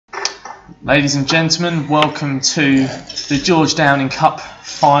Ladies and gentlemen, welcome to the George Downing Cup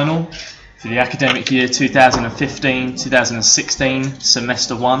final for the academic year 2015-2016,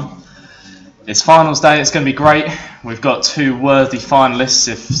 semester 1. It's finals day, it's going to be great. We've got two worthy finalists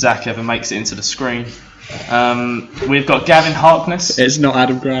if Zack ever makes it into the screen. We've got Gavin Harkness. It's not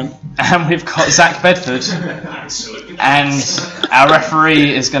Adam Grant. And we've got Zack Bedford. And our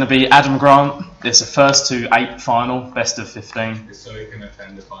referee is going to be Adam Grant. It's a first to 8 final, best of 15. So he can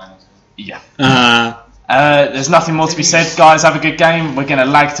attend the finals. Yeah. There's nothing more to be said, guys. Have a good game. We're going to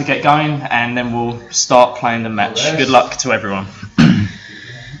lag to get going, and then we'll start playing the match. Good luck to everyone.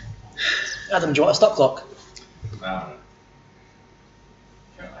 Adam, do you want a stop clock?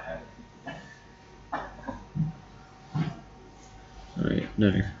 Alright,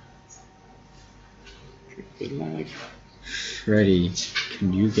 no. Good lag. Freddie,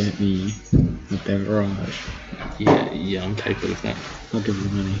 can you get me a beverage? Yeah, I'm capable of that. I'll give you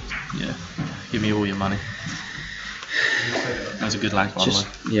money. Yeah, give me all your money. That was a good lag, by the way.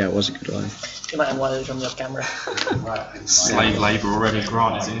 Yeah, it was a good lag. You might have wires on your camera. Slave labour already.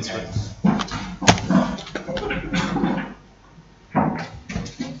 Grant is into it.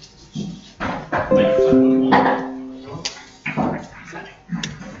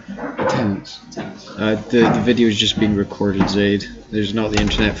 Tense. The video is just being recorded, Zaid. There's not the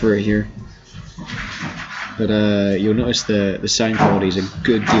internet for it here. But you'll notice the sound quality is a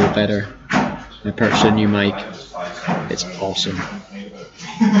good deal better. I purchased a new mic. It's awesome.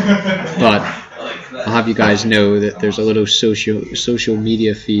 But I'll have you guys know that there's a little social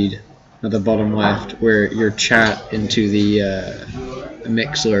media feed at the bottom left where your chat into the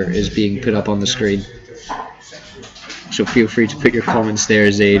Mixler is being put up on the screen. So feel free to put your comments there,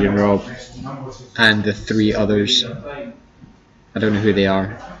 Zaid and Rob, and the 3 others. I don't know who they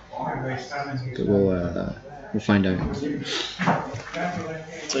are, but we'll find out.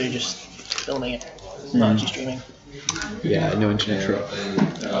 So you're just filming it, not actually streaming? Yeah, no internet for it.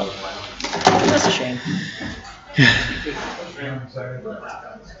 That's a shame.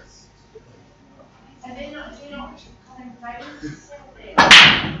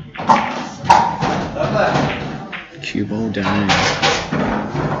 Cue ball down.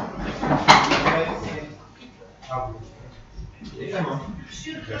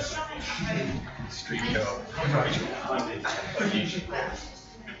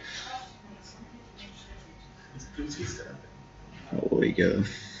 Oh, we go.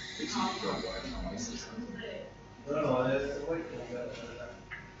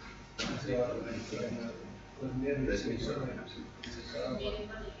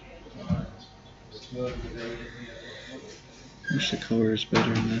 Wish the color is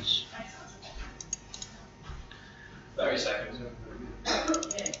better in this. 30 seconds.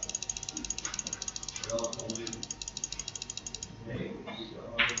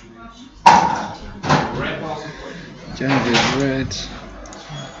 David red.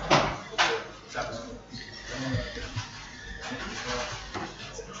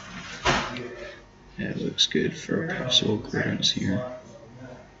 Yeah, it looks good for possible clearance here.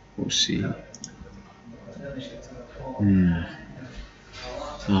 We'll see.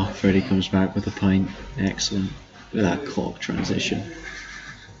 Oh, Freddie comes back with a pint. Excellent. Look at that clock transition.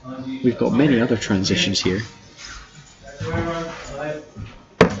 We've got many other transitions here.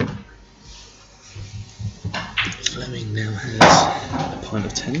 Fleming now has a pint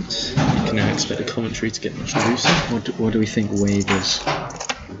of tense. You can now expect the commentary to get much looser. What do we think wave is?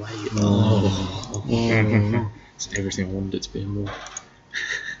 Wave. Oh. It's everything I wanted it to be and more.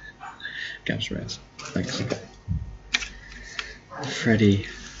 Gav's red. Thanks. Freddie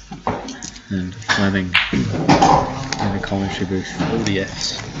and Fleming in the commentary booth. All the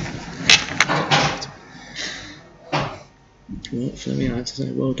F's. Well, Fleming, I have to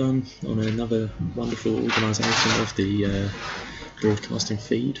say, well done on another wonderful organisation of the broadcasting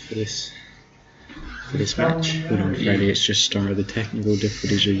feed for this match. Well done, Freddie. It's just started. The technical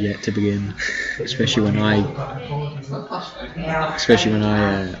difficulties are yet to begin, especially when I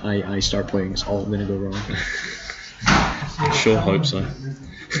start playing. It's all going to go wrong. Sure hope so.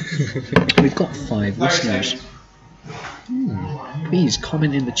 We've got 5 listeners. Please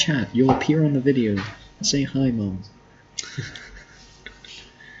comment in the chat. You'll appear on the video. Say hi, Mum.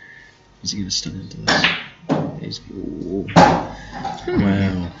 Is he going to stun into this? Wow.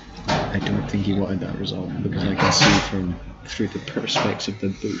 I don't think he wanted that result because I can see through the perspex of the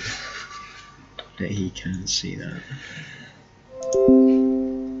booth that he can see that.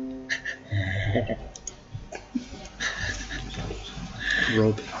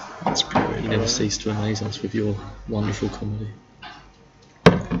 Rob, you never cease to amaze us with your wonderful comedy.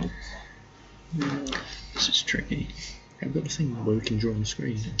 This is tricky. I've got the thing where we can draw on the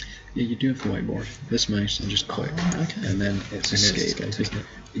screen. Yeah, you do have the whiteboard. This mouse, and just click, Okay. and then it's escape. isn't it?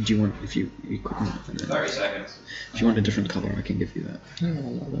 Do you want, if you click on it, and then, 30 seconds. if you want a different colour, I can give you that. Oh, I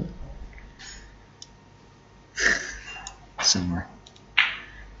like that. Somewhere.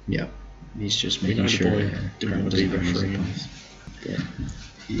 Yep. He's just We making know the sure. boy Yeah, didn't want to be referee in this. But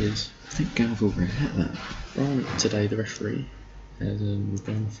he is. I think Gav overhit that. Well, today the referee has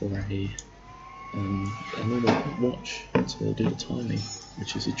gone for a normal watch to do the timing,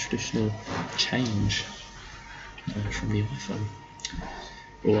 which is a traditional change from the iPhone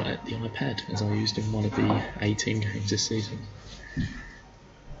or at the iPad, as I used in one of the 18 games this season.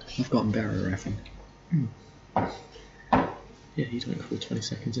 I've gotten better, I reckon. Yeah, you don't call 20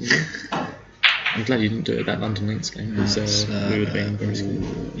 seconds anymore. I'm glad you didn't do it at that London Lynx game, because we would have been very scared.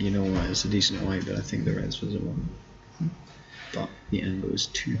 You know what? It's a decent white, but I think the Reds was a 1. But the angle is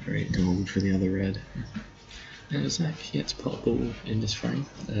too bright to hold for the other red. Zack yet to put a ball in this frame,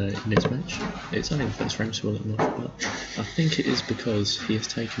 in this match. It's only the first frame, so we'll let him off, but I think it is because he has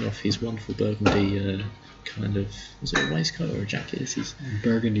taken off his wonderful burgundy kind of, was it a waistcoat or a jacket? This is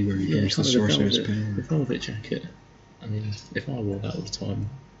Burgundy, where you use the kind of sorcerer's the pen. velvet jacket. I mean, if I wore that all the time,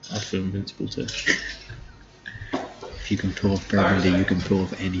 I'd feel invincible too. If you can pull off Burgundy, you can pull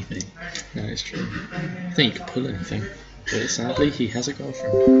off anything. No, it's true. I think you could pull anything, but sadly he has a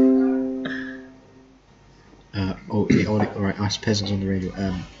girlfriend. Alright, us peasants on the radio.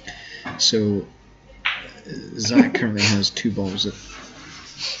 So, Zack currently has 2 balls at...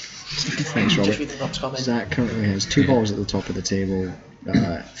 Thanks, Just Robert. read the box comment. Zack currently has 2 balls at the top of the table,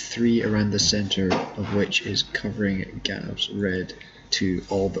 3 around the centre, of which is covering Gav's red to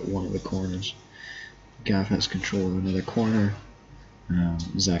all but one of the corners. Gav has control of another corner.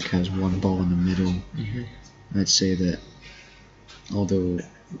 Zack has 1 ball in the middle. I'd say that although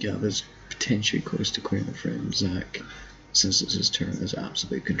Gav is potentially close to clearing the frame, Zack, since it's his turn, has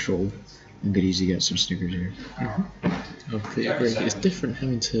absolute control and could easily get some snickers here. I completely agree. It's different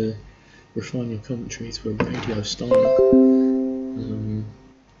having to refine your commentary to a radio style.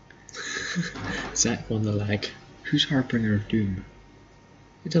 Zack won the lag. Who's Harbinger of Doom?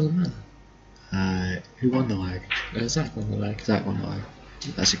 It doesn't matter. Who won the lag? Zack won the lag. Zack won the lag.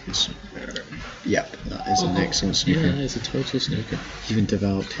 That's a good yep, that is an excellent snooker. Yeah, it's a total snooker. He even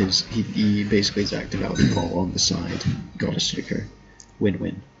developed his, he basically, Zack developed the ball on the side, got a snooker.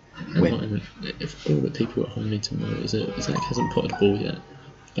 Win-win. Win. If all that people at home need to know is that Zack hasn't potted a ball yet.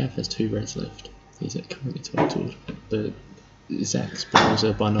 Gav has 2 reds left. He's currently totaled. But Zack's balls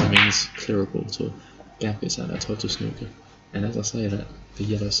are by no means clearable till Gav gets out that total snooker. And as I say that, the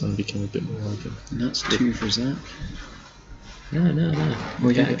yellow sun became a bit more open. And that's 2 for Zack. No.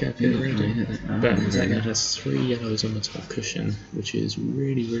 Well, yeah, Gav But Zack now has 3 yellows on the top cushion, which is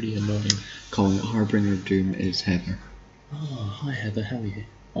really, really annoying. Calling it Harbinger of Doom is Heather. Oh, hi Heather, how are you?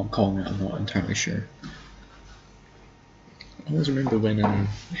 I'm calling it, I'm not entirely sure. I always remember when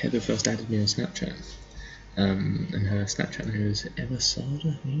Heather first added me on Snapchat, and her Snapchat name was Emma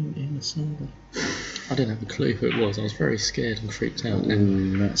Sada. I didn't have a clue who it was. I was very scared and freaked out.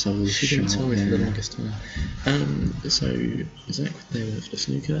 And that's a she didn't tell me for the longest time. So Zack there with the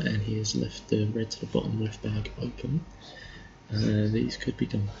snooker, and he has left the red to the bottom left bag open. These could be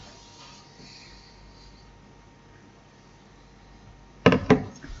done.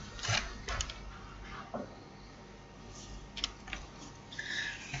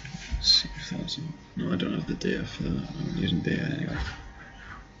 See if that's no, I don't have the data for that. I'm using data anyway.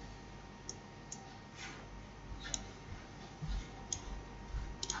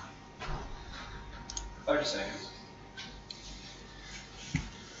 I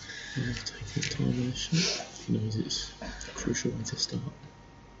have to take his time on this shot. He knows it's a crucial way to start.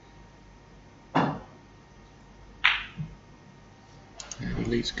 And he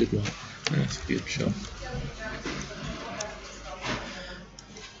leaves good luck. That's a good shot.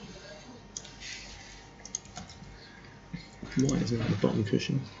 White is at the bottom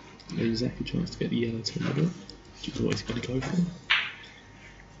cushion. Gives Zack a chance to get the yellow to the middle, which is what he's going to go for.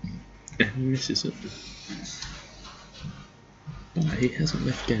 And he misses it. But he hasn't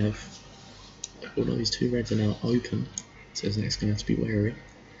left Gav. Although his 2 reds are now open, so Zack's going to have to be wary.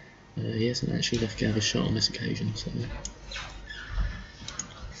 He hasn't actually left Gav a shot on this occasion, so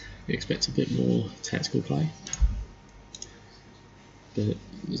you expect a bit more tactical play. But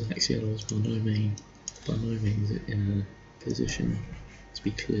Zack's yellow is by no means in the position to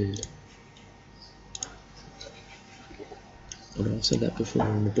be cleared. Although I've said that before,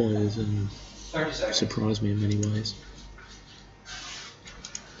 and the boys surprised me in many ways.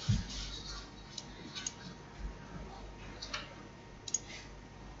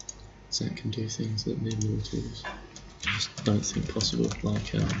 Zack can do things that mere mortals just just don't think possible.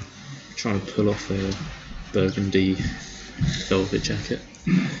 Like trying to pull off a burgundy velvet jacket.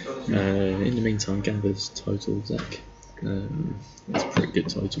 In the meantime, Gavin's total, Zack. That's a pretty good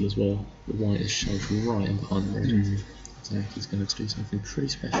total as well. The white is shoved right in behind the red. Zack is going to do something pretty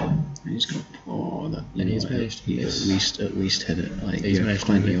special. He's got that. And he's managed to miss. At least hit it. Like He's you have managed to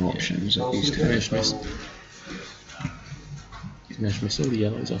plenty of hit it. options. At He's least managed to miss. He's managed to miss all the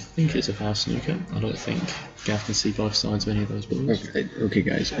yellows. I think it's a foul snooker. I don't think Gav can see both sides of any of those balls. Okay,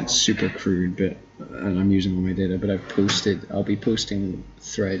 guys, it's super crude, but and I'm using all my data. But I'll be posting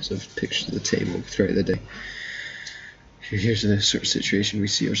threads of pictures of the table throughout the day. Here's the sort of situation we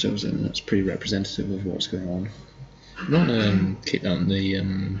see ourselves in, and that's pretty representative of what's going on. I'm not going to keep that on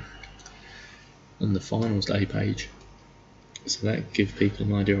the finals day page, so that gives people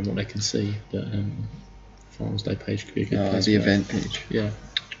an idea on what they can see. But finals day page could be a good place. The for event page. Yeah.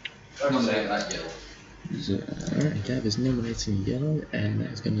 Don't say that yellow. Is it, Alright, Gav is nominating yellow, and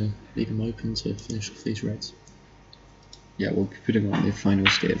that's going to leave him open to finish off these reds. yeah, we'll be putting on the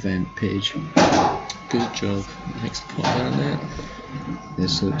finals day event page. Good job. Next pot down there.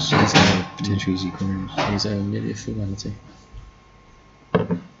 This looks potentially easy corners. He's nearly a formality.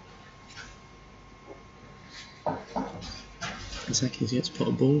 Zack is yet to pot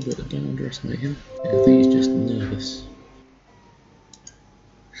a ball, but don't underestimate him. I think he's just nervous.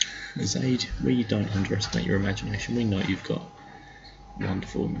 Zaid, we don't underestimate your imagination. We know you've got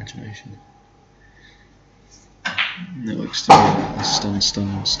wonderful imagination. It looks to be a stun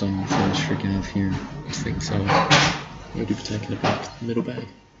finish for Gav here. I think so. Ready for taking it back to the middle bag.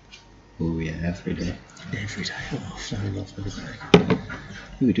 Oh yeah, every day. Every day. Oh, I love middle bag.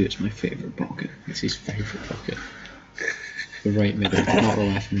 Who do? It's my favourite pocket. It's his favourite pocket. The right middle, not the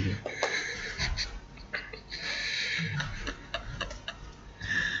left middle.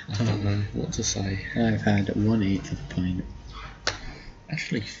 I don't know what to say. I've had 1/8 of a pint.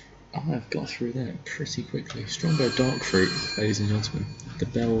 Actually, I've got through that pretty quickly. Strongbow Dark Fruit, ladies and gentlemen. The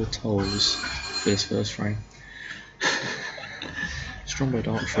bell tolls for this first frame. Strongbow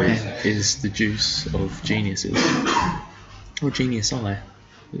Dark Fruit is the juice of geniuses. Or genius eye.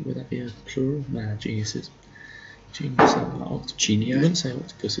 Would that be a plural? Nah, geniuses. Genius eye. You wouldn't say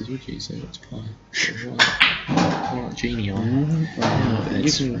octopuses, would you? You say octopi. More like genie eye.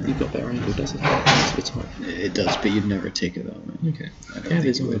 You've got better angle, does it? That's the top. It does, but you'd never take it that way. Okay. I don't Gav think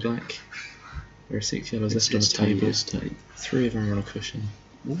is you on the would. black. There are 6 yellows left on the It's tight, table. it's tight. 3 of them are on a cushion.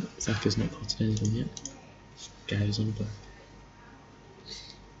 Zack has not potted any of them yet. Gav is on the black.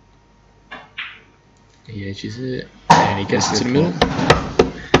 He edges it, and he gets it to the middle.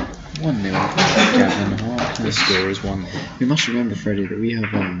 1-0. Gavin Harkness. The score is 1. We must remember, Freddie, that we have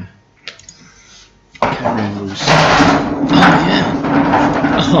camera angles.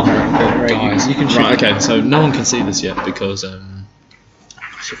 Oh, Right, guys. you can Right, shift okay, so no one can see this yet because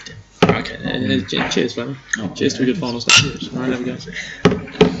shift him. Okay, cheers, Fleming. Cheers to a good finals day. Cheers. Right, there we go.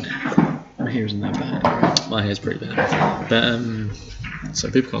 My hair isn't that bad. Right? My hair's pretty bad. But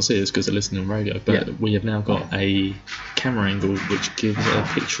so people can't see this because they're listening on radio, but we have now got a camera angle which gives a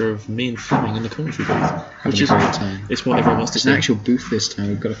picture of me and Fleming in the commentary booth, which is a great time. It's what everyone wants to It's see. an actual booth this time.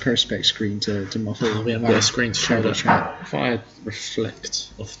 We've got a perspex screen to muffle. We haven't got a screen to show that. chat. If I reflect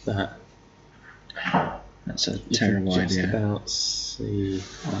off that, That's a you terrible can just idea. about see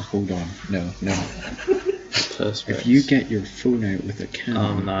Hold on. No. perspex. If you get your phone out with a camera,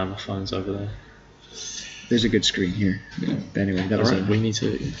 Oh no, my phone's over there. there's a good screen here. But anyway, that was Alright, it. we need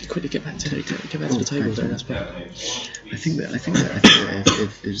to quickly get back to the table. There, that's better. I think that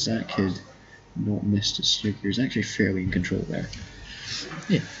if Zack had not missed a snooker, he was actually fairly in control there.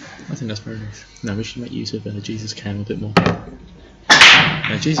 Yeah, I think that's fair enough. No, we should make use of Jesus Cam a bit more.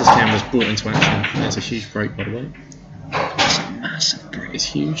 Jesus Cam was brought into action. There's a huge break, by the way. It's a massive break. It's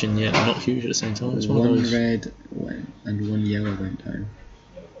huge and yet not huge at the same time. It's one of One those. red went and 1 yellow went down.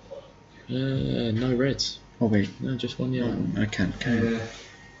 No reds. Oh wait, No, just 1 yellow. I can't count.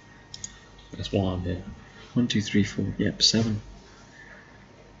 That's why I'm here. 1, 2, 3, 4. Yep, 7.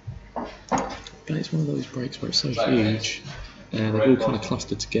 But it's one of those breaks where it's so huge. They've all kind of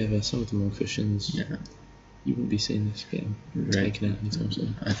clustered together. Some of them are on cushions. Yeah, You wouldn't be seeing this getting taken out anytime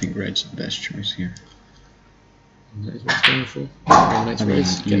soon. I think red's the best choice here. And that is what it's going for. Nominates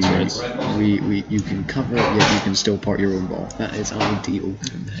reds, gets reds. You can cover it, yet you can still part your own ball. That is ideal.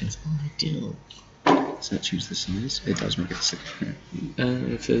 That is ideal. Does that choose the size? It does make it 6.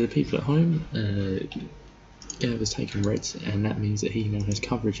 For the people at home, Gav has taken reds, and that means that he now has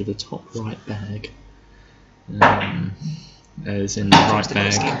coverage of the top right bag. As in the right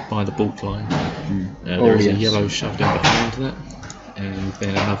bag by the bulk line. There is a yellow shoved in behind that, and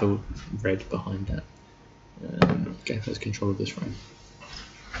then another red behind that. Gav has control of this round.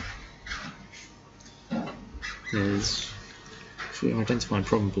 If we identify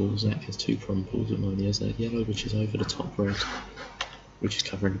problem balls, Zack has 2 problem balls at the moment. He has a yellow which is over the top red, which is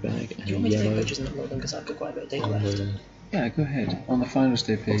covering the bag, and Do you a want me to take yellow pictures and upload them because I've got quite a bit of data on left? the Yeah, go ahead. On the finals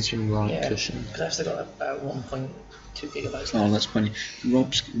day page. bottom right Yeah, cushion. because I've still got about 1.2 gigabytes Oh, left. that's funny.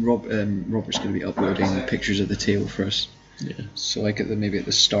 Robert's going to be uploading pictures of the table for us. Yeah, So like maybe at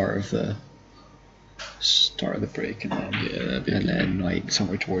the start of the break, and then yeah, that'd be and good. then like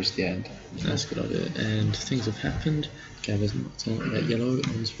somewhere towards the end. That's a good idea. And things have happened. Gav has knocked out that yellow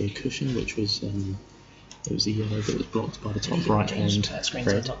onto a cushion, which was it was the yellow that was blocked by the top right hand Screen to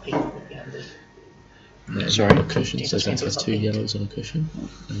the red. top P would be handy. Yeah, Sorry? a cushion. Change So the screen Zack to has the 2 top yellows on a cushion,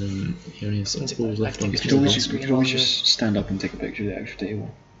 and then he only has 6 balls left on the We could table. always just stand up and take a picture of the actual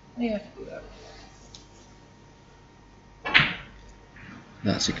table. Yeah, I can do that.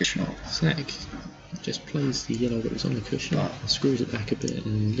 That's a good shot. Zack just plays the yellow that was on the cushion, screws it back a bit,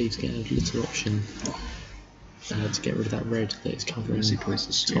 and leaves Gav a little option to get rid of that red that is covering As he plays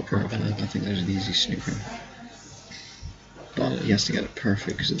the top snooker, right I bag. think there's an easy snooker. But he has to get it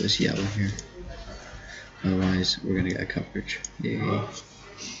perfect because of this yellow here. Otherwise, we're going to get a coverage. Yay. Your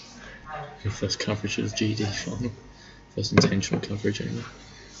first coverage of the GD final. First intentional coverage anyway.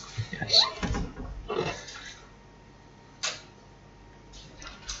 Yes.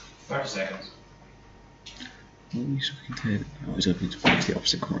 30 seconds. What are you looking to? I was hoping to go to the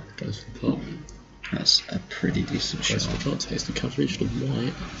opposite corner. Goes for the pot. That's a pretty decent Goes shot. for the pot, takes the coverage. The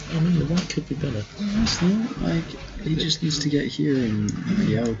white. I mean, the white could be better. It's not like he just needs to get here, and the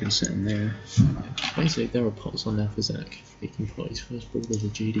yellow can sit in there. Basically, there are pots on there for Zack. He can pot his first ball as a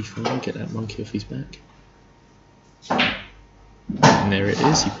GD final, get that monkey off his back. And there it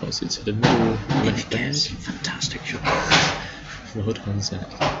is, he pots it to the middle left bag. Yes, fantastic shot. Well done, Zack.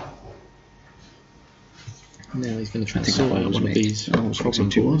 Now he's going to try I and think sort the ball out was one of made. these Oh, it's problem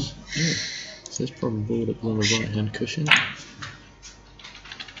 2-1. balls. Yeah. So this problem ball that was on the right hand cushion.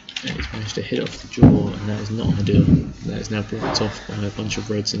 And he's managed to hit off the jaw, and that is not ideal. That is now blocked off by a bunch of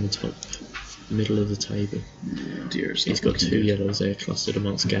reds in the top middle of the table. Oh dear, it's He's not got 2 looking good. yellows there clustered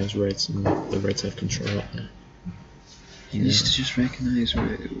amongst Gav's reds, and the reds have control up there. He needs to just recognise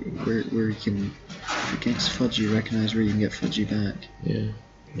where he can, against Fudgy, recognise where you can get Fudgy back. Yeah.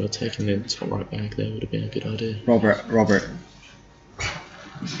 Well, taking the top right back there would have been a good idea. Robert,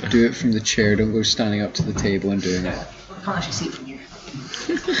 do it from the chair, don't go standing up to the table and doing it. I can't actually see it from here.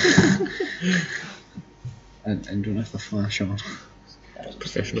 And don't have the flash on.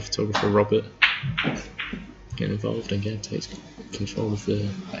 Professional photographer Robert getting involved, and Gav takes control of the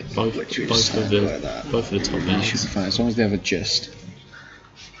both of the top You should bags. be fine, as long as they have a gist.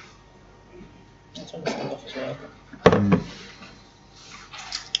 That's one to stand off as well.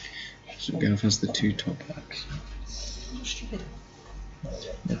 So Gav has the 2 top backs. Stupid.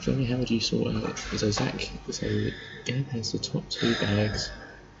 Now, Johnny, how would you sort out? So Gav has the top 2 bags.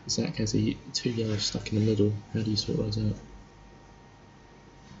 Zack has the 2 yellows stuck in the middle. How do you sort those out?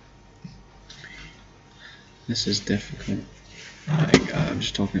 This is difficult. Like, I'm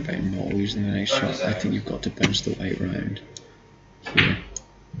just talking about not losing the next shot. I think you've got to bounce the white round here.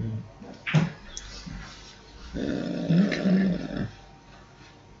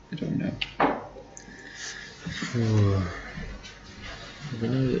 I don't know. We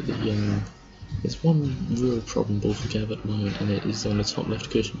know that there's one real problem ball for Gav at the moment, and it is on the top left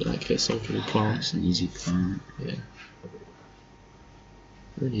cushion, but that gets solved with a plant. That's an easy plan. Yeah.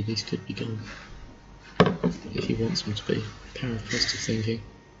 Really, these could be gone. If he wants them to be. Power of positive thinking.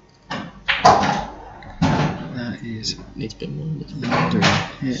 That is Needs a bit more. under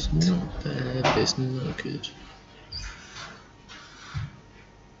hit. It's not bad, but it's not good.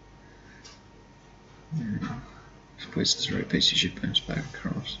 If he places the right pace, he should bounce back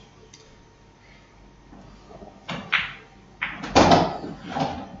across.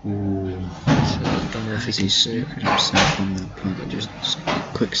 Ooh. So I don't know if he As can he see it. snookered himself on that plant, just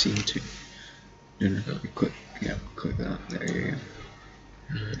click C2. No, click that. There you go.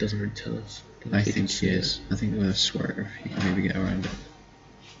 No, it doesn't really tell us. Don't know I if he can think see he it. is. I think with a swerve, he can maybe get around it.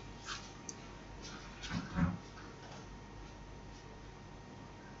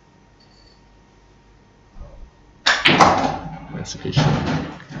 That's a good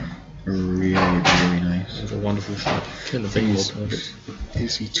shot. Really nice. That's a wonderful shot. Couldn't have been more Is, perfect.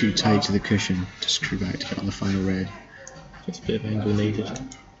 is he too tight to the cushion to screw back to get on the final red? Just a bit of angle needed.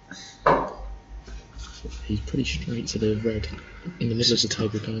 He's pretty straight to the red in the middle of the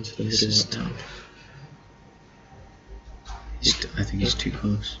table, going to the This middle is right back. I think he's too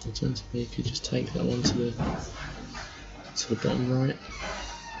close. Alternatively, you could just take that one to the bottom right,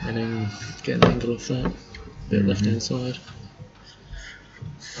 and then get an angle off that. bit left hand side.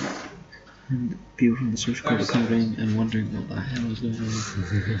 And people from the social club are coming in and wondering what the hell is going on.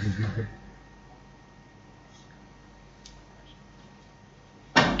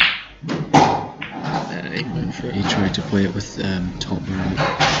 He went for it. He tried to play it with top right.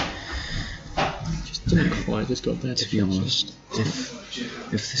 Just didn't quite. Just got bad. To be honest, if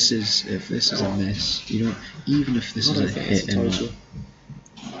this is a mess, you don't. Even if this is a hit and not,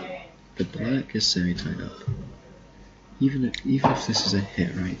 the black is semi tied up. Even if this is a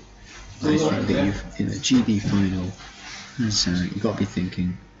hit, right? I think that you've in a GD final, you've got to be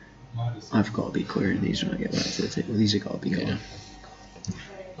thinking, I've got to be clearing these when I get back to the table. These have got to be gone.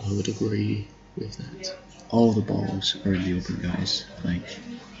 I would agree with that. All the balls are in the open, guys. Like,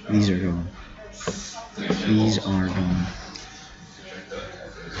 these are gone. These are gone.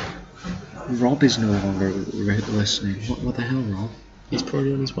 Rob is no longer listening. What the hell, Rob? He's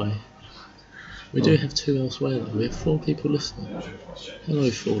probably on his way. We do have 2 elsewhere though. We have 4 people listening. Hello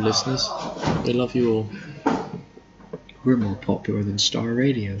 4 listeners. We love you all. We're more popular than Star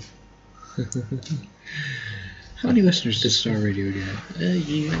Radio. How many listeners does Star Radio get?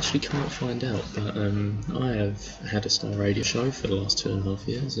 You actually can't find out, but I have had a Star Radio show for the last 2.5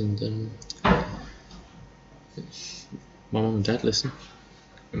 years, and my mum and dad listen,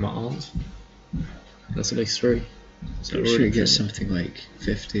 and my aunt. That's at least 3. So I'm sure it gets something like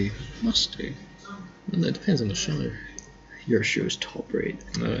 50. Must do. Well, it depends on the show. Your show's top rate.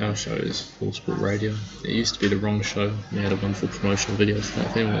 No, our show is Full Sport Radio. It used to be the Wrong Show. We had a wonderful promotional video for that.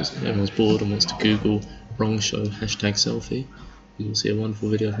 If anyone's bored and wants to Google Wrong Show #selfie, you will see a wonderful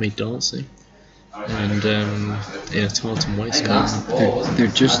video of me dancing. And in a tartan waistcoat. They're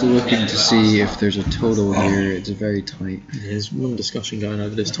just looking to see if there's a total here. It's very tight. There's one discussion going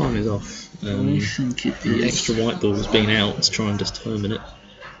over this. Time is off. I think it The is. extra white ball has been out to try and determine it.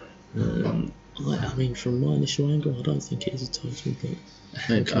 I mean, from my initial angle, I don't think it is a total, but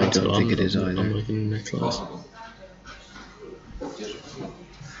I don't think it is either. I'm not even in that class.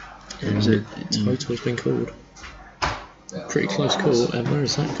 Is it? Total has been called. Pretty close call, and where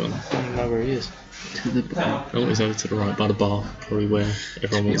is that gone? I don't know where he is. To the bar. Oh, he's over to the right by the bar, probably where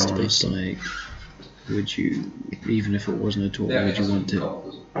everyone wants to be. Honest, like, would you, even if it wasn't a total,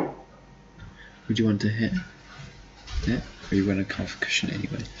 would you want to hit? Yeah? Or you want to cuff cushion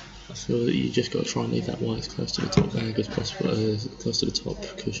anyway? I feel that you just got to try and leave that white as close to the top bag as possible, as close to the top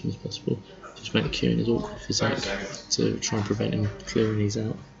cushion as possible. Just make the queuing as awkward for Zack to try and prevent him clearing these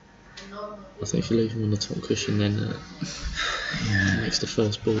out. I think if you leave him on the top cushion, then it makes the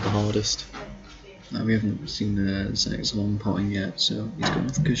first ball the hardest. No, we haven't seen Zack's long potting yet, so he's gone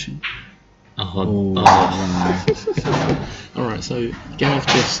off the cushion. Oh. Wow. Alright, so Gav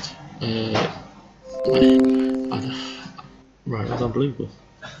just right, that was unbelievable.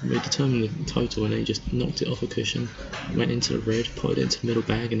 We determined the total and he just knocked it off a cushion, went into the red, put it into the middle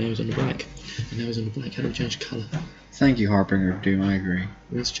bag, and now he's on the black. And now he's on the black. How do we change the colour? Thank you, Harbinger, for doing. I agree.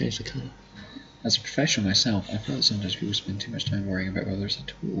 We need to change the colour. As a professional myself, I feel that sometimes people spend too much time worrying about whether it's a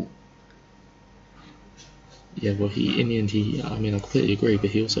tool. Yeah, well, in the end, I completely agree, but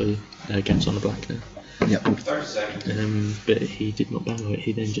he also gaps on the black now. Yep. But he did not barrel it,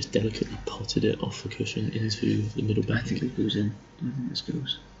 he then just delicately potted it off the cushion into the middle bag. I think it goes in. I think this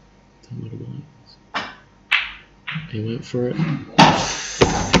goes. Don't matter why. He went for it.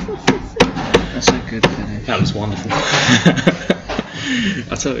 That's a good finish. That was wonderful.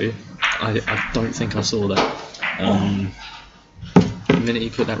 I tell you, I don't think I saw that. The minute he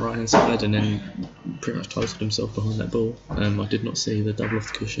put that right hand side and then pretty much toasted himself behind that ball, I did not see the double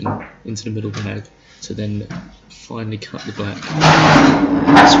off the cushion into the middle bag to then finally cut the black.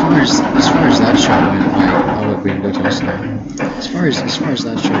 As far as that shot went, I'll let Green go to us now. As far as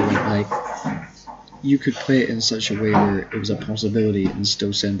that shot went, you could play it in such a way where it was a possibility and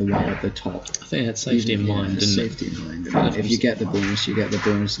still send the white at the top. I think it had safety in mind, didn't safety in mind. If you get the bonus, you get the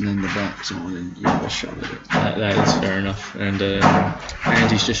bonus, and then the black's on, and you have a shot at it. That is fair enough. And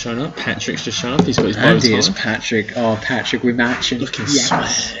Andy's just shown up. Patrick's just shown up. He's got his bow Andy tie. is Patrick. Oh, Patrick, we're matching. Looking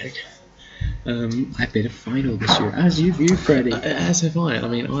swag. I've been a final this year, as you, Freddie. As have I. I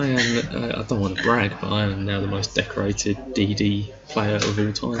mean, I am. I don't want to brag, but I am now the most decorated DD player of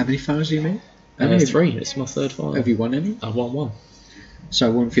all time. How many finals have you made? 3. It's my 3rd final. Have you won any? I won 1. So I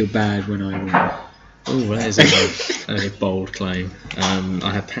won't feel bad when I win. Oh, there's a bold claim.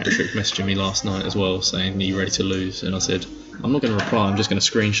 I had Patrick messaging me last night as well saying, "Are you ready to lose?" And I said, "I'm not going to reply. I'm just going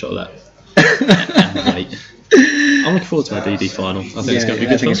to screenshot that." and wait. I'm looking forward to our DD final. I think it's going to be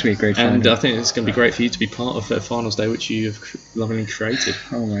good fun. It's going to be a great and final. I think it's going to be great for you to be part of that finals day, which you have lovingly created.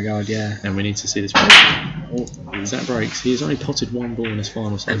 Oh my god, yeah. And we need to see this break. Oh, Zach breaks. He has only potted one ball in his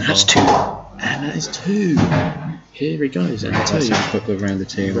final so And far. that's 2. And that is 2. Here he goes. And I tell Let's you, have a quick look around the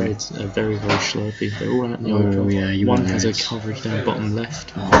table. Reds are very, very sloppy. They're all out in the Oh, open. yeah, you One want has a Reds. coverage down bottom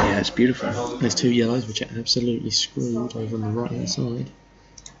left. Oh yeah, it's beautiful. There's 2 yellows, which are absolutely screwed over on the right hand side.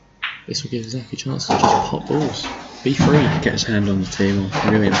 This will give Zach a chance to just pop balls. Be free. Get his hand on the table.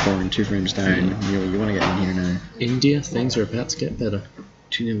 Really important. 2 frames down. You want to get in here now. India, things are about to get better.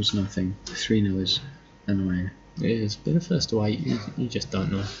 2-0 nothing. 3-0 is annoying. It's been a first to 8, you just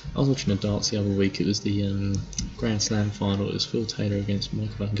don't know. I was watching a darts the other week, it was the Grand Slam final, it was Phil Taylor against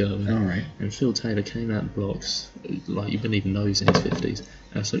Michael Van Gerwen. Alright. And Phil Taylor came out in blocks, like you wouldn't even know he's in his 50s,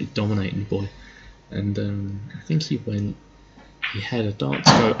 absolutely dominating the boy. And I think he had a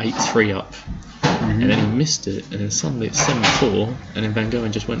darts go 8-3 up, and then he missed it, and then suddenly it's 7-4, and then Van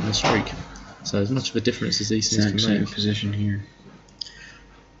Gerwen just went on a streak. So as much of a difference as these things Zach's can out make. of position here.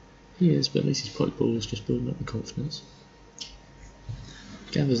 He is, but at least his pot ball is just building up the confidence.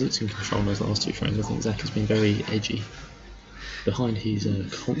 Gav has looked in control in those last 2 frames. I think Zach has been very edgy. Behind his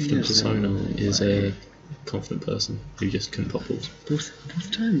confident persona is a confident person who just couldn't pop balls. Both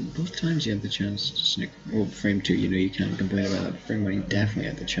times you had the chance to snooker. Well, frame 2, you can't complain about that. Frame 1, you definitely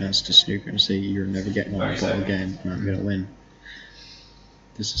had the chance to snooker and say you're never getting on the ball again and I'm going to win.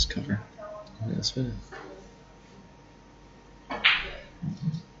 This is cover. Yeah, that's fair.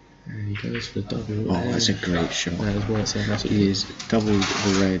 And he goes for the double. Oh, that's a great shot. That is worth saying. He has doubled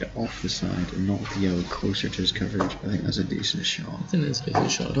the red off the side and knocked the yellow closer to his coverage. I think that's a decent shot. I think that's a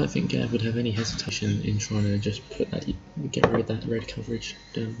decent shot. I don't think Gav would have any hesitation in trying to just get rid of that red coverage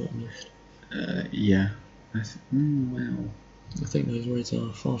down the bottom left. Yeah. Wow. I think those reds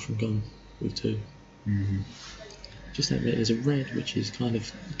are far from gone with 2. Mm-hmm. Just admit there's a red which is kind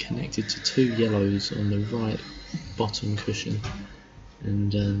of connected to 2 yellows on the right bottom cushion.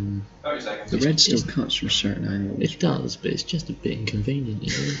 And The red still cuts from certain angles. it does, but it's just a bit inconvenient, you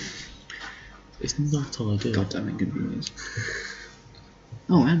know. It's not ideal. Goddamn inconvenience.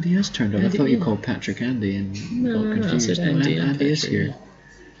 Oh, Andy has turned up. I Andy, thought you yeah. called Patrick Andy and got I confused. said Andy and Andy is Patrick, here.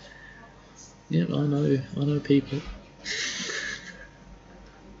 Yep, I know people.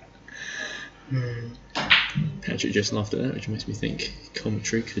 Patrick just laughed at that, which makes me think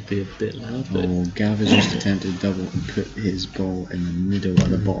commentary could be a bit loud. But Oh, Gav has just attempted double and put his ball in the middle of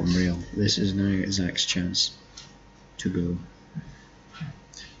the bottom rail. This is now Zach's chance to go.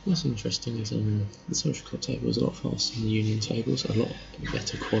 what's interesting is the social club table is a lot faster than the union tables, a lot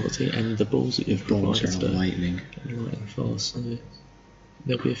better quality, and the balls that you've Balls provided are today lightning. are light and fast. So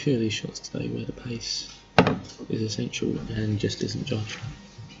there'll be a few of these shots today where the pace is essential and just isn't judged.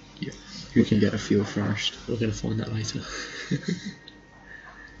 Yeah. Who can get a feel first? We're going to find that later.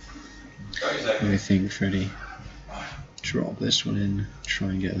 What do you think, Freddie? Drop this one in, try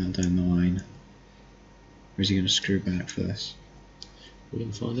and get that down the line. Or is he going to screw back for this? We're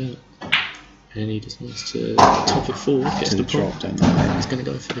going to find out. And he decides to top it forward, gets To the the drop pop. down the line. He's going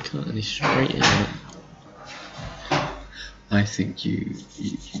to go for the cut and he's straight in on it. I think you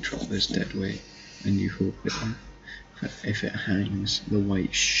drop this dead weight and you hope that if it hangs, the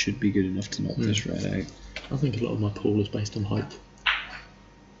white should be good enough to knock this red out. I think a lot of my pool is based on hope.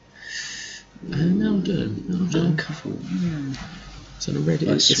 And now I'm doing. Couple. So the red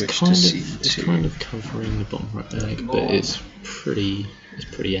Let's is switch kind to of C2. it's kind of covering the bottom right bag, but it's pretty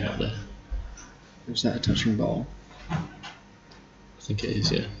out there. Was that a touching ball? I think it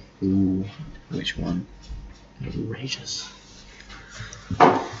is, yeah. Ooh, which one? Outrageous.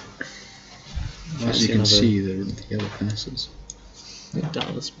 As you can see, the yellow passes. It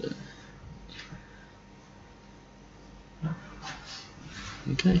does, but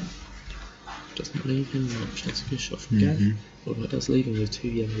okay. Doesn't leave him much. That's a good shot from Gav. Although it does leave him with 2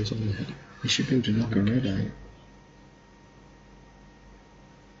 yellows on the head. You should be able to knock a red out.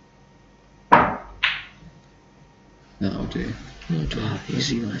 That'll do. No, John.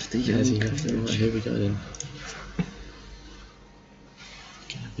 Easy left the Easy yellow left. Right, coverage. here we go then.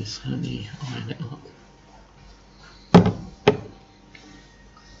 Gav is certainly eyeing it up.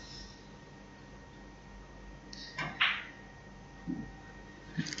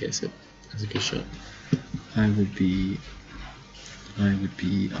 Gets it. That's a good shot. I'd be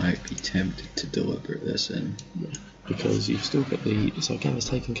tempted to deliberate this in. Because you've still got so Gav has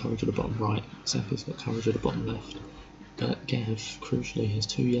taken coverage at the bottom right, Zach has got coverage at the bottom left. But Gav, crucially, has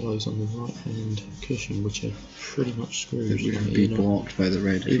 2 yellows on the right hand cushion, which are pretty much screwed. It would be blocked by the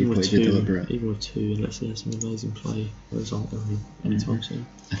red if he Even with played the 2, deliberate. even with 2, unless he has an amazing play, those aren't going anytime soon.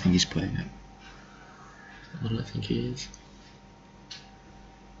 I think he's playing it. I don't think he is.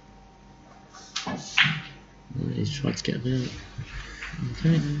 He's tried to get him out.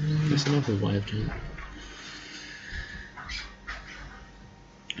 Okay, that's another way of doing it.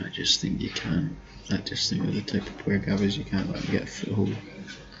 I just think you can't. I just think with the type of player Gav is, you can't let him get a foothold.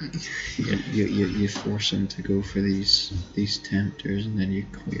 You force him to go for these tempters and then you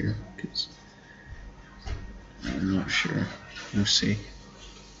clear, because I'm not sure. We'll see.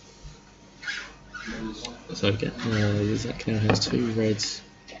 So Zack now has 2 reds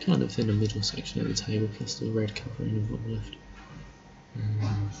kind of in the middle section of the table, plus the red covering of one left.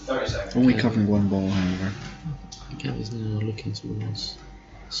 30 seconds. Only covering one ball, however. Gav is now looking towards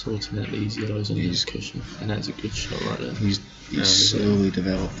sorting out these yellows on his cushion, and that's a good shot right there. He's slowly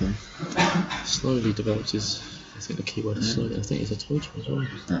developed them. Slowly developed is, I think the key word is slowly. I think it's a total as well.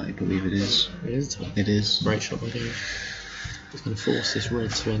 I believe it is. It is a total. It is. Great shot by Gav. It's going to force this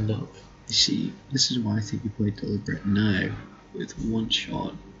red to end up. You see, this is why I think you play deliberate now. With one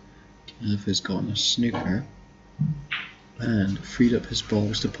shot, Gav has gotten a snooker and freed up his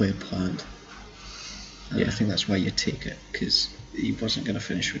balls to play a plant. And I think that's why you take it, because he wasn't going to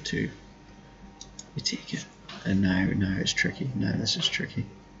finish with 2. You take it, and now it's tricky. Now this is tricky.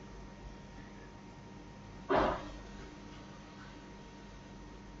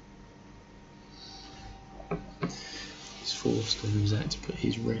 He's forced Zack to put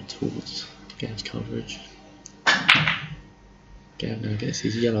his red towards Gav's coverage. Gav now gets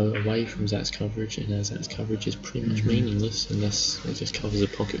his yellow away from Zack's coverage, and now Zack's coverage is pretty much meaningless unless it just covers a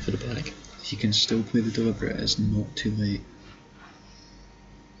pocket for the black. You can still play the deliberate, it's not too late.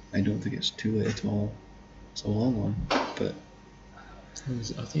 I don't think it's too late at all. It's a long one, but I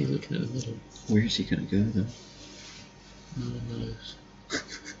think he's looking at the middle. where's he going to go though? No one knows.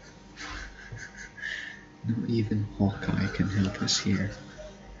 Not even Hawkeye can help us here.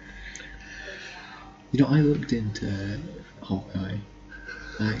 You know, I looked into Hawkeye.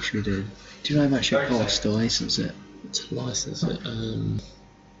 I actually did. Do you know how much it costs to license it? To license it,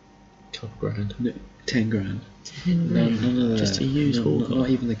 couple grand. No, 10 grand. 10 No, grand? none of Just that. to use No, Hawkeye? not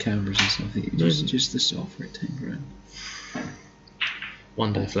even the cameras and stuff. Just the software, 10 grand.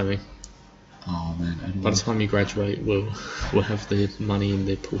 One day, Fleming. Oh man, I don't By know. the time you graduate, we'll have the money in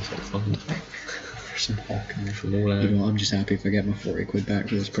the Pulsar fund for some Hawkeye from all out. You know, I'm just happy if I get my 40 quid back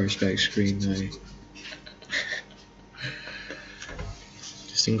for this Perspex screen now.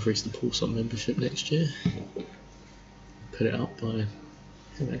 Just increase the Pulsar membership next year. Put it up by, I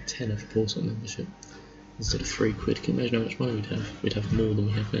think, about 10 of the Pulsar membership instead of £3. Can you imagine how much money we'd have? We'd have more than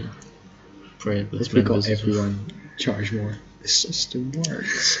we have now. If we got everyone charge more, the system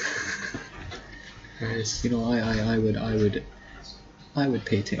works. You know, I would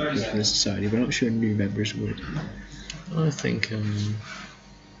pay 10 quid for the society, but I'm not sure new members would. I think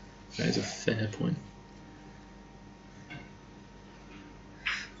that is a fair point.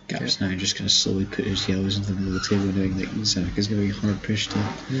 Gav's now just going to slowly put his yellows into the middle of the table, knowing that Zack is going to be hard pushed to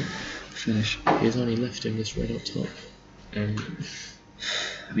finish. He's only left him this red up top.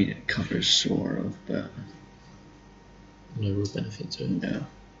 I mean, it covers sort of, but No real benefit to it. no.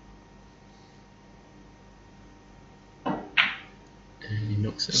 And he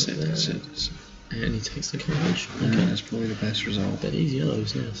knocks it Sit, out there. sit. And he takes the coverage. Yeah, Okay. that's probably the best result. But these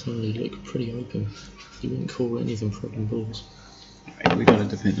yellows now suddenly look pretty open. You wouldn't call any of them problem balls. Right, we got to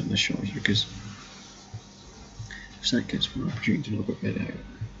depend on the shot here, because if Zack gets more opportunity to look a bit out,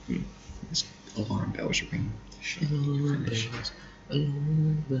 it's alarm bells ring. Alarm bells,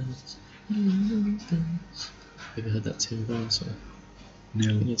 alarm bells, alarm bells. Have you ever heard that Tim Vine song?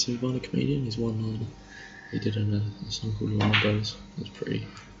 No. You know Tim Vine, a comedian, he's one-liner. He did a song called Alarm Bells. It was pretty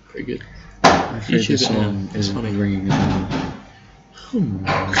good. I've heard YouTube the it now. song It's is funny. ringing a bell.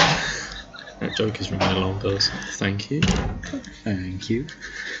 That joke is ringing alarm bells. Thank you. Thank you.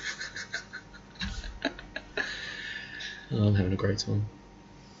 Oh, I'm having a great time.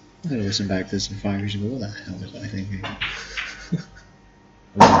 I'm going to listen back to this in 5 years and go, what the hell was I thinking?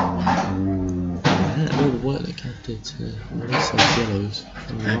 All the work that Gav did to release those yellows.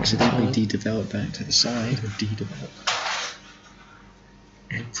 Accidentally de-develop back to the side. De-develop.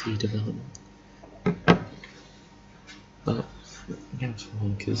 Anti-development. But Gav's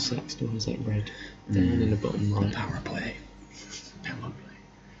fine because Zack still has that red down in the bottom right. Power play.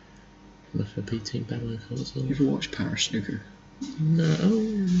 Look at B-Team Batman console. You ever watch Power Snooker? No, oh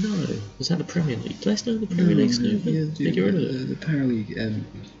no. Was that the Premier League? Did I still have the Premier League snooker? Yeah, Did you get rid of it? the Power League,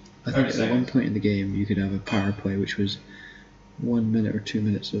 I think at one point in the game you could have a power play which was 1 minute or 2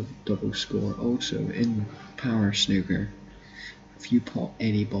 minutes of double score. Also, in power snooker, if you pop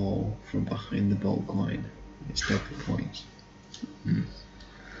any ball from behind the ball line, it's double points.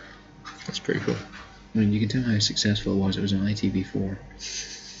 That's pretty cool. I mean, you can tell how successful it was. It was on ITV4.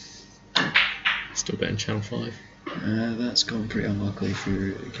 Still better than Channel 5. That's gone pretty unluckily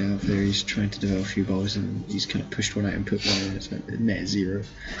for Gav there. He's trying to develop a few balls and he's kind of pushed one out and put one in. It's like net zero.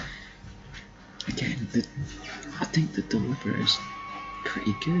 Again, I think the deliver is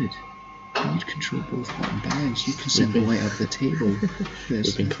pretty good. You'd control both bottom bags. You can send the white up the table.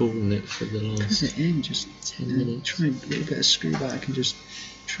 We've been calling it for the last Put it in, just 10 minutes. Try and get a bit of screw back and just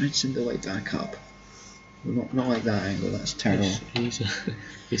try and send the white back up. Well, not like that angle, that's terrible. He's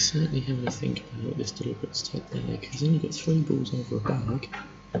certainly having to think about this deliberate top bag. He's only got 3 balls over a bag.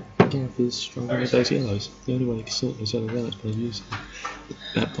 Gav is struggling with those yellows. The only way he can sort those yellows out is by using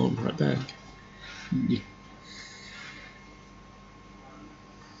that bottom right bag.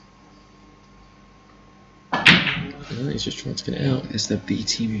 He's just trying to get it out. It's the B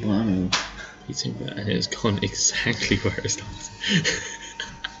team blammo. And it's gone exactly where it started.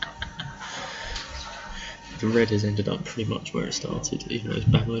 The red has ended up pretty much where it started, even though it's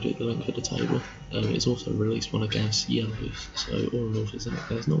bammoed at the length of the table. It's also released one of Gav's yellows, so all in all for Zack,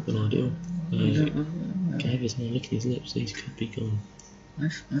 that's not been ideal. Gav is now licking his lips, these could be gone.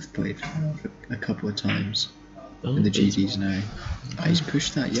 I've played a couple of times in the GDs now. He's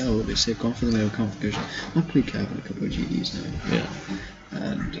pushed that yellow, but they've gone for the middle competition. I've played Gav in a couple of GDs now. Yeah.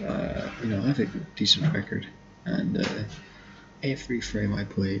 And, I have a decent record. And every frame I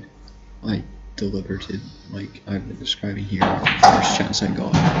played, I deliberated, like I've been describing here, first chance I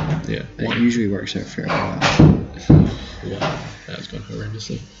got. Yeah. And it usually works out fairly well. Wow, that's gone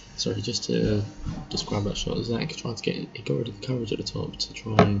horrendously. Sorry, just to describe that shot, Zack tried to he got rid of the coverage at the top to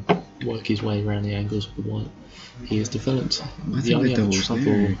try and work his way around the angles with the white. He has developed the only other trouble.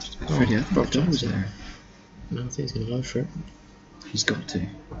 Freddie, I think the double's there. No, I think he's going to go for it. He's got to.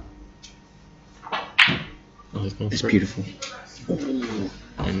 Oh, he's gone It's for beautiful.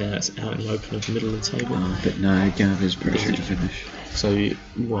 And now it's out in the open of the middle of the table. But now Gav is pressure to finish. So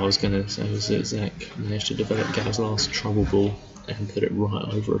what I was going to say was that Zack managed to develop Gav's last trouble ball and put it right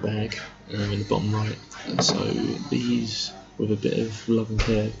over a bag in the bottom right. And so these, with a bit of love and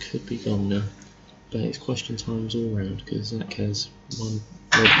care, could be gone now. But it's question times all round because Zack has one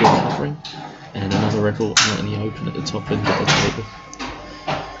red ball covering and another red ball out in the open at the top end of the table.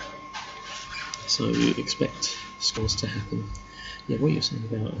 So expect scores to happen. Yeah, what you're saying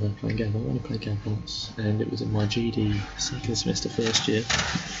about playing Gav, I only played Gav once, and it was in my GD second semester first year.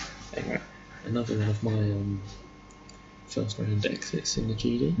 Anyway, another one of my first round exits in the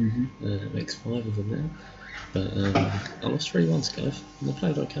GD. It makes 5 of them now. But I lost 3-1 to Gav, and I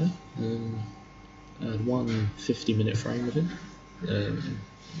played okay. I had one 50-minute frame with him,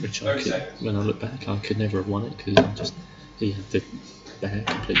 which I could, when I look back, I could never have won it because he had the bag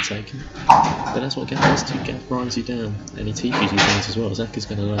completely taken. But that's what Gav does to you. Gav grinds you down and he teaches you things as well. Zack is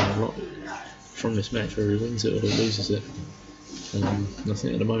going to learn a lot from this match, whether he wins it or he loses it. I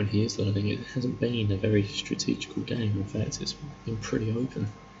think at the moment he is learning. It hasn't been a very strategical game. In fact, it's been pretty open.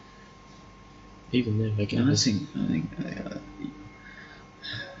 Even then, Gav I think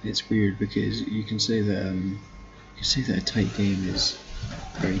it's weird because you can say that a tight game is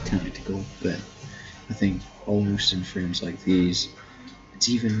very tactical, but I think almost in frames like these, it's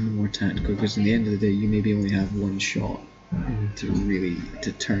even more tactical because in the end of the day, you maybe only have one shot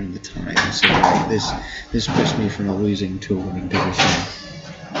to turn the tide. So like, this puts me from a losing to a winning position.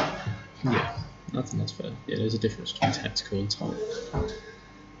 Yeah, I think that's fair. Yeah, there's a difference between tactical and tight.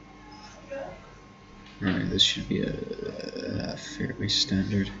 Right, this should be a fairly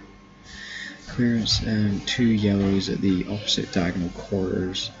standard clearance. 2 yellows at the opposite diagonal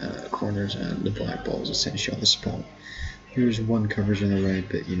corners, and the black balls essentially on the spot. Here's one coverage on the red,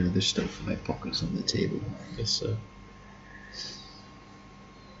 but there's still 5 pockets on the table. Yes, sir.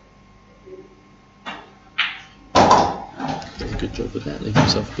 Does a good job with that, leave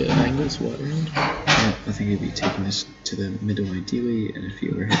himself a bit of angles right around. Yeah, I think he'll be taking this to the middle ideally, and a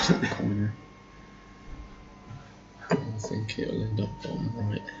few overheads at the corner. I think it'll end up bottom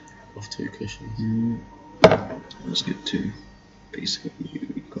right off 2 cushions. That's good too. Basically,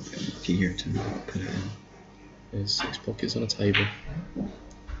 you've got the unlucky here to put it in. There's 6 pockets on a table.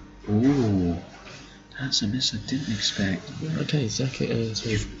 Ooh, that's a miss I didn't expect. Okay, Zack, Gav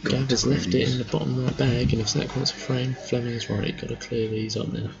has left it in the bottom right bag, and if Zack wants a frame, Fleming is right. Got to clear these up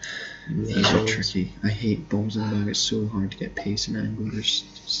now. These are tricky. I hate balls in the bag. It's so hard to get pace and angle. There's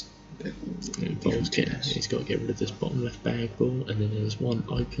just Ball's he's got to get rid of this bottom left bag ball, and then there's one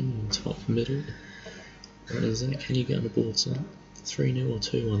open top middle. What is that? Can you get on the board, son? 3-0 or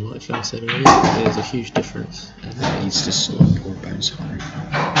 2-1, like Phil said earlier. There's a huge difference. And He needs to slow or bounce hard.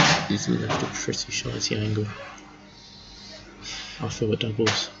 he's left a pretty shitey angle. I feel it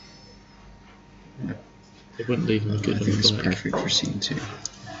doubles. It wouldn't leave him I good on think it's the black. perfect for scene 2.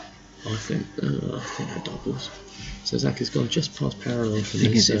 I think it doubles. So Zack has gone just past parallel for The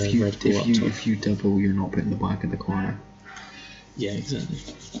thing this is, red ball up top. if you double, you're not putting the black in the corner. Yeah, exactly.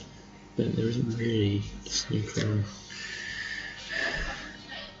 But there isn't really a snooker on.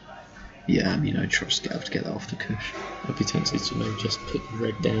 Yeah, I mean, I trust Gav to get that off the cush. I'd be tempted to maybe just put the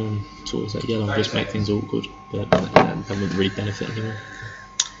red down towards that yellow and just make things awkward, but that wouldn't really benefit anyone.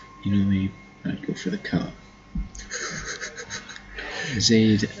 You know me, I'd go for the cut.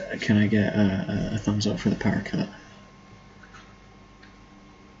 Zaid, can I get a thumbs up for the power cut?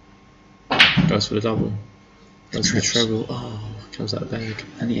 Goes for the double. Goes for the Trips. treble. Oh, comes out of the bag.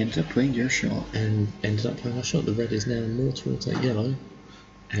 And he ended up playing your shot. And ended up playing my shot. The red is now more towards that yellow.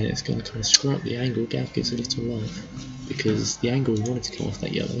 And it's going to kind of screw up the angle. Gav gets a little love. Because the angle he wanted to come off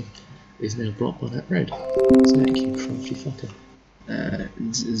that yellow is now blocked by that red. Zack, you crafty fucker.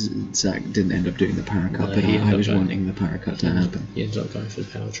 Zack didn't end up doing the power cut, No, but he ended I up was going- wanting the power cut to happen. He ended up going for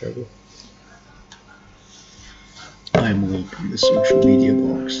the power treble. I'm all opening the social media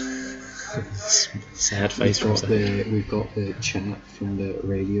box. Sad face from Zack. We've got the chat from the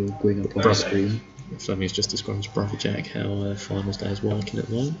radio going up on the Brother. screen. Fleming's just described to Brother Jack how finals day is working at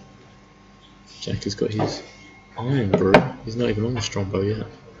the moment. Jack has got his iron brew. He's not even on the Strombo yet.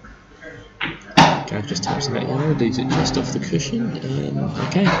 Gav just taps in that yellow, leaves it just off the cushion.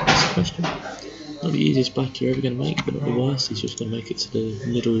 Okay, that's the question. Not the easiest black you're ever going to make, but not the worst. He's just going to make it to the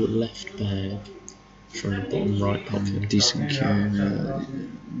middle left bag from the bottom right pocket. Decent cue.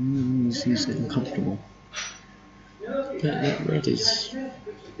 He's uncomfortable. But that red is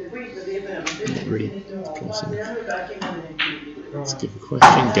not really close enough. Let's give a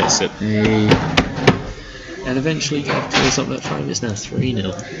question, gets it. Hey, And eventually Gav clears up that frame. It's now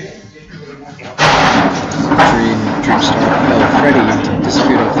 3-0. dream star. Oh, Freddie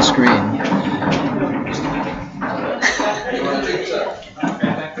disappeared off the screen.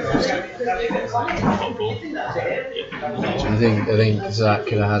 I think Zack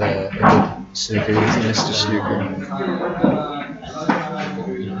could have had a good snooker. He's Mr. Snooker.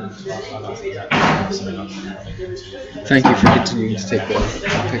 Thank you for continuing to take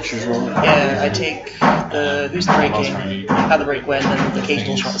the pictures, Ron. Yeah, I take the who's the breaking, how the break went, and the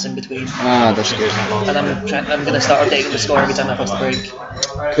occasional shots in between. Ah, that's good. And I'm going to start updating the score every time I post the break.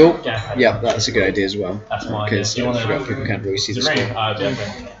 Cool. Yeah, that's a good idea as well. Because I forgot people can't really see the score.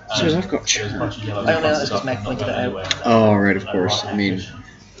 So I've got chat. I don't know, that's because Meg pointed it out. Oh, right, of course. I mean,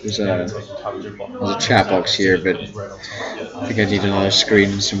 there's a chat box here, but I think I need another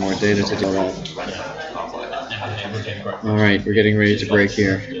screen and some more data to do that. Alright, we're getting ready to break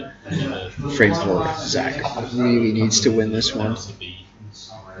here. Frame 4. Zack really needs to win this one.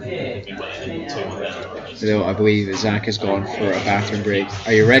 Though I believe Zack has gone for a bathroom break.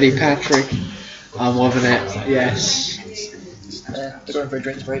 Are you ready, Patrick? I'm loving it. Yes. They're going for a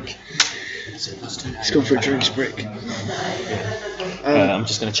drinks break. Let's go for a drinks break. I'm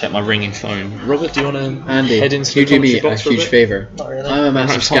just going to check my ringing phone. Robert, do you want to Andy, head into can you the do me commentary a box for a huge bit? favour? Not really. I'm a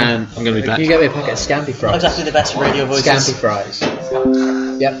massive scan. I'm going to be back. Can you get me a packet of Scampi fries? Not exactly the best for radio voices. Scampi fries.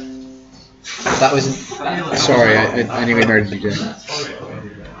 Yep. That wasn't. Sorry, I nearly murdered you.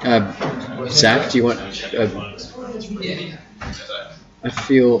 Zack, do you want? I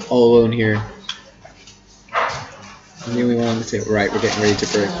feel all alone here. I'm the only one on the table. Right, we're getting ready to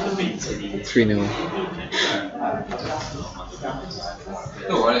break. 3-0.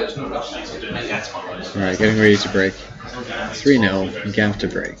 Alright, getting ready to break. 3-0. You have to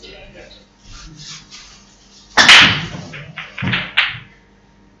break.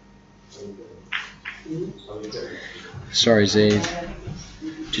 Sorry, Zaid.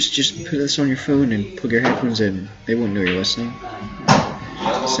 Just put this on your phone and plug your headphones in. They won't know you're listening.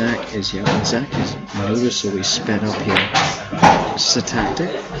 Zack is noticeably sped up here. It's just a tactic.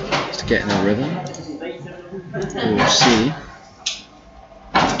 It's to get in a rhythm. We'll see.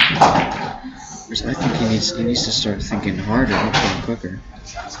 I think he needs to start thinking harder, not going quicker.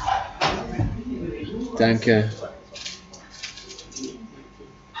 Danke.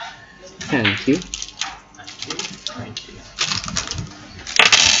 Thank you.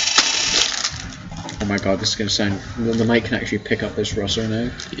 Oh my god, this is going to sound... The mic can actually pick up this russer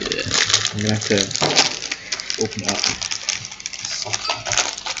now. Yeah. I'm going to have to open it up.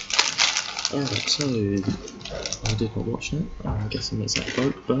 Alright, so I did not watch it. I'm guessing that Zack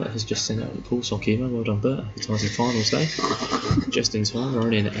broke. Bert has just sent out a cool sock email. Well done, Bert. Advertising finals day. Just in time. We're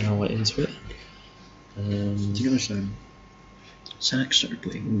only an hour into it. Do you notice Zack started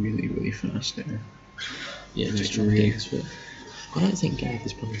playing really, really fast there? Yeah, just Just trying to really- get into it. I don't think Gav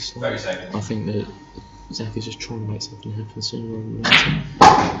is playing slow. I think that Zack is just trying to make something happen sooner rather than later.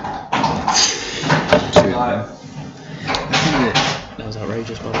 I think That was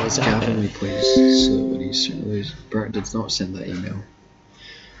outrageous, by the way. that Zack, Gavin only plays slow and he's certainly lose. Bert did not send that email.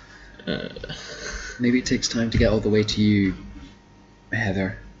 Maybe it takes time to get all the way to you,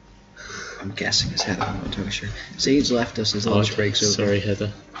 Heather. I'm guessing it's Heather, I'm not entirely sure. Zaid's left us as lunch breaks over. Sorry,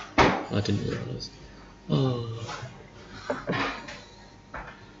 Heather. I didn't realise.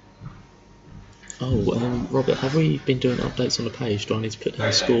 Robert, have we been doing updates on the page? Do I need to put down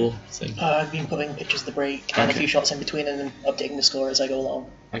the score thing? I've been putting pictures of the break and a few shots in between and then updating the score as I go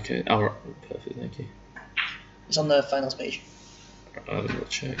along. Okay, alright, perfect, thank you. It's on the finals page. I'll have a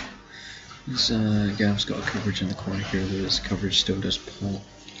check. Gav's got a coverage in the corner here that his coverage still does pull.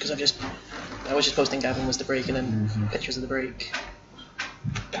 Because I was just posting Gavin was the break and then pictures of the break.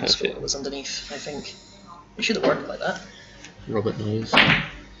 The score Perfect. was underneath, I think. It should have worked like that. Robert knows.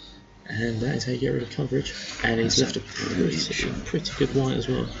 And that is how you get rid of coverage. And he's left a pretty good white as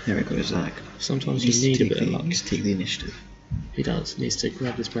well. There we go, Zack. Sometimes you need a bit of luck. Just take the initiative. He does. Needs to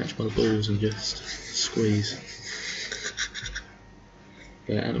grab this patch by the balls and just squeeze.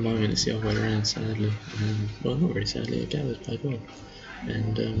 But at the moment it's the other way around, sadly. Well, not really sadly. Gavin's played well.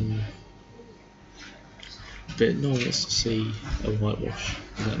 And but no one wants to see a whitewash.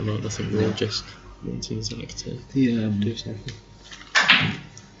 And at the moment I think we're all just wanting Zack to do something.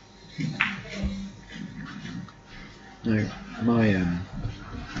 Now,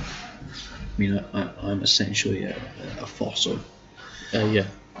 I'm essentially a fossil. Yeah.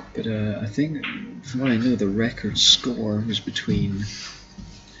 But I think, from what I know, the record score was between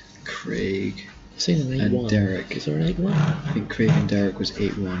Craig I've seen an 8-1. and Derek. Is there an 8-1? I think Craig and Derek was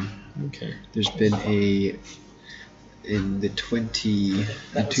 8-1. Okay. There's been in the 20...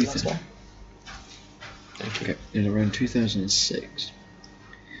 That was the last one. Thank you. Okay, in around 2006,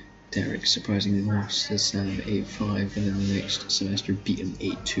 Derek surprisingly lost his 8-5, and then the next semester beat him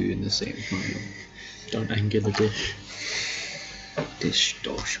 8-2 in the same final. Don't anger the dish. Dish,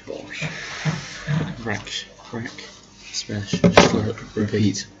 dosh, bosh. Rack, smash, slurp,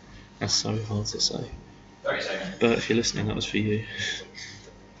 repeat. That's so hard to say. 30 seconds. But if you're listening, that was for you.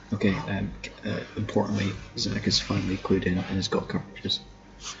 Okay, importantly, Zack has finally clued in and has got coverages.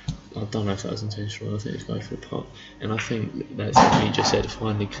 I don't know if that was intentional. I think it's going for the pot. And I think that's what you just said,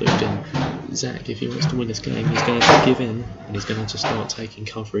 finally clued in. Zack, if he wants to win this game, he's going to have to give in and he's going to have to start taking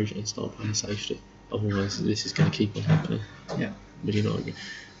coverage and start playing safety. Otherwise, this is going to keep on happening. Yeah. Would you not agree?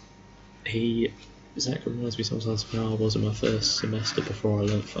 Zack reminds me sometimes of how I was in my first semester before I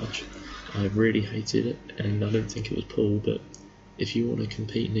learnt fudge. I really hated it and I didn't think it was pool, but if you want to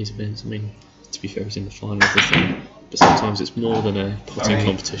compete in these events, I mean, to be fair, it's in the final of the thing, but sometimes it's more than a potting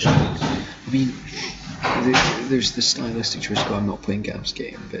competition. I mean, there's the stylistic choice. I'm not playing Gav's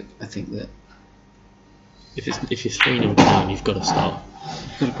game, but I think that If you're 3-0 down, you've got to start.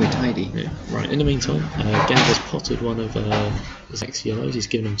 you've got to play tidy. Yeah. Right. In the meantime, Gav has potted one of Zack's yellows. He's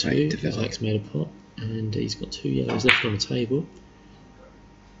given him 2. Right, develop. Zack's made a pot, and he's got 2 yellows left on the table.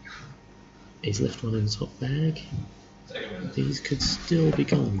 He's left one in the top bag. These could still be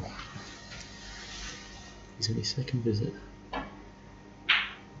gone. He's on his second visit.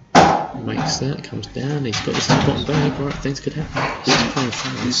 Makes that, comes down, he's got this to the bottom bag, right, things could happen. He's playing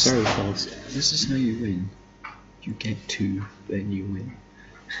fast, he's very fast. This is how you win. You get 2, then you win.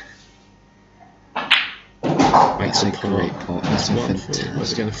 Makes That's a a pot. great pot. That's a One fantastic. for,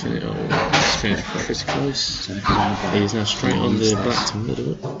 where's it going to finish? Oh, it's finished pretty close. Zack is on the back. He is now straight on He's the there. black to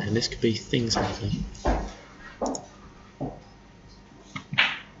middle, and this could be things happening.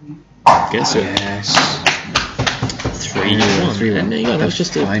 Gets it. Yes. 3-1. And there you go, that was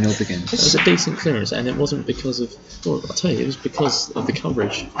just a... final That begins. was a decent clearance, and it wasn't because of. Well, I'll tell you, it was because of the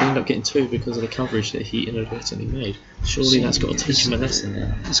coverage. He ended up getting 2 because of the coverage that he inadvertently made. Surely that's got to teach him a lesson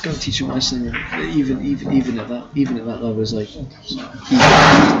there. It's got to teach him a lesson. Even at that level, it's like he had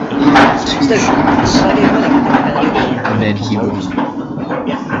 2 Still, shots, I gave money. and then he won.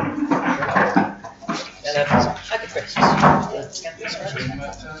 Yeah. And I could Chris. Scampies,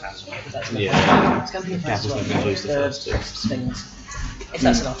 right? Yeah. Scampies. Gav was not going to lose the first 2. Spins. If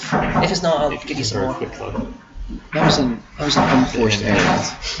that's enough. If it's not, I'll give you some Very more. quick though. That was an unforced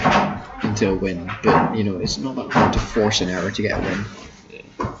error into a win, but you know it's not that hard to force an error to get a win.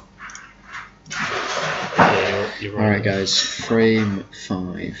 Yeah, you're right. Alright guys, frame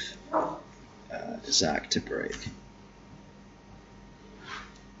 5. Zack to break.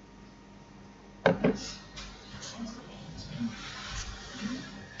 Okay.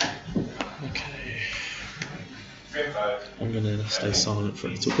 I'm going to stay silent for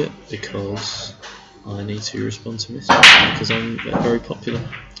a little bit because I need to respond to messages because I'm very popular.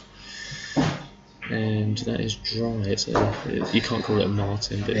 And that is dry. You can't call it a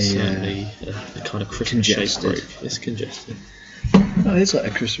Martin, but it's certainly a kind of Christmas-shaped break. It's congested. Oh, it's like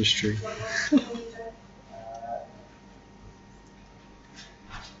a Christmas tree.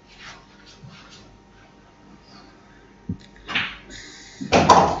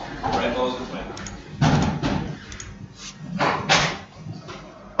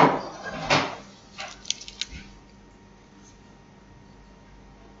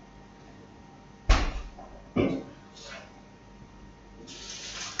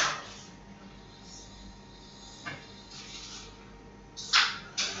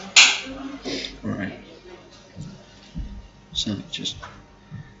 Alright. So I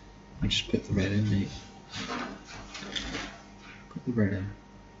just put the red in, mate. Put the red in.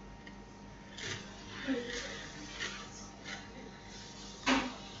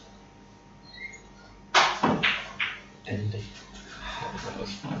 Andy. That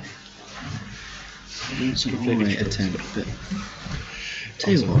was fine. It's an alright attempt, but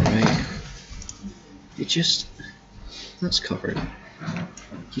tell you what, right? You just that's covered.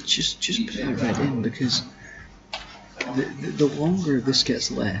 You just put the red in because the longer this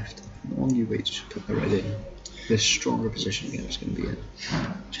gets left, the longer you wait to just put the red in, the stronger position it's going to be in.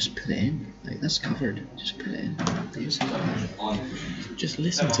 Just put it in. Like, that's covered. Just put it in. Just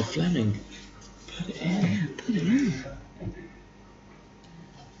listen to Fleming. Put it in. Put it in.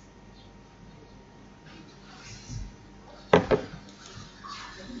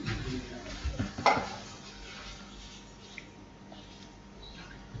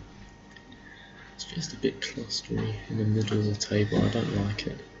 Just a bit clustery in the middle of the table. I don't like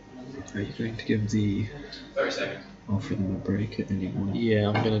it. Are you going to give the 30 seconds. offer them a break at any point? Yeah,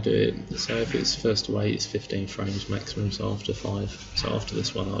 I'm going to do it. So if it's first to 8, it's 15 frames maximum. So after 5, so after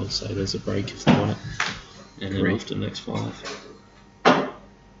this one, I would say there's a break if they want it, and then after the next 5.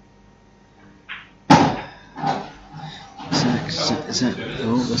 Zack,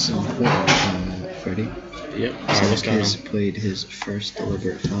 oh, listen, Freddie. Yep. Zack has played his first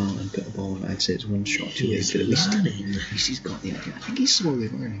deliberate foul and put a ball in. I'd say it's one shot too late, but at least he's got the idea. I think he's slowly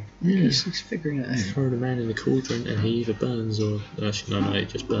learning. Yeah. He's figuring it out. Throw the man in the cauldron and he either burns or... Actually, no, he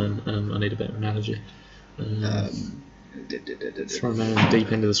just burn. I need a better analogy. Throw a man in the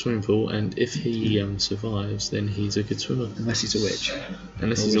deep end of the swimming pool, and if he survives, then he's a good swimmer. Unless he's a witch.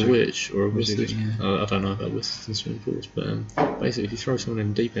 Unless he's a witch or a wizard. Yeah. I don't know about wizards and swimming pools, but basically if you throw someone in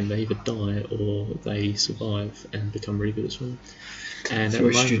the deep end, they either die or they survive and become really good at swimming. And throw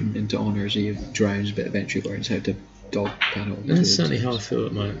a student into honours, he drowns but eventually learns how to dog paddle. That's certainly how I feel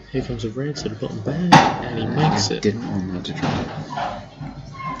at the moment. Here comes a red to the bottom bag, and he makes it. Didn't want that to try.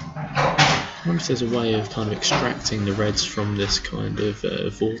 I wonder if there's a way of kind of extracting the reds from this kind of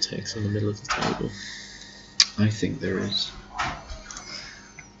vortex in the middle of the table. I think there is.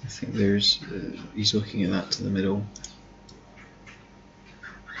 I think there's. He's looking at that to the middle.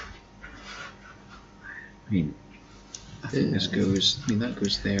 I mean, I think this goes. I mean, that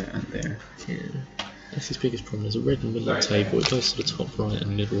goes there and there. Yeah. That's his biggest problem. There's a red in the middle of the table. It goes to the top right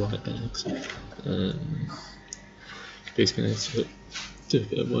and middle right bags. He's going to do a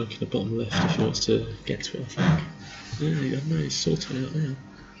bit of work in the bottom left if he wants to get to it, I think. There you go, no, he's sorting it out now.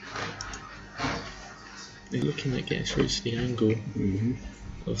 He's looking at getting through to the angle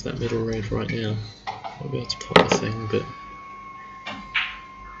of that middle red right now. Won't be able to pop the thing, but...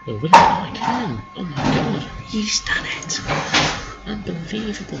 Oh, what I can! Oh my god, he's done it!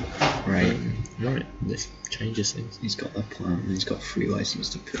 Unbelievable! Right. Right, this changes things. He's got a plan and he's got free license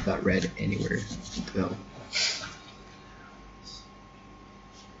to put that red anywhere. Well,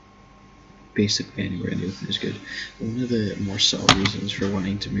 basically anywhere in the open is good. One of the more subtle reasons for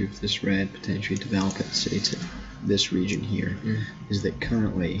wanting to move this red, potentially develop it, say to this region here, is that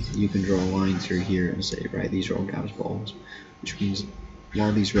currently you can draw a line through here and say, right, these are all Gav's balls, which means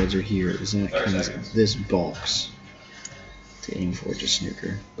while these reds are here, Zack has this box to aim for to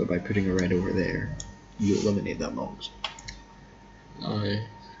snooker, but by putting a red over there, you eliminate that box. I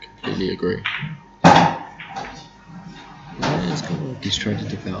completely agree. He's trying to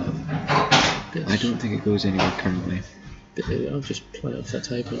develop. I don't think it goes anywhere currently. I'll just play off that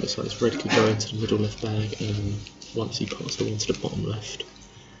table. It looks like this red could go into the middle left bag, and once he pops it into the bottom left,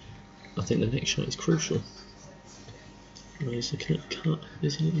 I think the next shot is crucial. No, he's looking at the cut,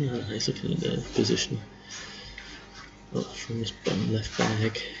 isn't it? No, he's looking at the position. Up from his bottom left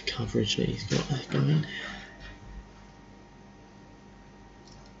leg coverage that he's got there going.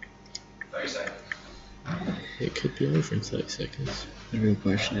 30 seconds. It could be over in 30 seconds. The real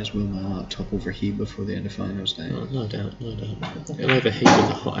question is, will my laptop overheat before the end of finals day? Oh, no doubt, no doubt. It'll overheat with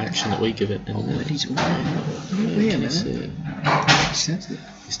the hot action that we give it. And But he's wait a can you see minute. it? He says it.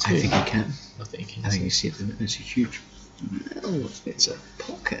 It's I think he can. I think he I can. think you see it. It's a huge. No, it's a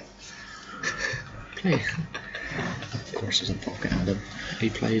pocket. Play. Of course, it's a pocket, Adam. He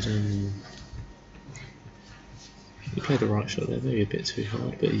played the right shot there, maybe a bit too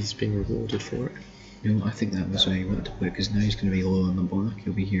hard, but he's been rewarded for it. You know, I think that was where he wanted to put it, because now he's going to be low on the block.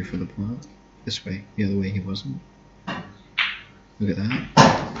 He'll be here for the block. This way. The other way he wasn't. Look at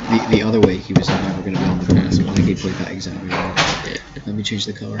that. The other way he was never going to be on the block. I think he played that exactly right. Yeah. Let me change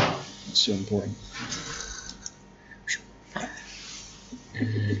the colour. It's so important.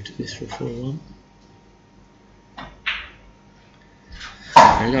 And this for 4-1.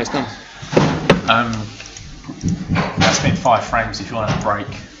 There you go, it's done. That's been 5 frames. If you want a break,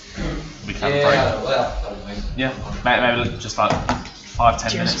 we can have a break. well, Yeah, maybe just like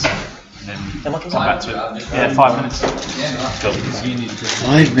 5-10 minutes, and then Am I come back to it. Yeah, 5 minutes. Cool.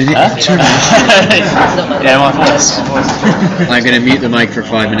 5 minute Yeah, my voice. I'm going to mute the mic for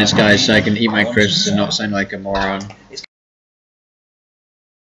 5 minutes, guys, so I can eat my crisps and not sound like a moron.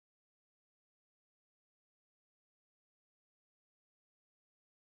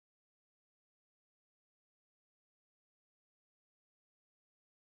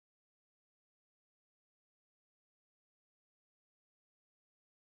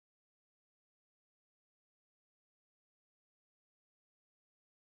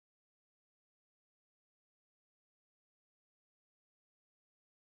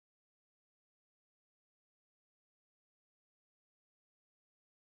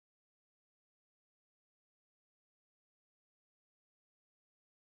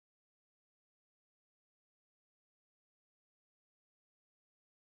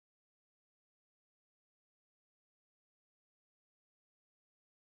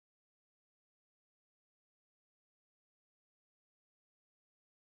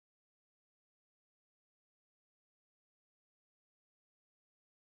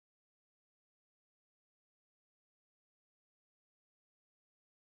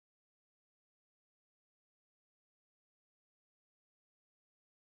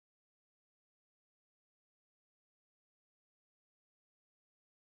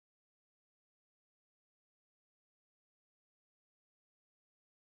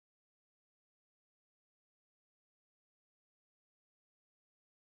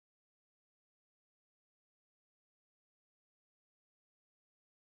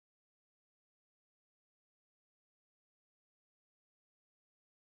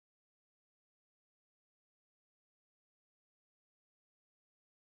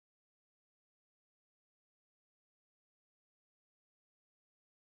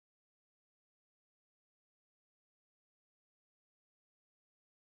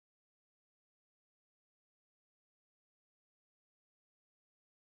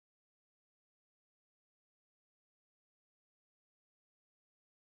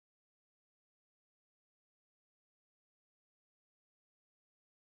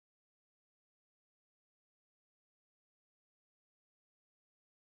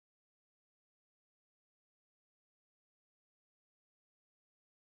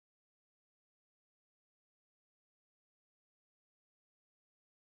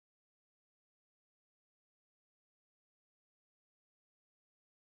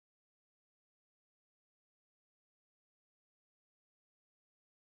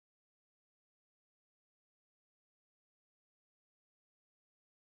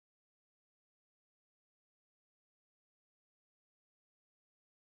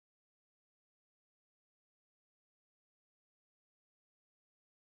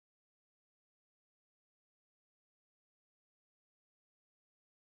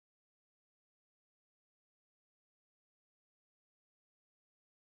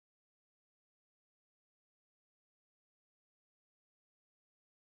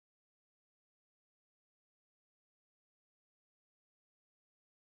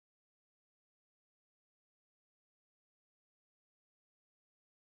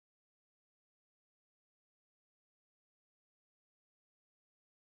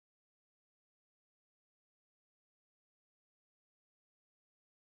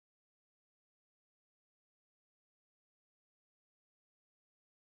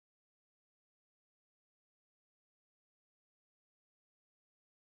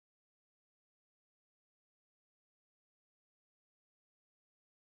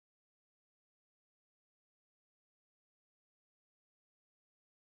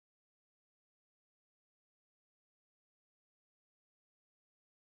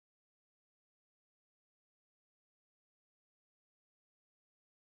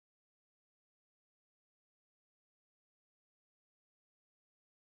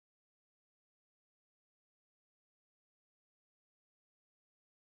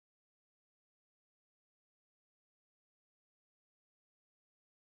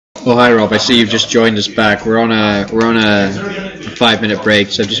 Well, hi Rob. I see you've just joined us back. We're on a 5-minute break,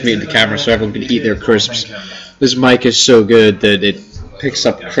 so I've just muted the camera so everyone can eat their crisps. This mic is so good that it picks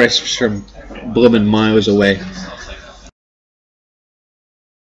up crisps from blooming miles away.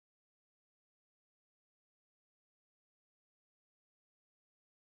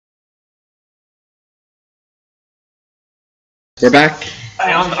 We're back.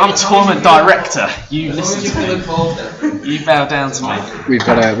 Hey, I'm tournament director. You listen to me. You bow down to me. We've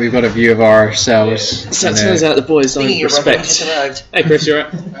got a view of ourselves. So it turns out the boys don't Speaking of Robert, respect. he just arrived. Hey Chris, you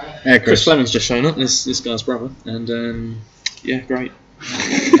alright? Yeah, Chris Chris. Fleming's just shown up. This guy's brother, and yeah, great.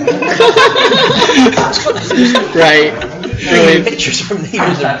 Right. Brilliant. Pictures from the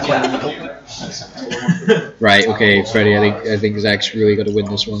Right. Okay, Freddie. I think Zach's really got to win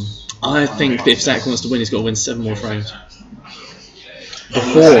this one. I think if Zack wants to win, he's got to win 7 more frames.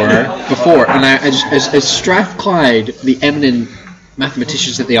 Before, and as Strathclyde, the eminent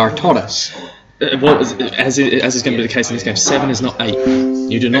mathematicians that they are, taught us. As is going to be the case in this game, 7 is not 8.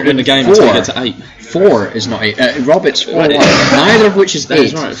 You do not win the game until you get to 8. 4 is not 8. Robert's 4. Neither of which is 8. That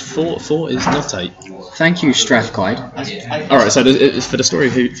is right. 4 is not 8. Thank you, Strathclyde. Alright, so for the story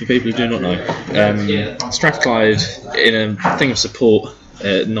for people who do not know, Strathclyde, in a thing of support,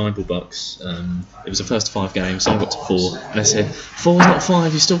 9 bucks. It was the first 5 games, so I got to 4, and they said 4 is not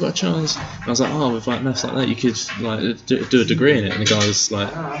 5, you still got a chance. And I was like, oh, with like maths like that, you could like do a degree in it. And the guy was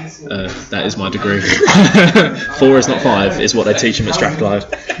like, that is my degree. 4 is not 5 is what they teach him at Strathclyde.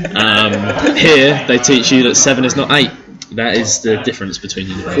 Here they teach you that 7 is not 8. That is the difference between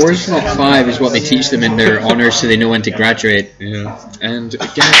universities. 4 is not 5 is what they teach them in their honours, so they know when to graduate. Yeah, and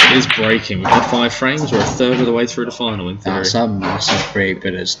Gav is breaking. We've had 5 frames. We're a third of the way through the final in theory. That's a massive break,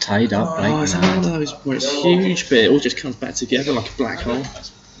 but it's tied up like It's one of those where it's huge, but it all just comes back together like a black hole.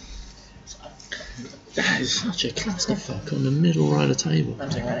 That is such a clusterfuck on the middle right of the table. I'm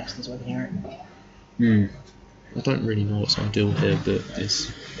saying right next to this one here. I don't really know what's ideal here, but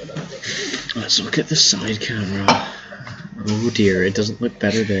it's... Let's look at the side camera. Oh dear, it doesn't look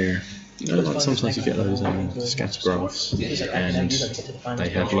better there. You know, like sometimes you get those scatter graphs, and they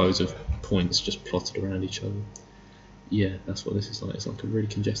have loads of points just plotted around each other. Yeah, that's what this is like. It's like a really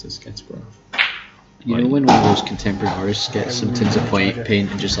congested scatter graph. You know when one of those contemporary artists get some tins of paint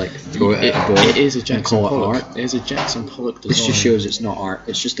and just like throw it at a board? It is a Jackson call it Pollock. art? It is a Jackson Pollock design. This just shows it's not art,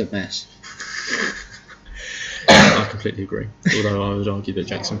 it's just a mess. I completely agree. Although I would argue that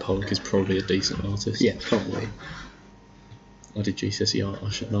Jackson Pollock is probably a decent artist. Yeah, probably. I did GCSE art, I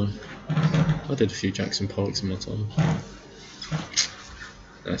should know. I did a few Jackson Pollocks in my time.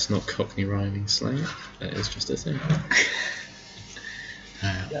 That's not Cockney rhyming slang, that is just a thing.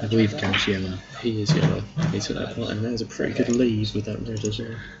 I believe Gav's yellow. He is yellow, he's got that part, and there's a pretty good lead with that red as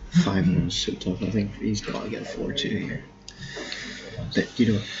well. 5-1 is so tough, I think he's got to get a 4-2 here. But,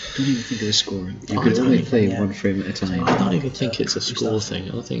 you know, don't even think of the score. You could only play one frame at a time. I don't even think it's a score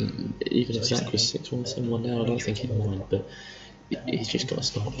thing. I think even if Zack was 6-1, 7-1 now, I don't think he'd mind, but he's just got to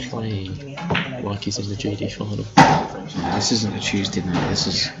start playing like he's in the GD final. This isn't a Tuesday night.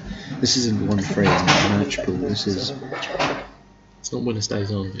 This isn't one frame match pool. This is. It's not winner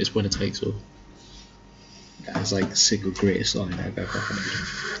stays on. It's winner takes all. That's like the single greatest line I've ever heard.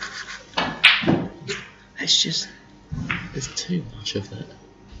 It's just. There's too much of that.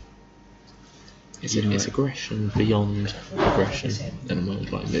 It's aggression beyond aggression at the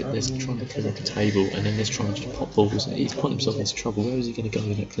moment. Like there's trying to clear up the table, and then there's trying to just pop balls. And he's putting himself into trouble. Where is he going to go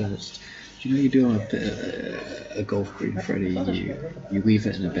with that clearance? Do you know you do on a golf green, Freddie? You leave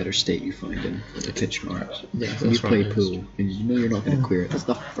it in a better state you find in the pitch marks. Yeah, When you that's play right, pool and you know you're not going to clear it, that's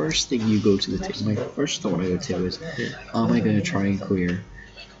the first thing you go to the table. My first thought I go to is, am I going to try and clear?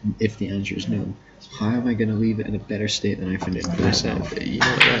 If the answer is no, how am I going to leave it in a better state than I found it in myself? You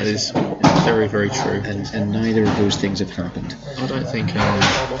know, that is very, very true. And neither of those things have happened. I don't think.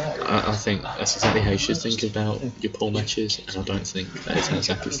 I think that's exactly how you should think about your pool matches, and I don't think that is how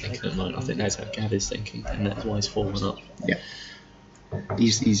Zack is thinking at the moment. I think that's how Gav is thinking, and that's why he's falling up. Yeah.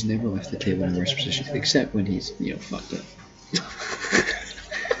 He's never left the table in a worse position, except when he's fucked up.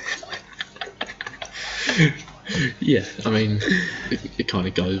 Yeah, I mean, it kind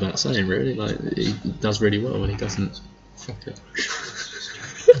of goes without saying, really. Like, he does really well when he doesn't fuck it.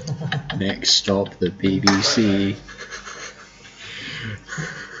 Next stop, the BBC.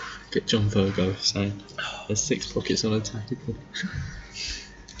 Get John Virgo saying, there's 6 pockets on a table.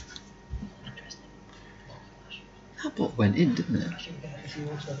 That ball went in, didn't it?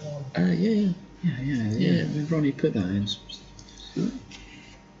 Yeah. Ronnie put that in.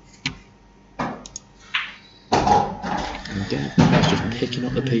 And Gav is just picking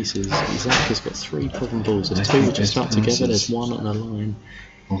up the pieces. Zack has got 3 problem balls. There's 2 which are stuck together. There's 1 on a line.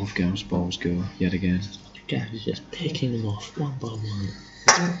 All of Gav's balls go yet again. Gav is just picking them off one by one.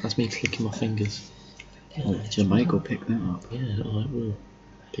 That's me clicking my fingers. Oh, so Mike will pick that up. Yeah, I will.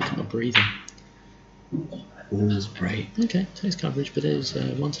 Picking my breathing. Oh, right. Okay, takes coverage, but there's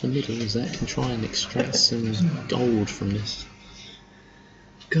one to the middle. Zack can try and extract some gold from this.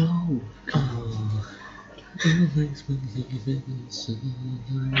 Go! Oh. Always believe in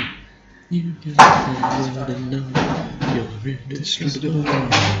someone. You gotta know you're indestructible.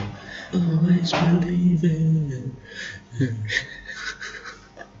 Always believe in.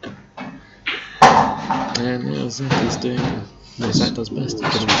 And now Zack is doing what Zack does best.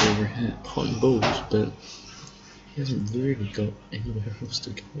 He's getting overhit, potting balls, but he hasn't really got anywhere else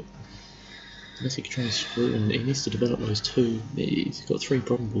to go. Unless he can try and screw, and he needs to develop those two. He's got 3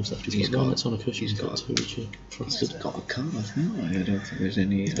 problem balls left. He's got one that's on a cushion, he's got 2 which are trusted. He's got a cut, no, I don't think there's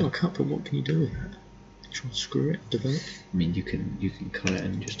any... He's got a cut, but what can you do with it? Try and screw it, develop? I mean, you can cut it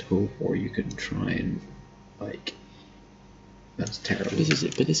and just hope, or you can try and, like... That's terrible.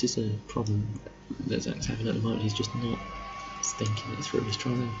 This is a problem that Zack's having at the moment. He's just not thinking it through. He's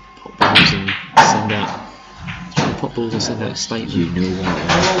trying to pop balls and send out... statement. You know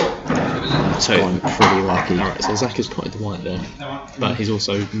what? So I'm pretty lucky. Alright, so Zack has potted the white there, but he's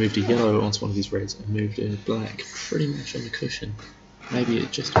also moved a yellow onto one of his reds and moved a black pretty much on the cushion. Maybe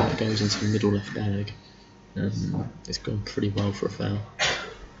it just about goes into the middle left bag. It's gone pretty well for a foul.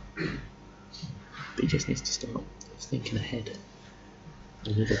 But he just needs to start thinking ahead a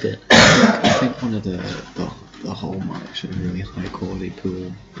little bit. I think one of the hallmarks of a really high quality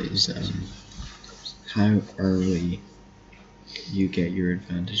pool is how early you get your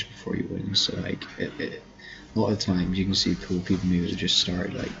advantage before you win. So like a lot of times you can see pool people maybe just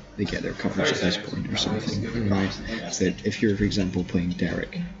start like they get their coverage at this point or something, right? So that if you're, for example, playing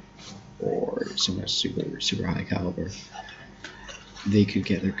Derek or someone super high caliber, they could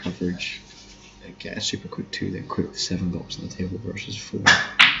get their coverage, get a super quick 2, then quit with 7 blocks on the table versus 4.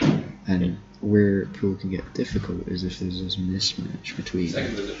 And where pool can get difficult is if there's this mismatch between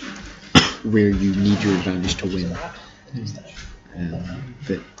where you need your advantage to win.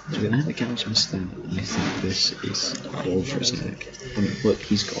 But now that Gavin's missed that, I think this is all for Zack. I mean, look,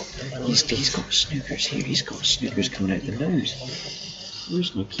 he's got snookers here. He's got snookers coming out the nose.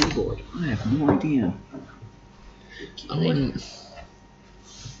 Where's my keyboard? I have no idea. I mean,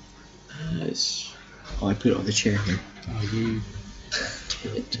 I put it on the chair here. Are you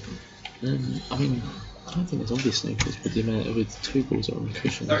it? I mean, I don't think there's obvious snookers with the amount with 2 balls that are on the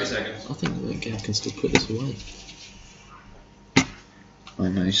cushion. 30 seconds. I think that Gav can still put this away. My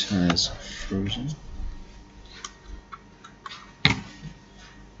mouse has frozen.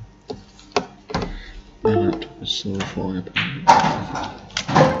 My laptop is so falling apart.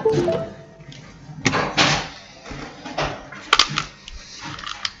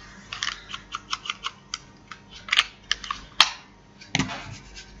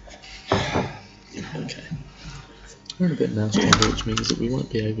 Okay. We're in a bit of mouse trouble, which means that we won't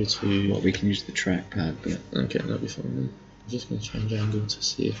be able to... Well, we can use the trackpad, but... Okay, that'll be fine then. I'm just going to change angle to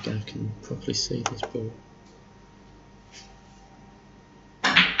see if Gav can properly see this ball.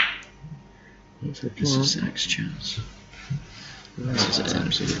 This is Zack's chance. This is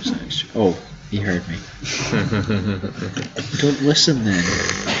absolute Zack's chance. Oh, he heard me. Don't listen then.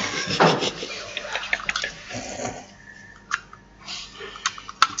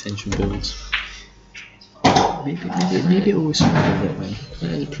 Tension builds. Maybe it always started that way.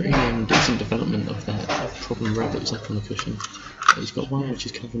 There's a pretty decent development of that problem red that was up on the cushion. He's got one which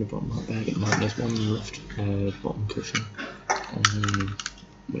is covering the bottom right bag at the moment. There's one left bottom cushion,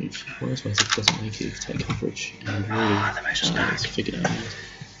 which worst ways it doesn't make it take coverage and really just figure it out.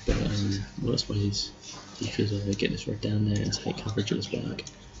 But worst ways you could get this red down there and take coverage of this bag.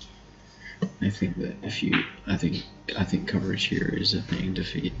 I think that I think coverage here is a thing to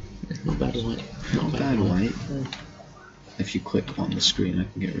defeat. Not bad white. Not bad white. If you click on the screen, I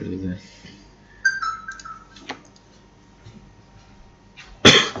can get rid of this.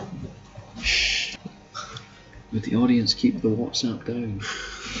 Would the audience keep the WhatsApp down?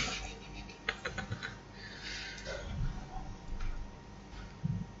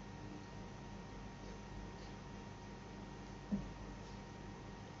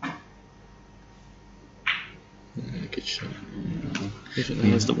 Good shot.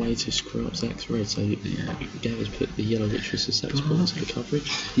 That's the way to screw up Zack's red. So Gav has put the yellow, which was the Zack's ball, into the coverage.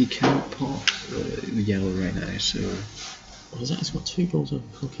 He can't pop the yellow right now, so... Well, Zack's got 2 balls over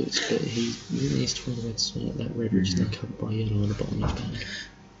pockets, but he really needs to find the red spot, that red which is then covered by yellow on the bottom of his bag.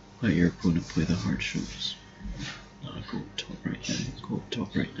 Let your opponent play the hard shots. No, go up top right now. Go up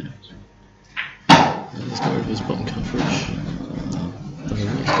top right now. And he's got rid of his bottom coverage. don't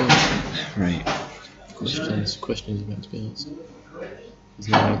know what he's doing. Right. Questions about to be answered. He's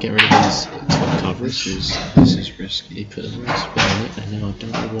now getting rid of his top coverage. This is risky. He put a nice spin on it, and now I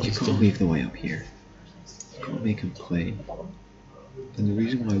don't know what You he's can't doing. leave the way up here. You can't make him play. And the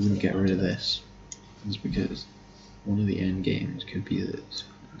reason why I wouldn't get rid of this is because one of the end games could be that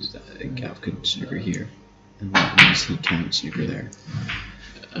Gav could snooker here, and that means he can't snooker there.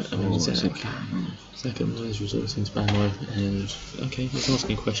 I mean, second lowest resourcing spammo, and okay, he's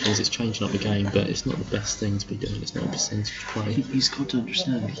asking questions, it's changing up the game, but it's not the best thing to be doing, it's not a percentage play. He's got to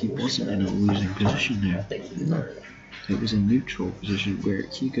understand that he wasn't in a losing position there. No. It was a neutral position where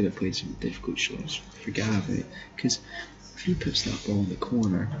he could have played some difficult shots for Gav, because if he puts that ball in the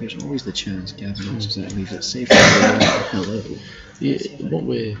corner, there's always the chance Gavin answers that and leaves it safe. Hello. Yeah, what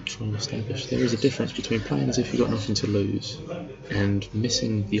we're trying to establish, there is a difference between playing as if you've got nothing to lose and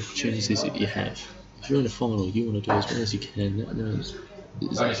missing the opportunities that you have. If you're in a final, you want to do as well as you can.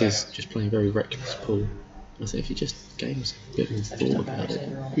 Zack is just playing very reckless pool. I think if he just gave himself a bit more thought about it,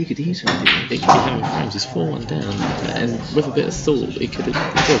 He could easily do it. he could be having frames. He's 4-1 down, and with a bit of thought, he could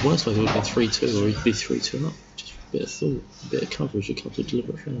have. Well, worst way, it would have been 3-2, or he could be 3-2 up. Just a bit of thought, a bit of coverage, a couple of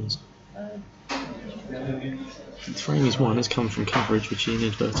deliberate frames. The frame he's won has come from coverage, which he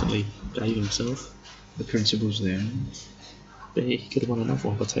inadvertently gave himself. The principle's there. But he could have won another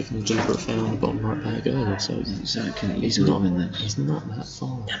one by taking a deliberate foul on the bottom right bag earlier. So Zack can he's easily not win this. He's not that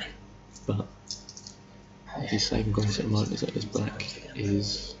far. But his saving grace at the moment is that this black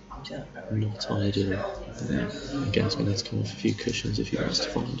is not ideal. Again, he's going to have to come off a few cushions if he wants to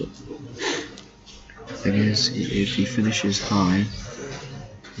find it. Thing is, if he finishes high,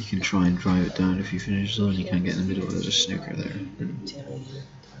 he can try and drive it down. If he finishes low and he can't get in the middle, there's a snooker there.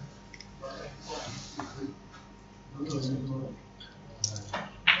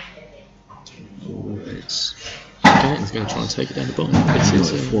 Oh, it's... Okay, he's going to try and take it down the bottom. If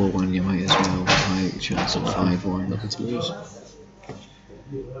This you're is at 4-1, you might as well. High chance of 5-1. nothing to lose.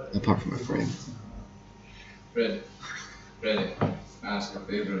 Apart from a frame. Freddie, ask a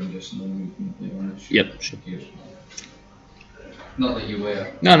favour and just know you can play on it. Yep, sure. Not that you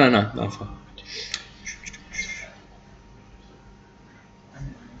were. No, I'm fine.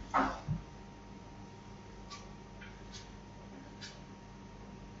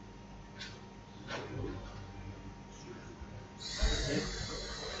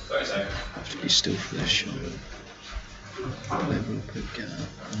 Sorry, Zach. Have to be still for this shot. Level put Gav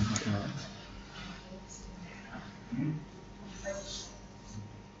on the bar.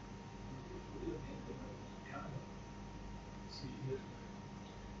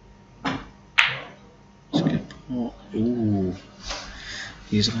 It's a good pot. Ooh.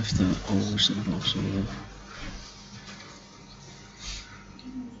 He's left that almost impossible.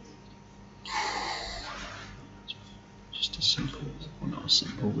 Just a simple, well not a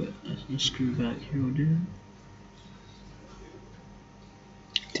simple, but a screw back here will do.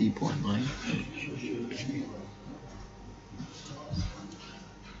 Deep one line.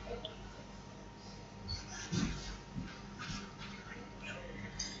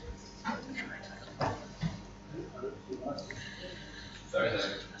 Sorry,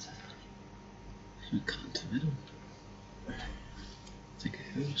 Zach. Cut to the middle. I think it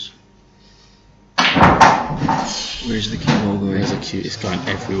goes. Where's the cue ball going? Where's the cue? It's going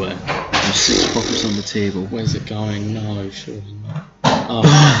everywhere. There's 6 pockets on the table. Where's it going? No, surely not.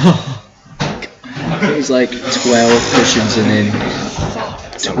 Oh. It's like 12 cushions and in.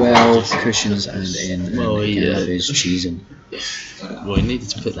 12 cushions and in. Well, and yeah. Gav is cheesing. Well, he needed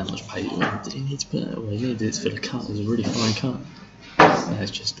to put that much paper. Did he need to put that? Well, he needed it for the cut. It was a really fine cut. That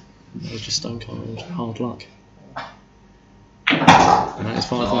was just stone cold hard luck. And that is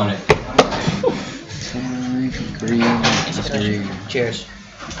 5-1. 5 green 3. Cheers.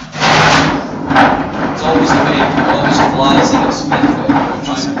 It's always the way, always flies in its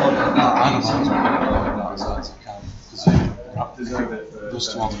That's so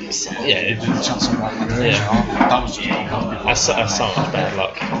much bad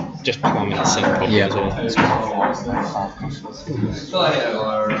luck. Just plumbing the centre problem Yeah. as well. Do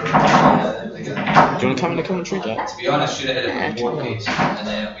you want to come in the commentary, Jack? To be honest, should have hit it with more pace, and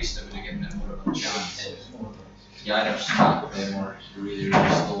then at least it would have given it more of a chance. You either stop them or you really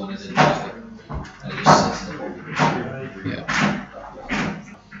slow and it didn't matter. And it just sits there. Yeah.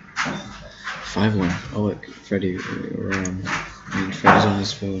 5-1. Oh look, Freddie, Freddie's on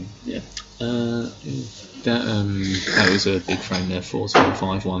his phone. Yeah. That was a big frame there, 4-2,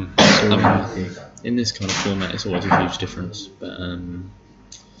 5-1. So I mean, in this kind of format, it's always a huge difference. But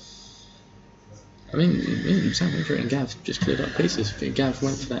I mean, Sam Winter and Gav just cleared up pieces. Gav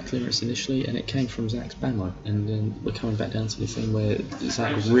went for that clearance initially, and it came from Zack's bammo. And then we're coming back down to the thing where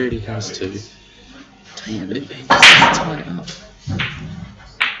Zack really has to tighten it up.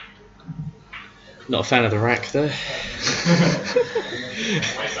 Not a fan of the rack there.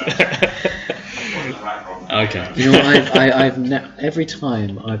 Okay. You know, I've every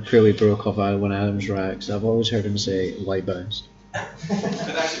time I purely broke off one of Adam's racks, I've always heard him say white bounced.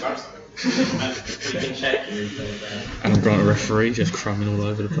 Adam Grant, a referee, just crumbing all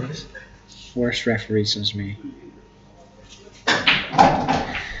over the place. Worst referee since me.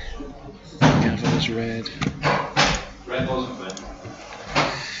 Gavin is red. Red wasn't red.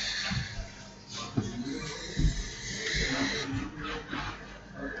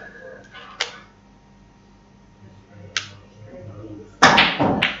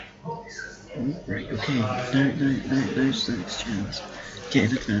 Right, okay. Now's the next chance.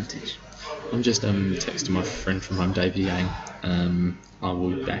 Get an advantage. I'm just texting my friend from home, David Yang. I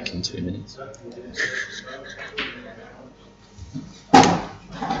will be back in 2 minutes.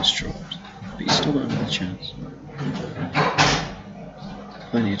 It's dropped. But you still got another chance.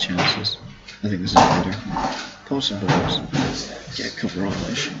 Plenty of chances. I think this is better. Possibles. Get a cover on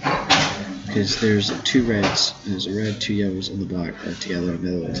this. Because there's 2 reds, there's a red, 2 yellows on the back, or together in the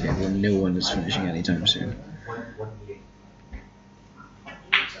middle of the table, and no one is finishing anytime soon.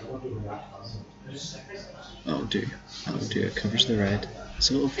 I'll do. It covers the red. It's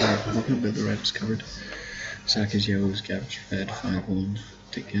a little far, I'm not going to bet the red is covered. Zack is yellows, Gav's red, 5-1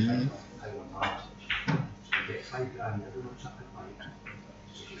 to Gav.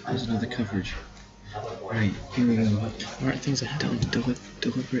 There's another coverage. Right, here we go. Right, things are happening.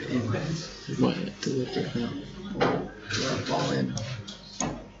 Deliberate in. What? Deliberate out. All in.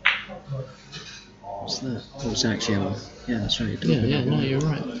 What's that? Oh, Zack's yellow. Yeah, that's right. Yeah, no, you're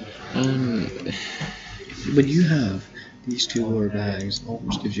right. When you have these 2 lower bags, it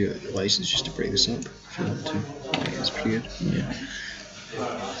almost gives you a license just to break this up if you want to. I think that's pretty good. Yeah.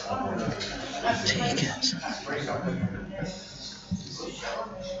 Take it.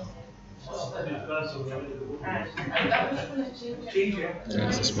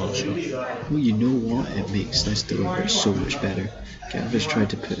 That's a smart shot. Well, you know what? It makes this delivery so much better. Gav has tried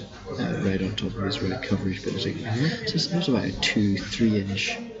to put red on top of his red coverage, but there's about a 2-3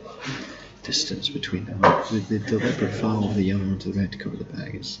 inch distance between them. The deliberate foul of the yellow onto the red to cover the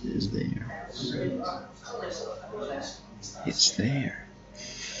bag is there. It's there.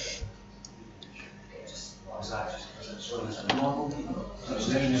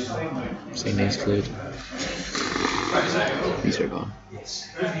 Seen these cleared. These are gone.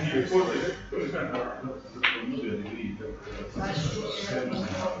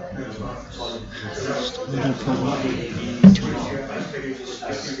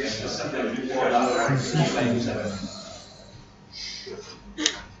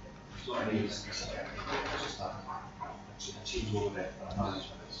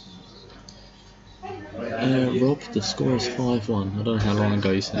 Rob, the score is 5-1. I don't know how long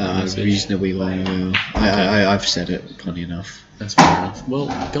ago you said that. Reasonably long ago. I've said it plenty enough. That's fair enough. Well,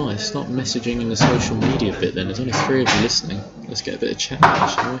 guys, start messaging in the social media bit then. There's only 3 of you listening. Let's get a bit of chat,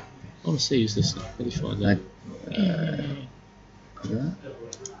 shall we? I want to see who's listening. How do you find that?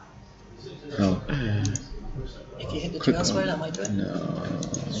 Oh. If you hit the 2 elsewhere, that might do it. No.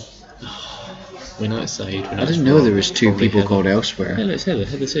 We know it's Saeed. I didn't know there was 2 people called elsewhere. Heather, it's Heather.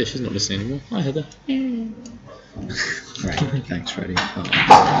 Heather's here. She's not listening anymore. Hi, Heather. Right, thanks, Freddie.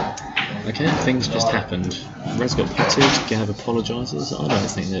 Okay, things just happened. Res got potted. Gav apologises. I don't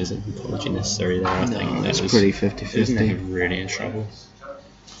think there's an apology necessary there. I think that's pretty 50-50. Isn't he really in trouble?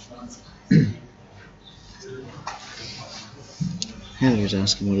 Heather was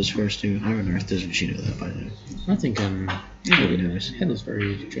asking what his first do. How on earth doesn't she know that by now? I think Nobody knows. Heather's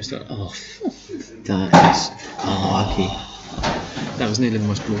very dressed up. Oh, That is unlucky. that was nearly the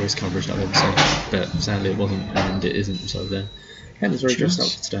most glorious coverage I've ever seen, but sadly it wasn't, and it isn't. So there. Heather's very dressed up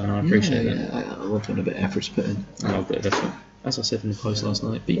for today, and I appreciate that. I love when a bit of effort's put in. I love a bit of effort. As I said in the post last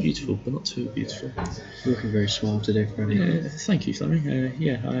night, be beautiful, but not too beautiful. You're looking very suave today, Freddie. Yeah, thank you, Fleming.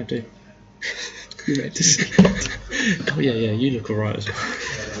 Yeah, I do. You're right to say. Oh yeah, you look alright as well.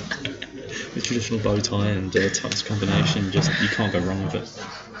 The traditional bow tie and tux combination, just you can't go wrong with it.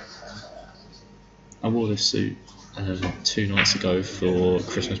 I wore this suit 2 nights ago for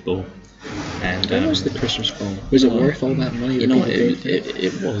Christmas ball, and When was the Christmas ball? Was it worth all that money? you know,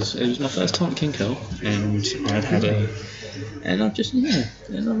 it was. It was my first time at Kinkel, and I'd had and I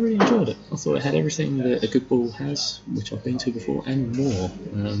really enjoyed it. I thought it had everything that a good ball has, which I've been to before, and more.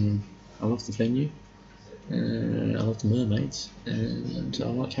 I love the venue. I love the mermaids, and I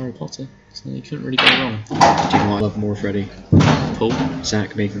like Harry Potter, so you couldn't really go wrong. Do you know what I love more, Freddie? Paul?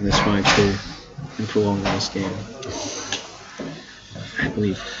 Zack making this 5-2 and prolonging this game. I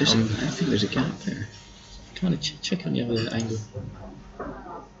believe I think there's a gap there. Kind of check on the other angle.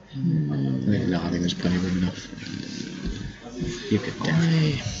 No, I think there's plenty of room enough. You could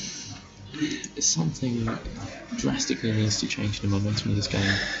definitely. Something drastically needs to change the momentum of this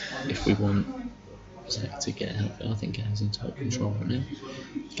game if we want Zack to get out. I think Gav's in total control right now.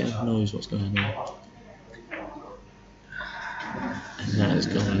 Gav knows what's going on. And that has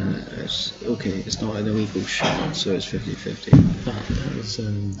gone. Okay, it's not an illegal shot, so it's 50-50. But that was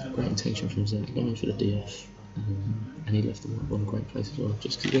great intention from Zack going for the DF. And he left the one great place as well,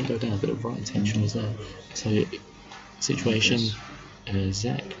 just because he didn't go down, but the right intention was there. So, situation,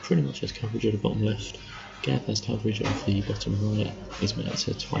 Zack pretty much has coverage of the bottom left. Gav has coverage of the bottom right. He's meant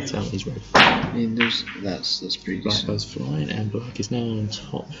to twat out his red. I mean, that's pretty Black decent. goes flying, and Black is now on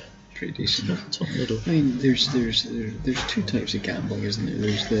top. Pretty decent. Top middle. I mean, there's two types of gambling, isn't there?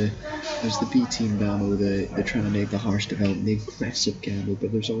 There's the B team gamble, the trying to make the harsh development, the aggressive gamble,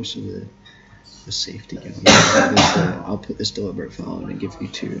 but there's also the safety gamble. I'll put this deliberate foul and give you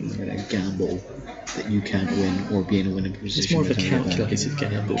 2, and I'm going to gamble that you can't win or be in a winning position. It's more of a calculated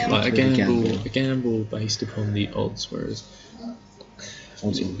gamble, like a gamble based upon the odds, whereas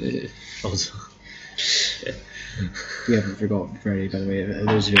odds. Yeah. We haven't forgotten Freddie, by the way.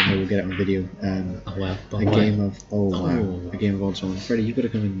 Those of you who will get it on video. A game of odds on. Freddie, you've got to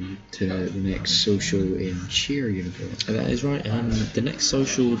come into the next social in cheer uniform. That is right. The next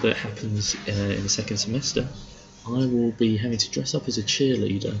social that happens in the second semester, I will be having to dress up as a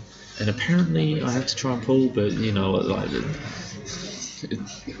cheerleader, and apparently I have to try and pull, but you know, like,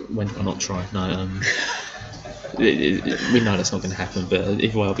 when I not try, no. We know that's not going to happen, but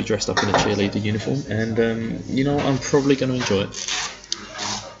either way I'll be dressed up in a cheerleader uniform, and you know, I'm probably going to enjoy it.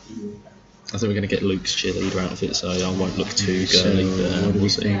 I think we're going to get Luke's cheerleader outfit, so I won't look too girly. What do we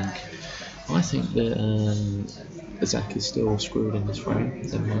think? I think that Zack is still screwed in this frame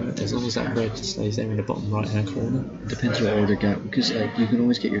at the moment, as long as that red stays there in the bottom right hand corner. Depends what order gap, because you can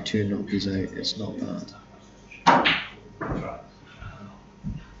always get your 2 noppies out, it's not bad.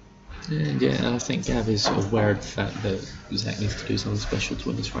 And yeah, I think Gav is aware of the fact that Zack needs to do something special to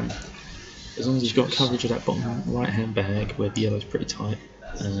win this frame. As long as he's got coverage of that bottom right hand bag where the yellow's pretty tight,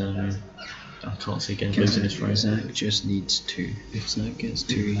 I can't see Gav losing this frame. Zack just needs 2. If Zack gets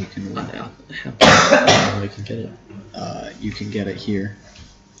 2, he can win. How he can get it? You can get it here.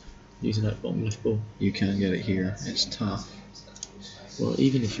 Using that bottom left ball. You can get it here. It's tough. Well,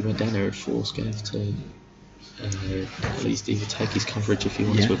 even if you went down there, it'd force Gav to at least either take his coverage if he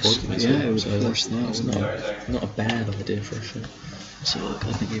wants to avoid him. Yeah, it would force that. It's not a bad idea for a shot. So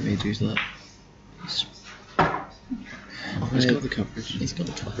I think he may do that. He's got the coverage. He's got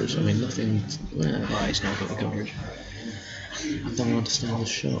the coverage. I mean, nothing. Well, he's not got the coverage. I don't understand the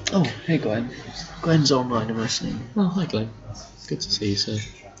shot. Oh, hey Glenn. Glenn's online and listening. Oh, hi Glenn. Good to see you, sir.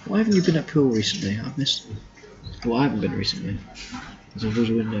 Why haven't you been at pool recently? I've missed. Well, I haven't been recently. As I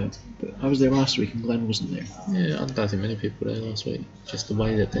wouldn't know. But I was there last week and Glenn wasn't there. Yeah, I don't think many people were there last week. Just the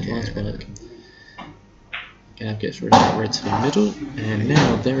way that deadlines work. Gav gets rid of that red to the middle, and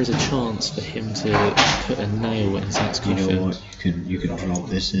now there is a chance for him to put a nail in Zack's coffin. You know what? You can drop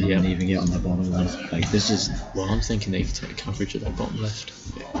this in and even get on the bottom left. Like this is. Well, I'm thinking that he can take coverage of that bottom left,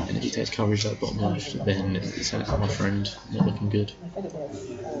 and if he takes coverage of that bottom left, then Zack, my friend, not looking good.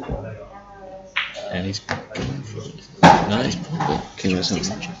 And he's going for it. No, he's pulled it. Okay, let's have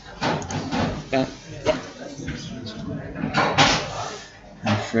that.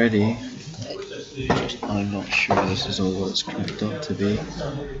 And Freddie, I'm not sure this is all what it's cracked up to be.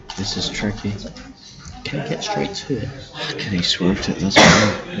 This is tricky. Can he get straight to it? Can he swerve it?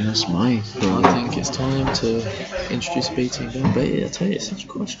 That's my problem. I think it's time to introduce a B team down. But yeah, I tell you, it's such a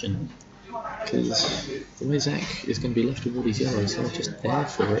question. Because the way Zack is going to be left with all these yellows, they're just there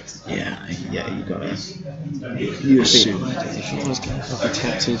for it. Yeah, you gotta. You assume. If I was going to be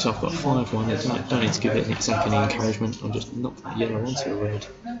tempted, I've got 5-1. I don't need to give it Zack any encouragement. I'll just knock that yellow onto the red.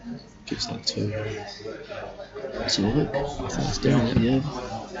 Gives that 2. So look, I think it's doing it. Yeah.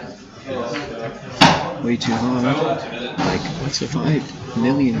 Way too hard. Like 5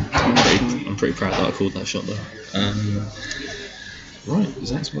 million. I'm pretty proud that I called that shot though. Right,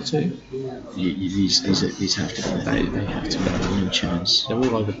 Zack's got 2. These have to be. They have to be. No chance. They're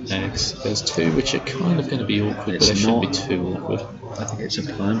all over the bags. There's 2 which are kind of going to be awkward, but they shouldn't be too awkward. I think it's a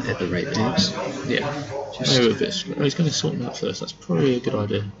plan at the right pace. Yeah. He's going to sort them out first. That's probably a good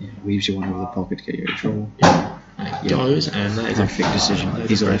idea. Yeah, weaves you one over the pocket to get you in trouble. Yeah. And goes, and that is a perfect decision.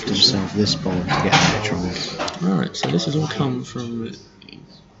 He's left himself this ball to get out of trouble. Alright, so this has all come from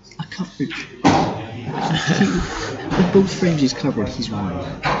A coverage. With both frames he's covered, he's won.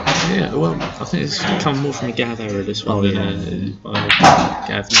 yeah, well, I think it's come more from a Gav error this one than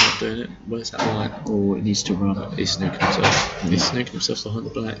Gav not doing it. Where's that line? Oh, it needs to run. He's snooking himself. He's snooking himself behind the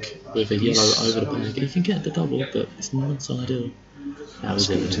black with a yellow over the bag. He can get the double, but it's not ideal. That was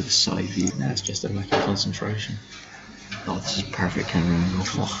Let's go it. to the side view. That's just a lack of concentration. Oh, this is perfect camera angle.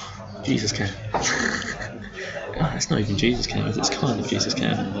 Oh, Jesus can. It's not even Jesus can, it's kind of Jesus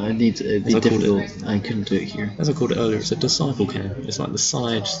can. I need to be difficult. I couldn't do it here. As I called it earlier, it's a disciple can. It's like the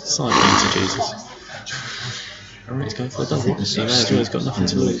side view to Jesus. Alright, he's going for a double. He's got nothing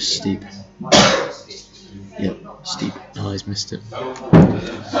to lose. Steep. Yep, steep. Oh, he's missed it.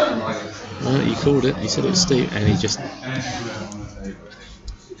 Well, he called it. He said it was steep, and he just,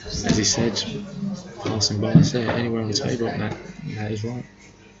 as he said, passing by, I say anywhere on the table, that is right.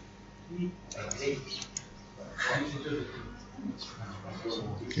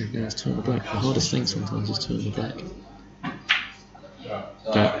 Okay, now it's two on the black. The hardest thing sometimes is two on the black.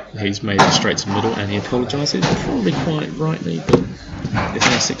 But he's made it straight to the middle, and he apologises, probably quite rightly, but it's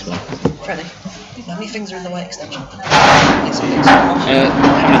now 6-1. Freddie, how many things are in the white extension? How many things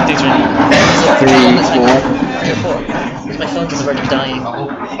are in 3, 4. 4. Because my phone's on the verge of dying.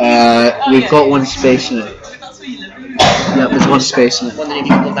 We've got one space in it. Yeah, there's one space in it. Wondering if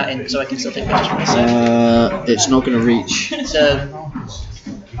you can plug that in so I can still take pictures for myself. It's not going to reach. So,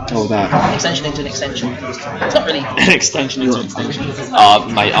 Oh, that. extension into an extension. It's not really. An extension into an extension. Oh,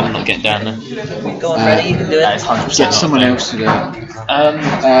 mate, I'm not getting down there. Go on, Freddie, you can do it. That is 100% Get someone else to do it.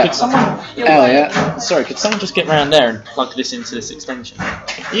 Could someone? Elliot. Sorry, could someone just get round there and plug this into this extension?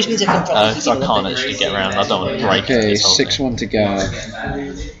 You just need to control Because I can't actually get around. I don't want to break Okay, this whole thing. 6-1 to Gav.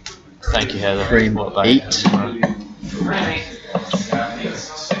 Thank you, Heather. Frame What about 8.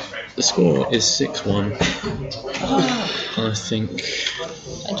 The score is 6-1. I think.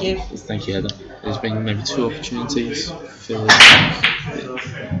 Thank you. Thank you, Heather. There's been maybe 2 opportunities. I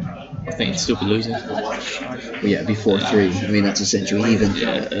think he'd still be losing. Well, yeah, it'd be 4-3. I mean, that's essentially even.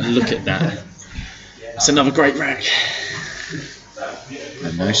 Yeah, look at that. It's another great rack.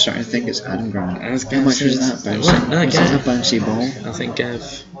 I'm now starting to think it's Adam Grant. As How Gav much was says- that bouncing? No, Was Gav- that a bouncy ball? I think Gav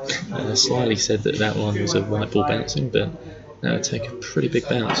slyly said that one was a white ball bouncing, but that would take a pretty big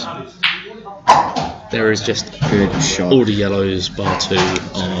bounce. There is just Good shot. all the yellows bar 2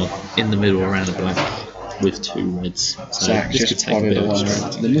 are in the middle around the black with 2 reds. So Zach this could just take a plotted bit a of a line.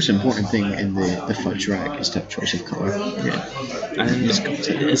 strength. The most important thing in the fudge rack is to have choice of colour. Yeah. And as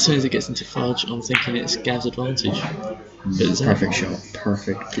soon as it gets into fudge, I'm thinking it's Gav's advantage. But Zach, Perfect shot.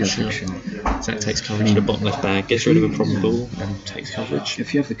 Perfect shot. shot. Zach takes coverage in the bottom left bag, gets rid of a problem ball, and takes coverage.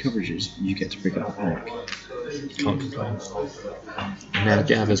 If you have the coverages, you get to pick up the pack. Can't complain. And now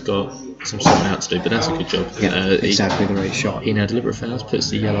Gav has got some sorting out to do, but that's a good job. Exactly the right shot. He now deliberate fouls, puts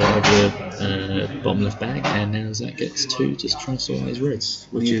the yellow over the bottom left bag, and now Zach gets 2 to try and sort out his reds,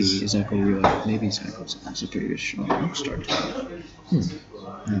 which Maybe is Zach will realize. Maybe Zach will say that's a pretty good shot. I'll start.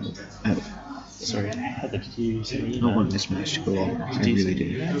 Out. sorry. Heather, did you see the I don't want this match to go on. I really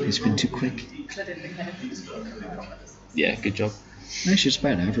do. It's been too quick. Yeah, good job. Actually, it's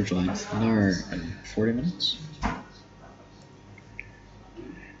about an average length. An hour and 40 minutes.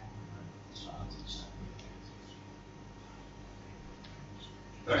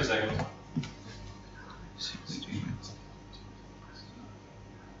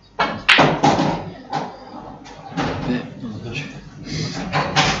 Bit much.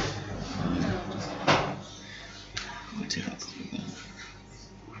 I'll take that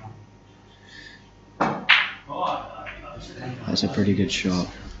back. That's a pretty good shot.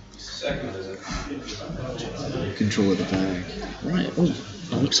 Control of the bag. Right, oh,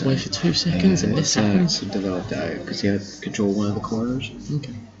 I looks away for 2 seconds, and this happens. Developed out because he had control of one of the corners.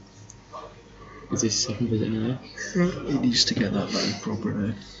 Okay. Is this second visit now? He needs to get that back proper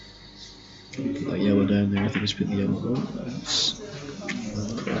now. Put that yellow down there. I think he's put the yellow.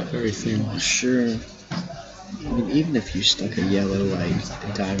 Very thin. Sure. I mean, even if you stuck a yellow light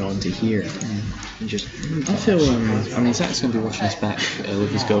down onto here, and just. I feel, I mean, Zach's going to be watching this back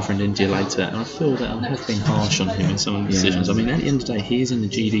with his girlfriend India later, and I feel that I have been harsh on him in some of the decisions. I mean, at the end of the day, he is in the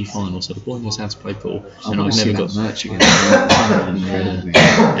GD final, so the boy knows how to play ball, and I've never got match against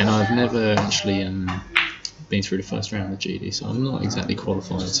and I've never actually been through the first round of the GD, so I'm not exactly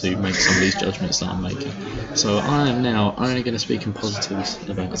qualified to make some of these judgments that I'm making. So I am now only going to speak in positives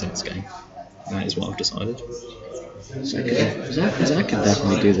about Zach's game. That is what I've decided. Zach can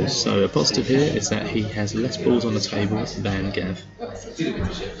definitely do this. So a positive here is that he has less balls on the table than Gav.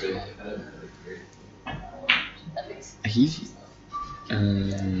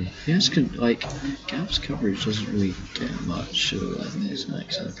 like Gav's coverage doesn't really get much, so I think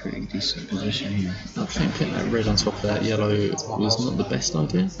Zack's in a pretty decent position here. I think putting that red on top of that yellow was not the best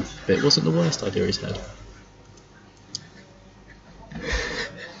idea, but it wasn't the worst idea he's had.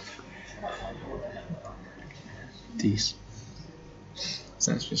 Decent.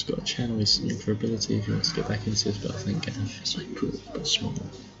 Zack's just got to channel his maneuverability if he wants to get back into this, but I think Gav, It's like pool, but small.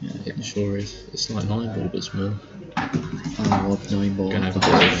 yeah, it sure is. It's like 9-ball but small. I love 9-ball.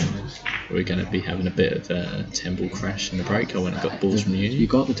 We're going to be having a bit of a 10-ball crash in the break. I went and got balls from You you.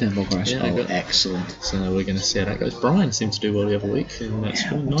 got the 10-ball crash. Yeah, I got- Excellent. So we're going to see how that goes. Brian seemed to do well the other week, and that's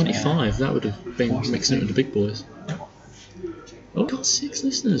 95. That would have been mixing it with the big boys. Oh, got 6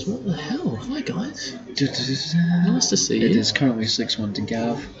 listeners. What the hell? Hi guys. Nice to see you. It is currently 6-1 to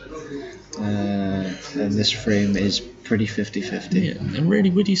Gav. And this frame is pretty 50-50. Yeah, and really,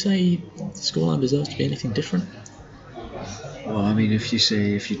 would you say the scoreline deserves to be anything different? Well, I mean, if you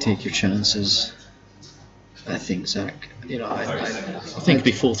take your chances, I think Zack, I think it'd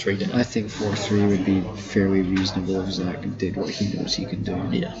be 4-3 then. I think 4-3 would be fairly reasonable if Zack did what he knows he can do.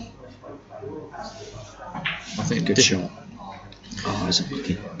 Yeah. I think Good shot. Oh, it's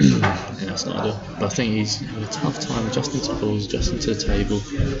unlucky. Yeah, that's not ideal. But I think he's had a tough time adjusting to balls, adjusting to the table,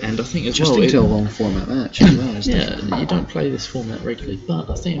 and I think as Just well. into a long format match as well. Yeah, you don't play this format regularly,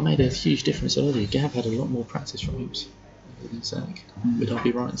 but I think it made a huge difference earlier. Gav had a lot more practice frames than Zack. Would I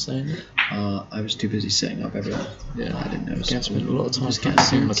be right in saying that? I was too busy setting up everything. Yeah, I didn't notice. Gav spent a lot of time Just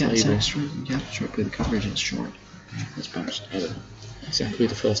practicing on the table. Zack's trying to play the coverage and it's short. That's bounced. Zack will be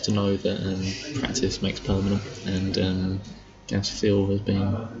the first to know that practice makes permanent, and Gav's feel has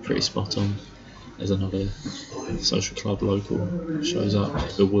been pretty spot on. As another social club local shows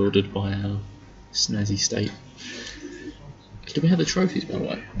up bewildered by our snazzy state. Did we have the trophies, by the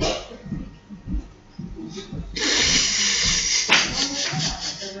way?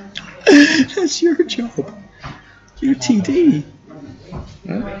 That's your job. You're TD.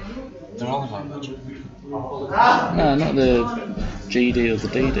 They're all about that. No, not the GD or the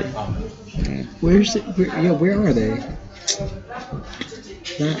DD. Yeah. Where's it? Where are they?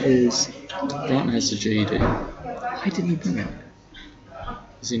 That is. Grant has the GD. Why didn't he bring it?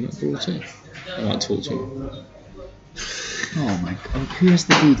 Is he not brought in? I might talk to him. Oh my god. Who has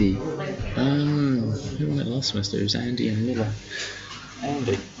the DD? Who won it last semester? It was Andy and Miller.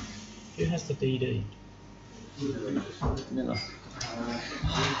 Andy. Who has the DD? Miller.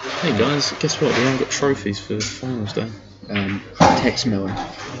 Hey guys, guess what? We haven't got trophies for the finals day. Text Miller.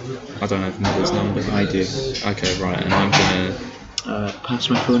 I don't have Miller's number. I do. Okay, right, and I'm gonna Pass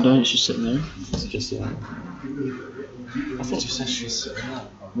my phone down. It's just sitting there. just. I thought you said she's sitting there.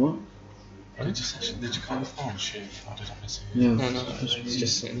 What? Did you say did you call the phone? She. Or did I miss it? Yeah. No, it's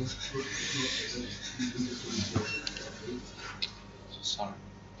just sitting there. Sorry.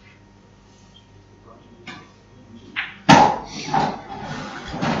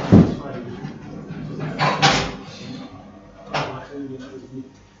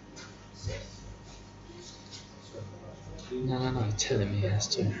 No, telling me he has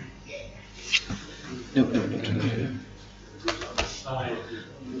to. No.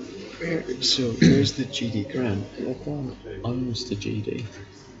 Where's the GD Grant? Grant owns the GD.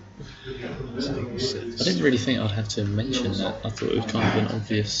 I didn't really think I'd have to mention that. I thought it was kind of an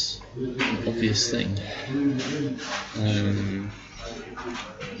obvious thing.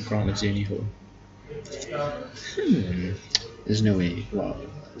 Grant lives in Hall. There's no way. Well,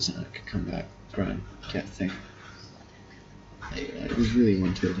 Zack could come back. Grant, get the thing. I really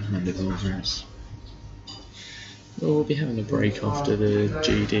wanted to hand it over. Well, we'll be having a break after the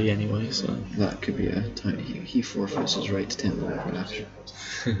GD anyway, so That could be a tiny. He forfeits his right to tempo for that.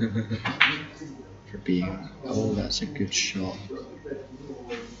 For being. Oh, that's a good shot.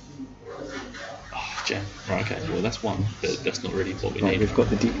 jam. Right, okay. Well, that's one, but that's not really what we Right, need. we've got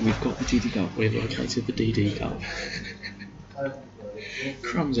the DD Cup. We've located the DD Cup.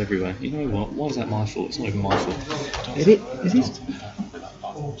 Crumbs everywhere. You know what? Why is that my fault? It's not even my fault. It is.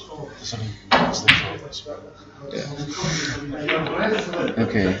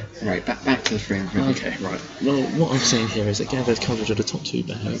 Okay, right, back to the frame. Okay, right. Well, what I'm saying here is that gathered coverage of the top two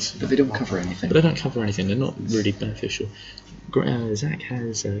bags. But they don't cover anything. But they don't cover anything. They're not really beneficial. Zack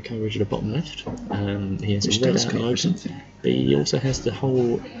has coverage of the bottom left. He has Which a red does out cover open. something. But he also has the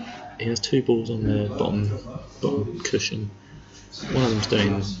whole. He has two balls on the bottom cushion. One of them's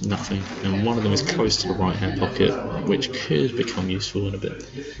doing nothing, and one of them is close to the right-hand pocket, which could become useful in a bit.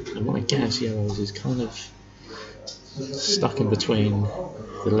 And one of Gav's yellows is kind of stuck in between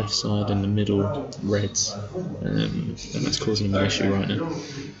the left side and the middle reds, and that's causing him an issue right now.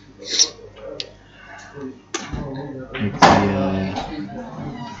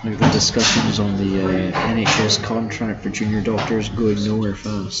 Like the discussions on the NHS contract for junior doctors going nowhere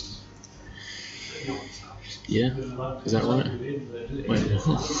fast. Yeah, is that right? Wait,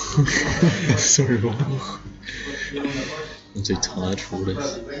 what? Sorry, what? I'm too tired for all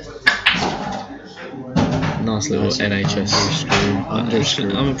this. Nice little NHS.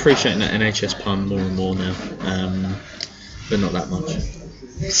 I'm appreciating that NHS pun more and more now, but not that much.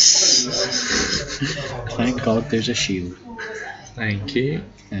 Thank God there's a shield. Thank you.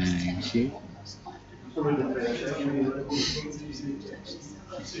 Thank you.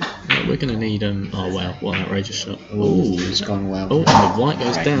 Right, we're going to need oh wow, what an outrageous shot. Oh, it's gone well. Oh, and the white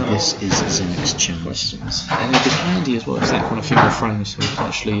goes down. This is Zack's chance. And it'd be handy as well if Zack won a few more frames so we can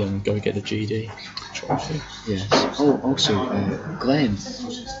actually go get a GD trophy. Yes. Oh, also, Glenn.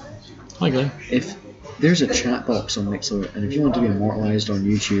 Hi Glenn. If there's a chat box on Mixler, and if you want to be immortalised on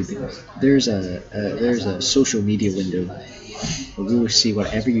YouTube, there's a social media window where we will see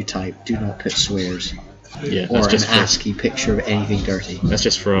whatever you type. Do not put swears. Yeah, or that's just an ASCII picture of anything dirty. That's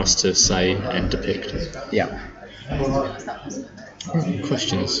just for us to say and depict. Yeah. Right,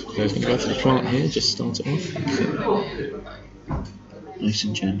 questions? You guys going to go for the plant here? Just start it off. Nice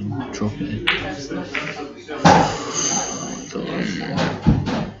and gentle. Drop it in.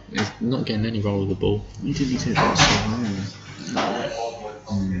 He's not getting any roll of the ball. You didn't need to hit that so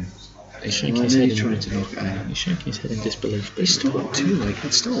hard. He's shaking his head. Trying to knock it out. He's shaking his head in disbelief. But He's still got two. Like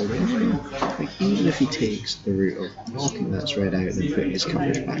it's still there. Like even if he takes the route of knocking that's right out and then putting his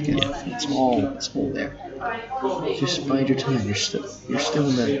coverage back in, it's all there. Just bide your time. You're still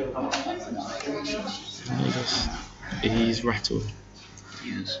in the. He's rattled.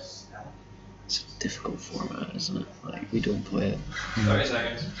 Yes. It's a difficult format, isn't it? Like we don't play it. 30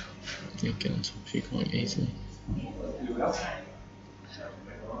 seconds. You're going to talk you quite easily.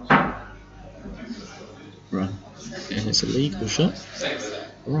 Run. And it's a legal shot.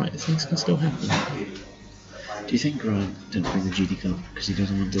 Right, things can still happen. Do you think Grant didn't bring the GD cup because he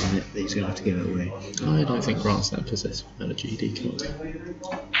doesn't want to admit that he's going to have to give it away? I don't think Grant's that possessive about a GD cup.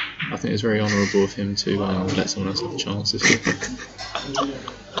 I think it's very honourable of him to let someone else have a chance this year.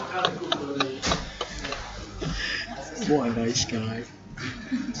 What a nice guy.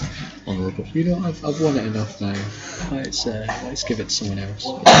 Honourable. You know, I've won it enough now. Let's give it to someone else.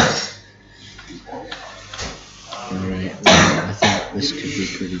 Alright, well, I think this could be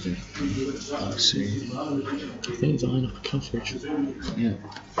pretty difficult. Let's see. I think he's eyeing up a coverage. Yeah.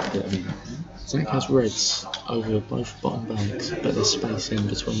 But, I mean, Zack has reds over both bottom bags, but there's space in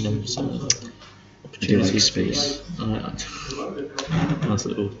between them, so opportunity like space. Nice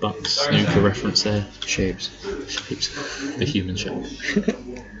little Buck snooker reference there. Shapes. The human shape.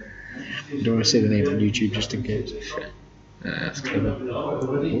 You don't want to say the name on YouTube just in case. That's clever. Oh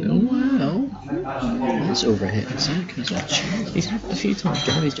wow. That's overhit. Zack has a chance. He's had a few times,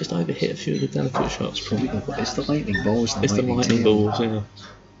 Gavin. He's just overhit a few of the delicate shots. Probably it's the lightning balls. It's the lightning tail. balls, yeah.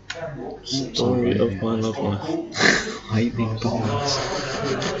 Story of my love life. Lightning balls.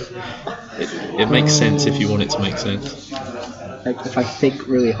 It makes sense if you want it to make sense. Like if I think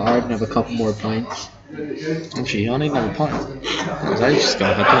really hard and have a couple more pints. Actually, I need another pint. Because I just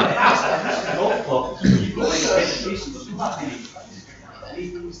got had that.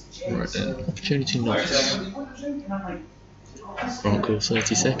 Right then, opportunity knocks. Front call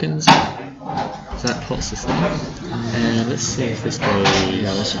 30 seconds. That pots the thing. And let's see if this goes.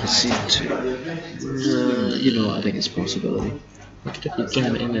 Yeah, let's have a scene too. You know what, I think it's a possibility. I could definitely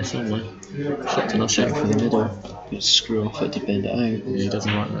jam it in there somewhere. Shot to nothing. Check for the middle. Just screw off it to bend it out. Yeah, he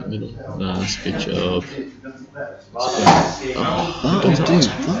doesn't like that middle. No, that's a good job. That'll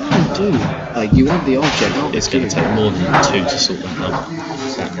do. Like, you want the object, not It's going to take more than two to sort that out.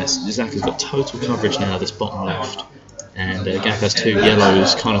 Zack has got total coverage now, this bottom left. And Gav has two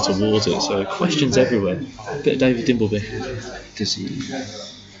yellows kind of towards it, so questions everywhere. Bit of David Dimbleby. Does he?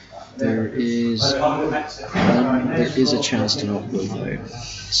 There is a chance to not both out.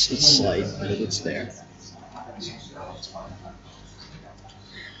 It's slight, but it's there.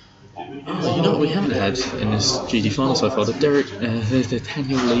 Oh, you know what we haven't had in this GD final so far? The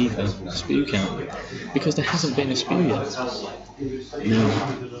Daniel Lever spew count. Because there hasn't been a spew yet. No.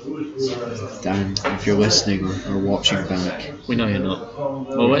 Dan, if you're listening or watching back. We know you're not.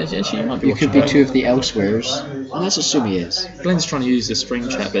 Well, actually, you might be. You could be two of the elsewheres. And let's assume he is. Glenn's trying to use the spring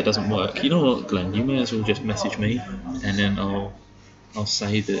chat, but it doesn't work. You know what, Glenn? You may as well just message me, and then I'll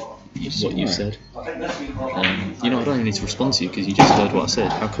say that what you said. You know, I don't even need to respond to you because you just heard what I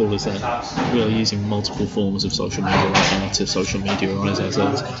said. How cool is that? We are using multiple forms of social media right now to social mediaise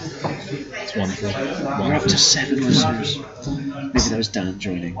ourselves. It's wonderful. We're up to 7 listeners. Maybe that was Dan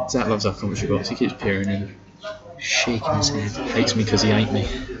joining. Zack loves our commentary box. He keeps peering in. shaking his head. Hates me because he ain't me.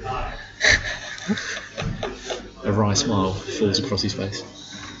 A wry smile falls across his face.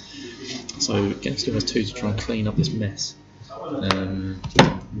 So Gav still has 2 to try and clean up this mess.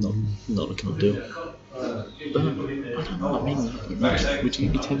 Not looking ideal. But I don't know. I mean, would you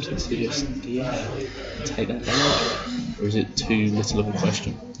be tempted to just take that damage, or is it too little of a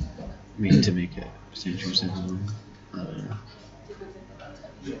question? I mean, to make it potential sense.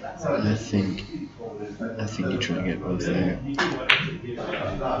 I think you try to get both there.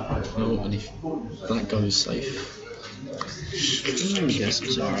 No, and if that goes safe, I guess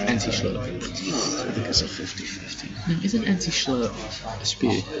it's alright. anti-slur. I think it's a 50-50. No, isn't anti-slur a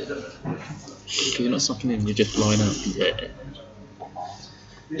spew? You're not sucking in, you're just blowing out.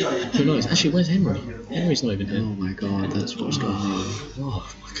 Who knows? Actually, where's Henry? Henry's not even here. Oh my god, that's what's going on. Oh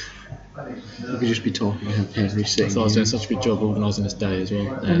my god. We could just be talking about Henry I sitting thought I was here. doing such a good job organising this day as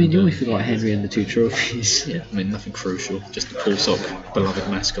well. I mean, you only forgot Henry and the 2 trophies. Yeah, I mean, nothing crucial. Just the Paul Sock beloved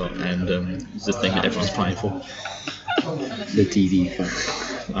mascot and the thing that everyone's playing for. The DD Cup.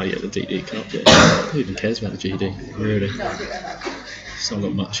 Oh yeah, the DD Cup. Yeah. Who even cares about the GD? Really? It's not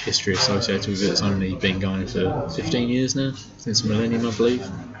got much history associated with it. It's only been going for 15 years now, since the millennium, I believe.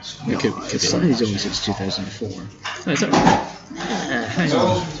 It could be. It's only since 2004. Oh, is that right? Hang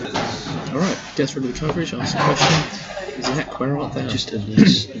on. Alright, get rid of the coverage, ask a question. Zack, where art thou? Just a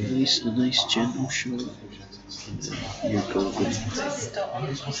nice gentle shot. You're golden. Here's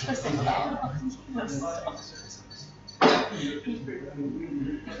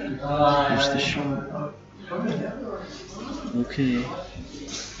the shot. Okay.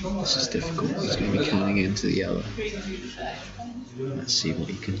 This is difficult. He's going to be counting into the yellow. Let's see what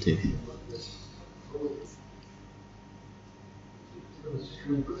he can do.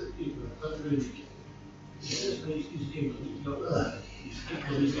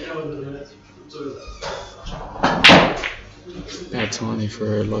 Bad timing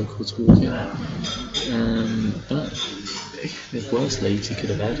for a local to walk in. But there's worse leads he could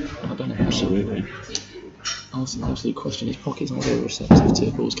have had. I don't know how. Absolutely. Ask an absolute question. His pockets aren't very receptive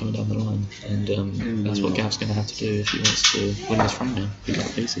to balls coming down the line, and that's what Gav's going to have to do if he wants to win this frame now. Pick up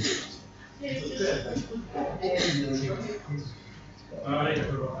pieces.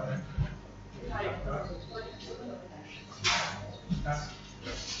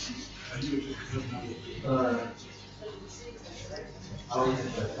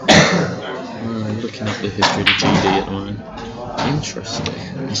 Looking at the history of the GD at the moment. Interesting.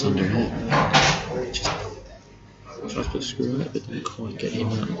 It's under hit. Tries to put a screw in it, but didn't quite get him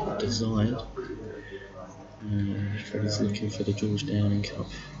out designed. Freddie's looking for the George Downing Cup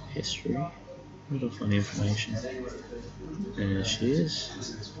history. Where do I find the information? There she is.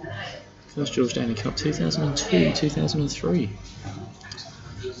 First George Downing Cup, 2002, 2003.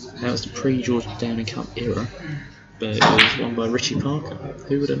 That was the pre-George Downing Cup era, but it was won by Richie Parker.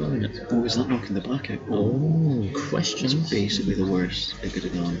 Who would have known it? Oh, is that knocking the black out? Oh, questions. That's basically the worst they could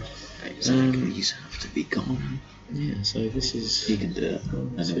have done. Exactly, these have to be gone. Yeah, so this is... He can do it.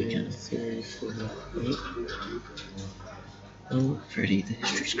 I know he can. 3, 4... Freddie, the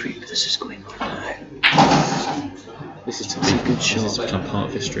history's creep. This is going on now. This is a good shot. This has become part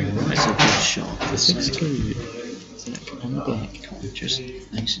of history. Right. It's a good shot. The 6-2. Zack on the black. Just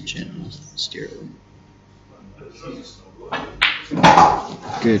nice and gentle. Steer it.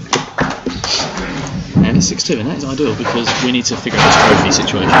 Good. And it's 6-2, and that is ideal because we need to figure out this trophy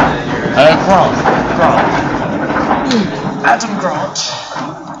situation. Grant. Adam Grant.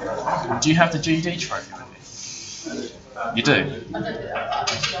 Do you have the GD trophy with you? You do?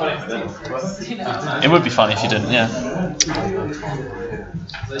 It would be funny if you didn't, yeah.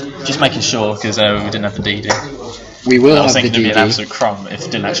 Just making sure, because we didn't have the DD. We will I was have the thinking it'd be an DD. absolute crumb if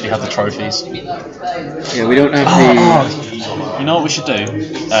we didn't actually have the trophies. Yeah, we don't have the... You know what we should do?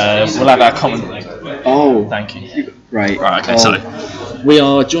 We'll have our common... Oh. Thank you. Right. Okay, sorry. We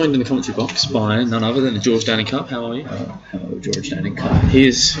are joined in the commentary box by none other than the George Downing Cup. How are you? Hello, George Downing Cup. He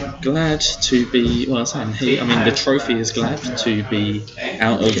is glad to be, well, the trophy is glad to be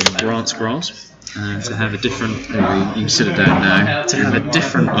out of Grant's grasp. To have a different, You can sit it down now. to have a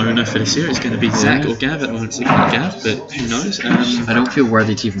different owner for this year. It's going to be Zack or Gav. At the moment, it's looking at Gav, but who knows? I don't feel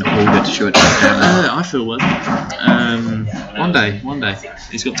worthy to even hold it to show it to the camera. I feel well. One day,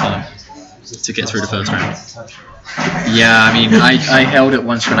 he's got time to get through the first round. Yeah, I mean, I held it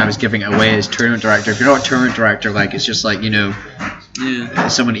once when I was giving it away as tournament director. If you're not a tournament director, like, it's just like, Yeah.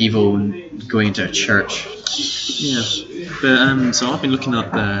 someone evil going into a church. Yeah. But so I've been looking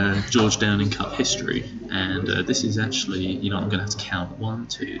up George Downing Cup history, and this is actually, I'm going to have to count 1,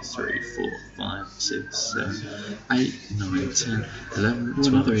 2, 3, 4, 5, 6, 7, 8, 9, 10, 11,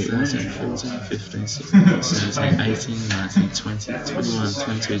 12, 13, 14, 15, 16, 17, 18, 19, 20, 21,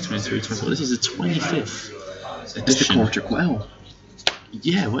 22, 23, 24. This is the 25th It's the edition. quarter quell.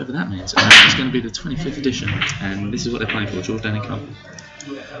 Yeah, whatever that means. It's going to be the 25th edition, and this is what they're playing for, George Downing Cup.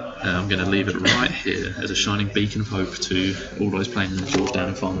 I'm going to leave it right here as a shining beacon of hope to all those playing in the George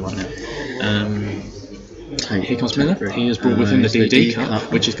Downing final right now. Here comes Miller. He has brought with him the DD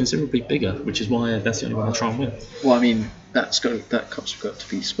Cup, which is considerably bigger, which is why that's the only one I'll try and win. Well, I mean, that cup's got to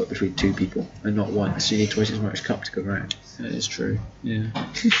be split between 2 people and not one, so you need twice as much cup to go around. That is true, yeah.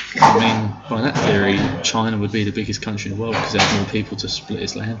 I mean, by that theory, China would be the biggest country in the world because it has more people to split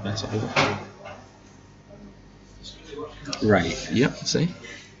its land mass over. Right. Yep, see?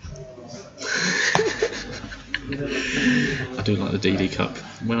 I do like the DD Cup.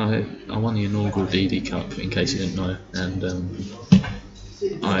 When I won the inaugural DD Cup, in case you didn't know, and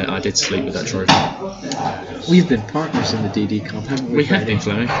I did sleep with that trophy. We've been partners in the DD Cup, haven't we? We have been,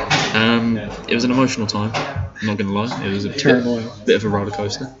 Fleming. It was an emotional time, I'm not going to lie. It was a Turmoil. bit of a roller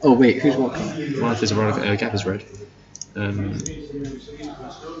coaster. Oh wait, who's walking? Life is a roller coaster. Gab is red.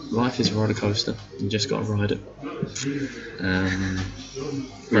 Life is a roller coaster. You just got to ride it.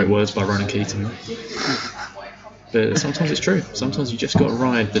 Great words by Ronan Keating. But sometimes it's true. Sometimes you just got to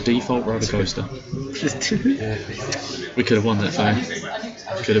ride the default roller coaster. We could have won that phone.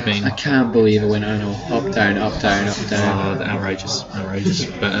 Could have been. I can't believe it went on up, down, up, down, up, down. Outrageous.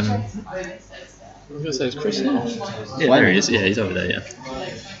 But I was going to say, is Chris there? Yeah, Wow. there he is. Yeah, he's over there. Yeah.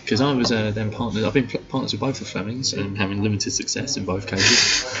 Because I was then partnered. I've been partners with both the Flemings and having limited success in both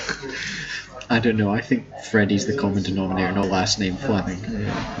cases. I don't know, I think Freddie's the common denominator, not last name Fleming.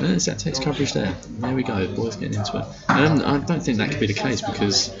 There's that text coverage there. There we go, boys getting into it. I don't think that could be the case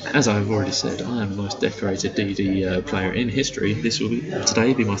because, as I've already said, I am the most decorated DD player in history. This will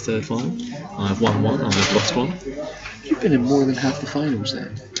today be my 3rd final. I've won 1, I've lost 1. You've been in more than half the finals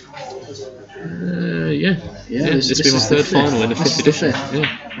then. Yeah. This will be my 3rd final in the 5th edition.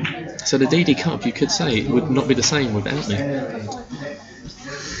 Yeah. So the DD Cup, you could say, would not be the same without me.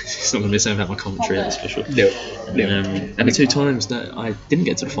 It's not going to be the same without my commentary, that's for sure. No. And the 2 times that I didn't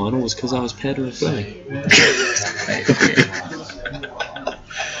get to the final was because I was paired with a Fleming.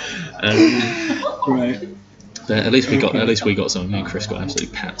 Right. But at least we got something. Me and Chris got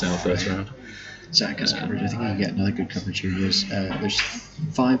absolutely papped out first round. Zack has coverage. I think we can get another good coverage here. There's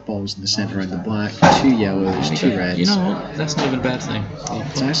 5 balls in the centre around the black, 2 yellows, 2 reds. You know what? That's not even a bad thing.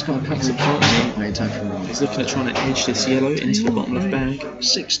 Zack's got coverage. Right, time for one. He's looking at trying to edge this yellow into the bottom left bag.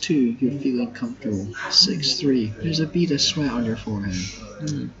 6-2, you're feeling comfortable. 6-3, there's a bead of sweat on your forehead.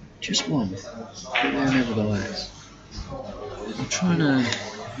 Just one, but there nevertheless. I'm trying to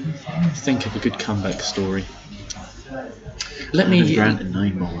think of a good comeback story. Let me Grant a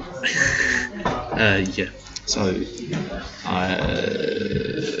 9 ball. Yeah. So,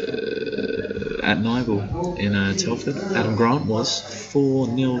 at Nibel in Telford, Adam Grant was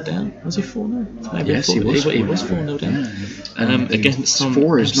 4-0 down. Was he 4-0? Maybe Yes, he was 4-0 down. Against some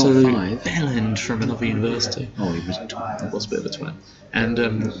 4 is not absolute 5. bellend from another university. Oh, he was a twat. It was a bit of a twat. And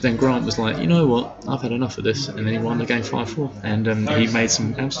then Grant was like, you know what, I've had enough of this. And then he won the game 5-4. And he made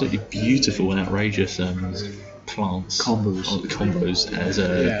some absolutely beautiful and outrageous plants. Combos, as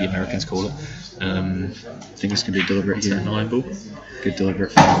the Americans call it. I think it's going to be deliberate here. 9 ball. Good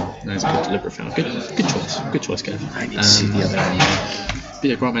deliberate foul. That's a good deliberate foul. Good choice, Gav. I need to see the other one. But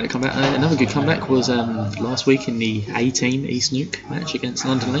yeah, Grant made a comeback. Another good comeback was last week in the A-Team East Nuke match against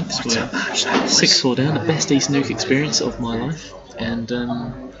London Lynx. Where 6-4 down, the best East Nuke experience of my life. And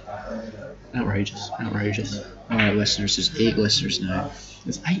outrageous. Alright, listeners, there's 8 listeners now.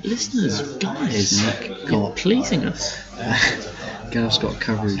 There's 8 listeners, guys. You're pleasing us. Gav's got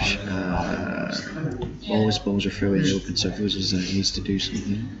coverage. All his balls are fairly open, so if he needs to do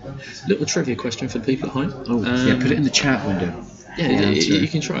something. Little trivia question for the people at home. Oh, yeah, put it in the chat window. Yeah, you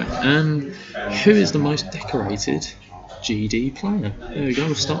can try. Who is the most decorated GD player? There we go,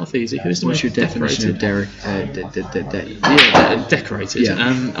 we'll start off easy. Who is the What's most your definition decorated? of Decorated.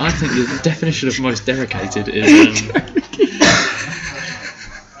 Yeah. I think the definition of most decorated is...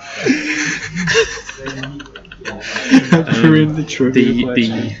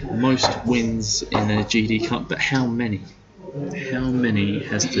 the most wins in a GD Cup, but how many? How many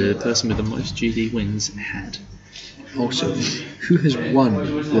has the person with the most GD wins had? Also, who has won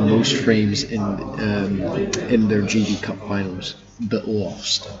the most frames in their GD Cup finals, but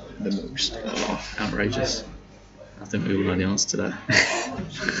lost the most? Oh, outrageous. I think we all know the answer to that.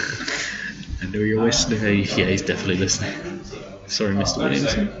 I know you're listening. Yeah, he's definitely listening. Sorry, Mr.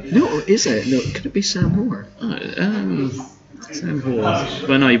 Williamson. No, is it? No, could it be Sam Moore? Sam Moore.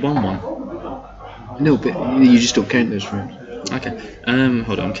 Well, no, he won one. No, but you just don't count those rounds. Okay.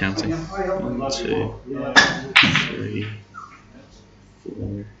 Hold on, I'm counting. 1, 2, 3,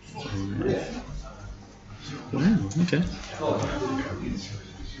 4, 5. Wow. Okay.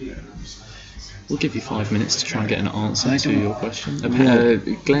 We'll give you 5 minutes to try and get an answer to your question.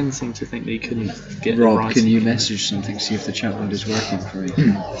 Glenn seemed to think that he couldn't get Rob, it right. can you message something, see if the chat mode is working for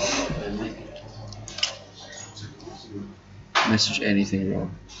you? Message anything, Rob.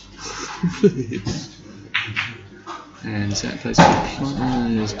 And Zack plays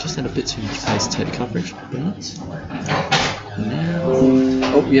he's just had a bit too much space to take the coverage, but now...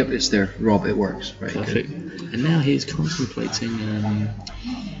 Oh, yep, it's there. Rob, it works. Right, perfect. Good. And now he's contemplating,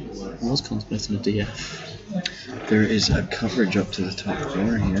 was contemplating a DF. There is a coverage up to the top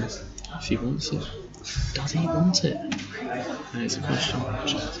corner here. If he wants it. Does he want it? That is a question.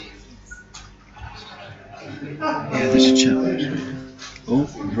 Yeah, there's a chat. Oh,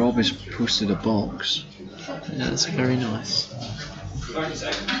 Rob has posted a box. Yeah, that's very nice.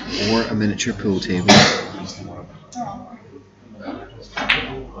 Or a miniature pool table.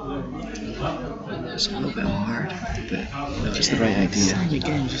 It's a little bit hard, but just the right idea. Same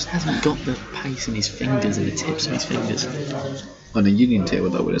again, just hasn't got the pace in his fingers and the tips of his fingers. On a union table,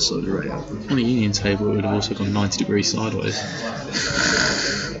 that would have slowed it right up. On a union table, it would have also gone 90 degrees sideways.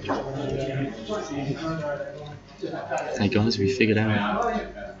 Hey guys, we figured out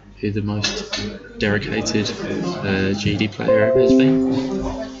who the most dedicated GD player ever has been.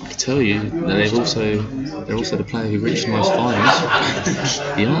 I can tell you that they're also the player who reached the most finals.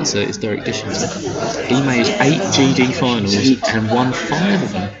 The answer is Derek Dishington. He made 8 GD finals and won 5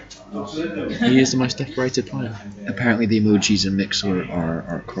 of them. He is the most decorated player. Apparently the emojis in Mixler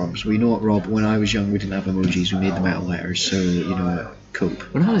are crumbs. Well, you know what, Rob? When I was young, we didn't have emojis. We made them out of letters, so, you know, cope.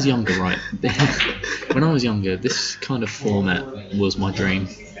 When I was younger, right? When I was younger, this kind of format was my dream.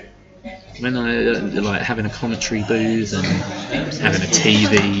 When I like having a commentary booth and having a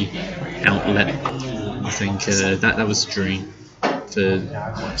TV outlet, I think that was the dream for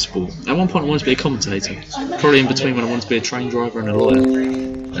sport. At one point, I wanted to be a commentator. Probably in between when I wanted to be a train driver and a lawyer.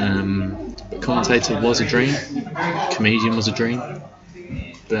 But commentator was a dream. Comedian was a dream.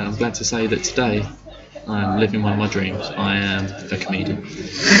 But I'm glad to say that today I'm living one of my dreams. I am a comedian.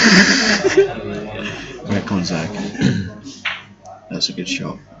 Right, come on, Zach. That's a good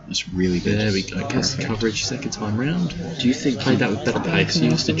shot. That's really good. There we go. Gets the coverage second time round. Do you think played that with better pace?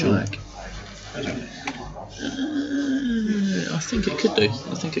 Used to jog. I think it could do.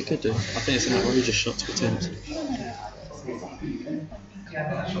 I think it's an outrageous shot to attempt.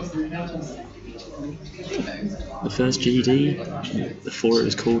 The first GD, before it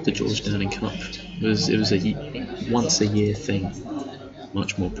was called the George Downing Cup, it was a once a year thing,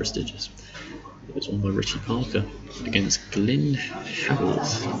 much more prestigious. It was won by Richie Parker against Glyn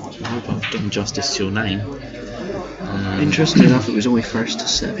Haworth. I hope I've done justice to your name. Interesting enough, it was only first to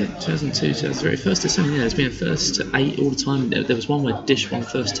 7. 2002, 2003. First to 7, yeah, it's been first to 8 all the time. There was one where Dish won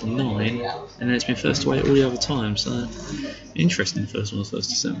first to 9, and then it's been first to 8 all the other times. So, interesting, the first one was first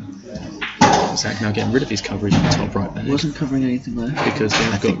to 7. Zack now getting rid of his coverage in the top right there. Wasn't covering anything left. Because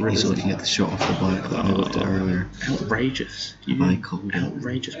they've got rid he's of looking at the shot off the back that I looked at earlier. Outrageous. You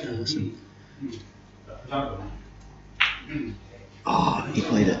outrageous person. Oh, he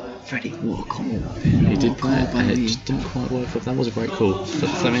played it. Freddie, what a call. He did play it, but it just didn't quite work. That was a great call.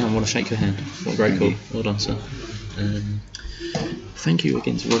 Fleming, I want to shake your hand. What a great call. Well done, sir. Thank you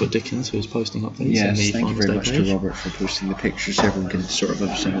again to Robert Dickens, who is posting updates. Yes, in the thank you very much page. to Robert for posting the pictures. Everyone can sort of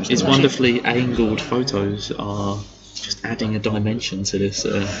understand what's His going on. wonderfully angled photos are just adding a dimension to this.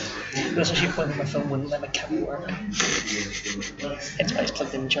 There was actually a point where my phone wouldn't let my camera work. Hence why it's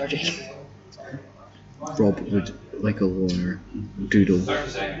plugged in and charging. Rob would, like a lawyer, doodle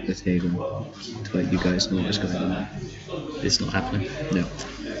the table to let you guys know what's going on. It's not happening. No.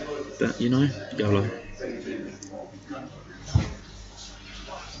 But, you know, YOLO.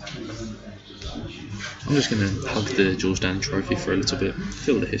 I'm just going to hug the George Downing Trophy for a little bit,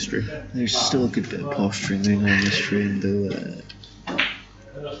 feel the history. There's still a good bit of posturing going on this stream, though.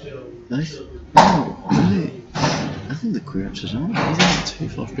 Nice. Oh, right. I think the clearance is on. He's not too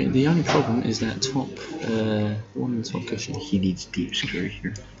far from it. The only problem is that top, one on the top cushion. He needs deep screw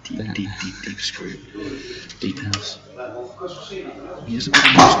here. Deep screw. Deep house. He hasn't got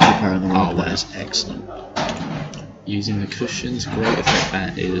the most power in the world, but that's excellent. Using the cushions, great effect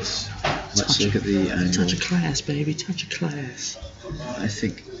that is. Let's look at the angle. Touch of class, baby, touch of class. I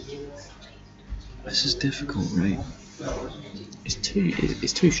think this is difficult, right? It's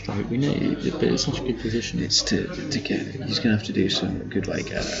too straight. We know it, but it's such a good position. It's to get. He's gonna have to do some good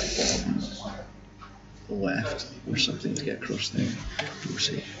bottom left or something to get across there. We'll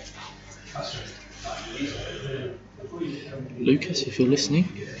see. Lucas, if you're listening,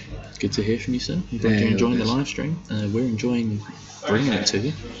 it's good to hear from you, sir. I'm glad you're enjoying the live stream. We're enjoying bringing it to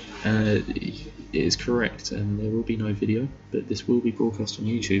you. It is correct, and there will be no video, but this will be broadcast on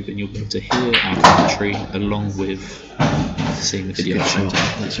YouTube, and you'll be able to hear our commentary along with seeing the video.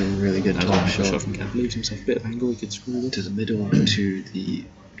 That's a really good top shot. From Gav. Leaves himself a bit of angle. He could screw it To the middle, to the.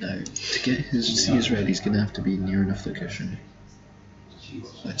 Now, to get his C's ready, he's going to have to be near enough the cushion.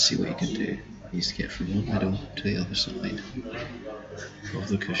 Let's see what he can do. He needs to get from one middle to the other side of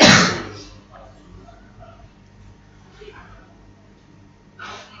the cushion.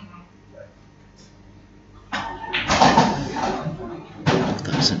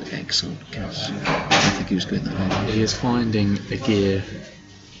 That's an excellent guess. I think he was going that way. He is finding a gear,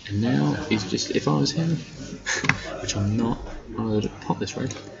 and now he's just. If I was him, which I'm not, I would pop this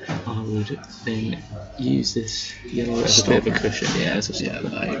red. I would then use this yellow as a bit of a cushion. Yeah, as a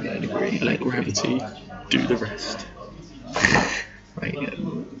stopper. I'd agree. Let gravity do the rest. Right.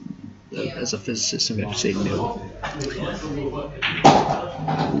 As a physicist, I'm going to say no.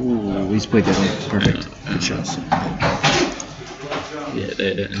 Ooh, he's played that on. Perfect. Good shots. Yeah,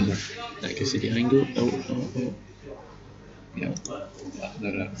 there, and that gives you the angle. Oh. Yeah.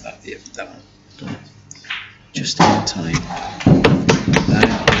 No, that one. Just in time. That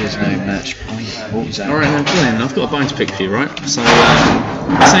is now match point. What was that? Alright, now Glenn, I've got a bone to pick for you, right? So,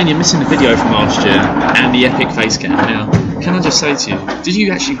 you're saying you're missing the video from last year and the epic face cam. Now, can I just say to you, did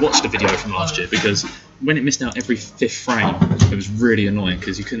you actually watch the video from last year? Because when it missed out every 5th frame, it was really annoying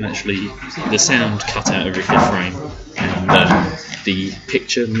because you couldn't actually. The sound cut out every 5th frame, and the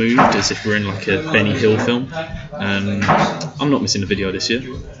picture moved as if we're in like a Benny Hill film. I'm not missing the video this year.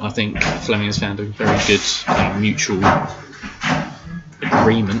 I think Fleming has found a very good mutual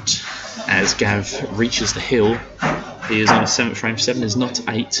agreement as Gav reaches the hill. He is on a 7th frame. 7 is not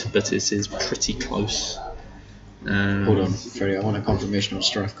 8, but it is pretty close. Hold on, Freddie, I want a confirmation on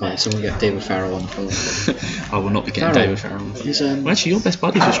Strathclyde. Someone get David Farrell on the phone. I will not be getting David Farrell on the phone. Well, actually, you're best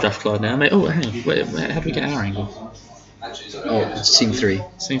buddies with Strathclyde now, mate. Oh, hang on. Wait, how do we get our angle? Oh, it's scene 3.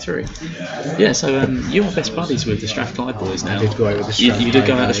 Scene 3. Yeah, so you're best buddies with the Strathclyde boys now. I did go out with the Strathclyde You did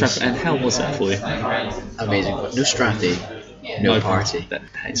go out with the guys. Strathclyde, and how was that for you? Amazing. No Strathy, no party. That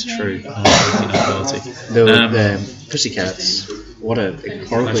is true. No party. The Pussycats, what a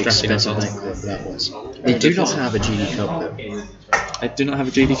horribly No Strathy, expensive no nightclub that was. They do not have a GD Cup though. They do not have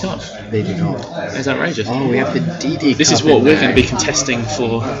a GD Cup. They do not. That's outrageous. Oh, we have the DD Cup. This is what we're going to be contesting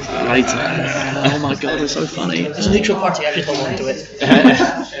for later. Oh my god, it's so funny. It's a neutral party, I just hold on to it.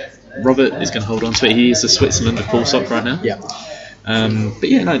 Robert is going to hold on to it. He is the Switzerland of pool sock right now. Yeah. But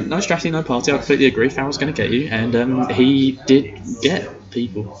yeah, no strategy, no party. I completely agree. Farrell's going to get you, and he did get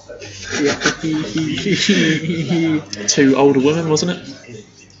people. Yeah. 2 older women, wasn't it?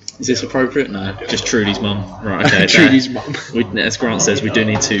 Is this appropriate? No, just Trudy's mum. Right, okay. Trudy's mum. As Grant says, we do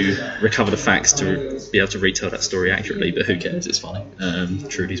need to recover the facts to be able to retell that story accurately, but who cares? It's funny.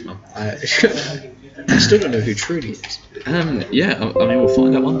 Trudy's mum. I still don't know who Trudy is. Yeah, I mean, we'll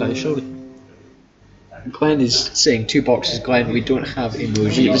find out one day, surely. Glenn is saying 2 boxes. Glenn, we don't have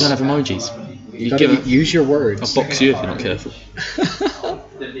emojis. We don't have emojis. You gotta use your words. I'll box you if you're not careful.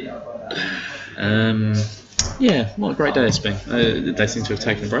 Yeah, what a great day it's been. They seem to have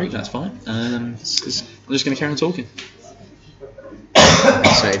taken a break, that's fine. I'm just going to carry on talking.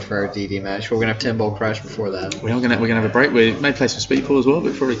 Excited for our DD match. We're going to have 10 ball crash before that. We're going to have a break. We may play some speed pool as well,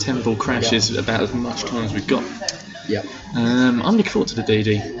 but probably 10 ball crash is about as much time as we've got. Yep. I'm looking forward to the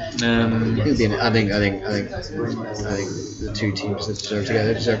DD. I think the 2 teams that deserve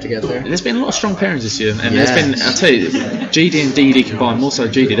to get there. There's been a lot of strong pairings this year, and there's been, I'll tell you, GD and DD combined, more so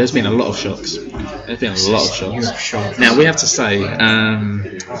GD, there's been a lot of shocks. There's been a lot of shocks. Now, we have to say,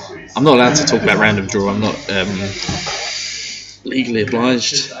 I'm not allowed to talk about random draw. I'm not legally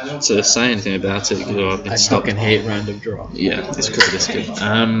obliged to say anything about it because I've been stuck. I fucking hate random draw. Yeah, it's cool, it's good.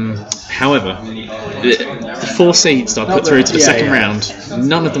 However, the 4 seeds that I put through to the second round,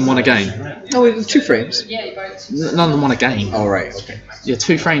 none of them won a game. No, it was 2 frames. None of them won a game. Oh, right, okay. Yeah,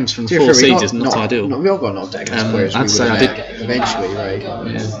 2 frames from 4 seeds is not ideal. No, we all got knocked out against players. I'd say I did. Eventually, right?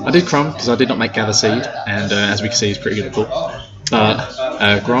 Yeah. I did crumb because I did not make gather seed, and as we can see, he's pretty good at pool.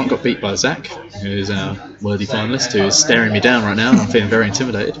 But Grant got beat by Zack, who is our worthy finalist, who is staring me down right now, and I'm feeling very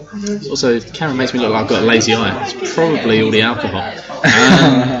intimidated. Also, the camera makes me look like I've got a lazy eye. It's probably all the alcohol.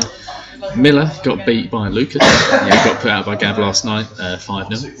 Miller got beat by Lucas. He got put out by Gav last night,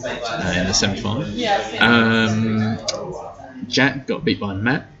 5-0 in the semi-final. Jack got beat by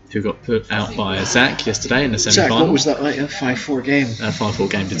Matt, who got put out by Zack yesterday in the Zach, semi-final. what was that like? A 5-4 game? That 5-4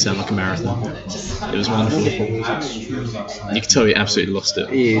 game did sound like a marathon. It was wonderful. You could tell he absolutely lost it.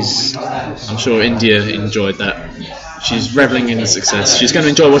 I'm sure India enjoyed that. She's reveling in the success. She's going to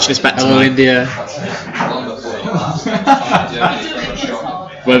enjoy watching this back tonight. Hello, India.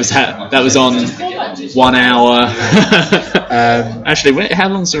 Where was that? That was on 1 hour. Actually, how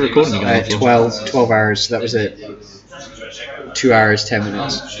long's the recording going on for? 12 hours. That was it. 2 hours, 10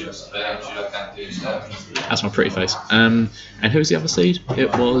 minutes. That's my pretty face. And who was the other seed? It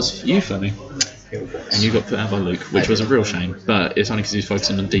was you, Fleming. And you got put out by Luke, which was a real shame. But it's only because he was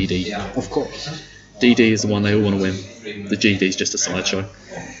focusing on DD. Of course. DD is the one they all want to win. The GD is just a sideshow.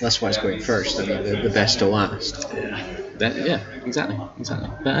 That's why it's going first. I mean, the best to last. Yeah, exactly.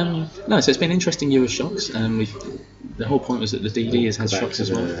 But no, so it's been an interesting year of shocks. The whole point was that the DD has had shocks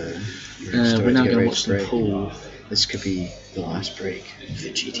as well. We're now going to watch them pool. This could be the last break of the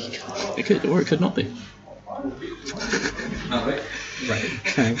GD Cup. It could, or it could not be. Right.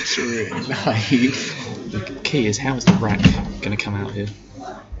 Thanks, really naive. The key is, how is the rack going to come out here?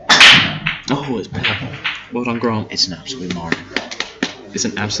 Oh, it's better. Well done, Grant. It's an absolute martyr. It's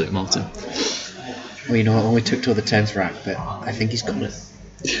an absolute martyr. Well, you know, it only took till the 10th rack, but I think he's got it.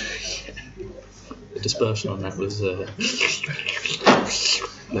 The dispersion on that was level.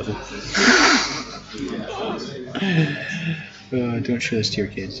 Don't show this to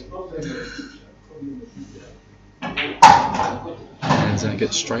your kids. And then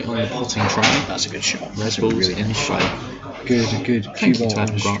get straight on the potting tray. That's a good shot. Red Bull's in the shot. Good. Thank you to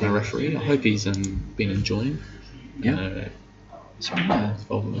Adam Grant, our referee. I hope he's been enjoying. Yeah.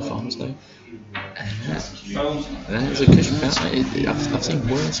 Involved in the Farmers Day. That is a cushion bounce. I've seen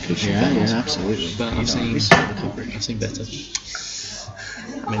worse cushion bounce. Yeah, absolutely. But I've seen better.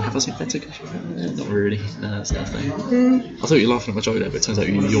 I mean, have I seen better cushion bounce? Not really. No, that's not a thing. I thought you were laughing at my joke there, but it turns out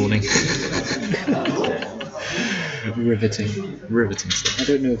you were yawning. Riveting stuff. I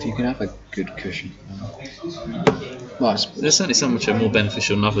don't know if you can have a good cushion. Well, there's certainly some which are more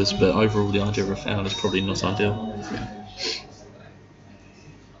beneficial than others, but overall the idea of a foul is probably not ideal. Yeah.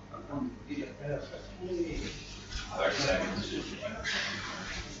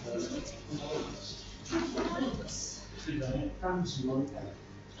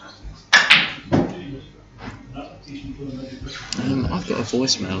 I've got a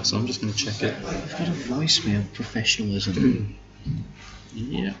voicemail, so I'm just going to check it. I've got a voicemail. Professionalism.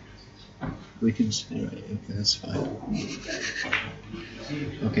 Yeah. We can say, right, okay, that's fine.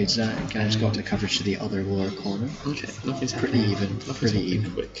 Okay, Zack has got the coverage to the other lower corner. Okay, nothing's pretty even. Pretty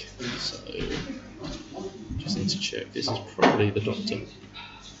even. Quick. So, just need to check. This is probably the doctor.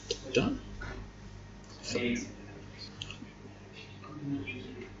 Done.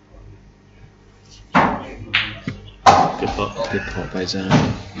 Good pot by Zack.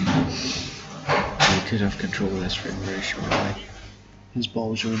 He could have control of this for a very short while. His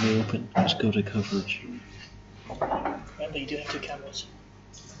balls are in the open. He's got a coverage. Remember, you do have 2 cameras.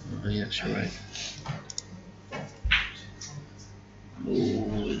 Oh, yes, you're right.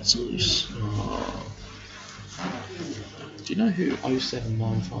 Oh, it's loose. Oh. Do you know who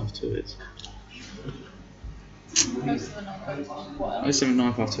 07952 is?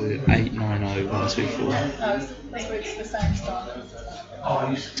 07952 890 124. It's the same stuff.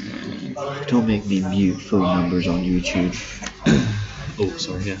 Don't make me mute phone numbers on YouTube. Oh,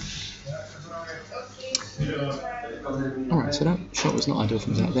 sorry, yeah. Alright, so that shot was not ideal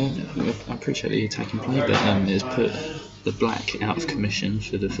from Zack there. I appreciate the attacking play, but it's put the black out of commission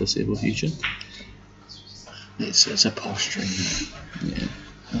for the foreseeable future. It's a posturing. Yeah.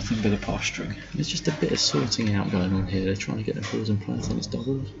 Nothing but a posturing. There's just a bit of sorting out going on here. They're trying to get their balls in play. I think it's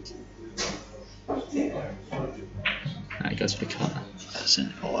doubled. He goes for the cut. That's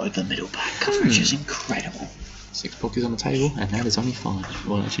the middle back coverage is incredible. 6 pockets on the table, and now there's only 5.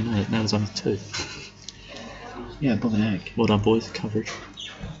 Well, actually, no, now there's only 2. Yeah, bomb and egg. Well done, boys. Coverage.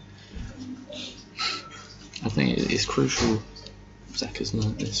 I think it's crucial Zack has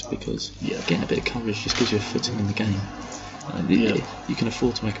learnt this, because getting a bit of coverage just gives you a footing in the game. You can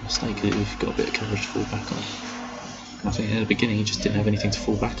afford to make a mistake if you've got a bit of coverage to fall back on. I think at the beginning he just didn't have anything to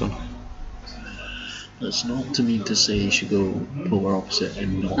fall back on. That's not to mean to say you should go polar opposite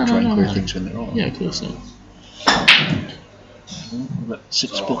and not try and clear things when they're on. Yeah, of course not. We've got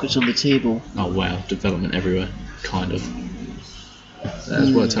 6 pockets on the table. Oh wow, development everywhere, kind of. That's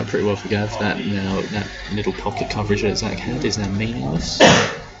worked out pretty well for Gav. That middle pocket coverage that Zack had is now meaningless.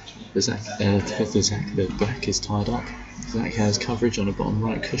 The black is tied up. Zack has coverage on the bottom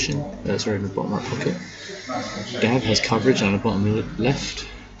right cushion. In the bottom right pocket. Gav has coverage on the bottom left,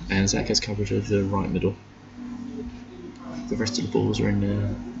 and Zack has coverage of the right middle. The rest of the balls are in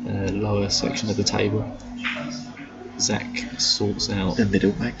the lower section of the table. Zack sorts out. The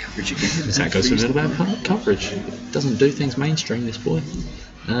middle back coverage again. Zack goes for middle back coverage. Doesn't do things mainstream, this boy.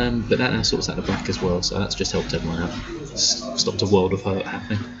 But that now sorts out the black as well, so that's just helped everyone out. Stopped a world of hurt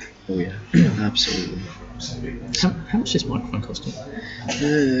happening. Oh yeah, absolutely. How much does this microphone cost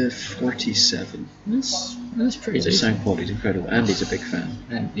you? 47. That's pretty The decent. sound quality's incredible. Andy's a big fan.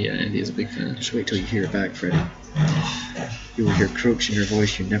 And yeah, Andy is a big fan. Just wait till you hear it back, Freddie. You will hear croaks in your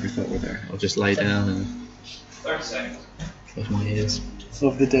voice you never thought were there. I'll just lay down and close my ears.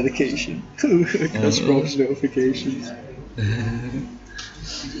 Love the dedication. That's Rob's notifications.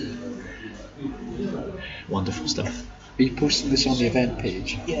 Wonderful stuff. Are you posting this on the event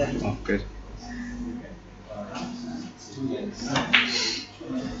page? Yeah. Oh, good.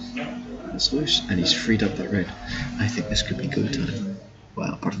 It's loose, and he's freed up that red. I think this could be go time.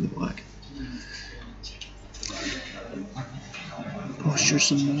 Wow, apart from the black. Posture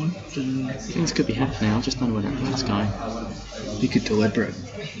some more. Things could be happening, I just don't know where that black's going. He could deliver it.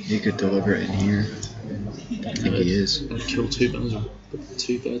 He could deliver it in here. I think he is. Kill two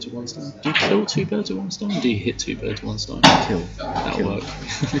birds with one stone. Do you kill two birds with one stone, or do you hit two birds with one stone? Kill. That'll Kill. work.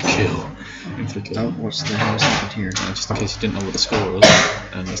 Kill. Into kill. Oh, what's the hell's happened here? Just in case you didn't know what the score was,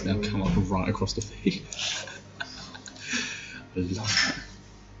 and it's now come up right across the feed. I love that.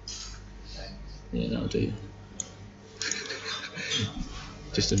 Yeah, that'll do.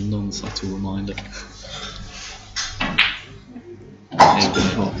 Just a non-subtle reminder.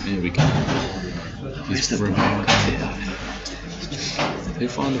 Here we go. He's through. He'll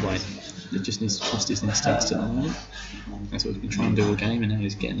find a way. He just needs to trust his instincts to the moment. That's what he's been trying to do all game, and now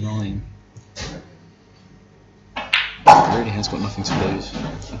he's getting an eye in. He really has got nothing to lose. I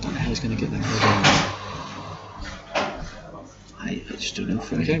don't know how he's going to get that I just don't know.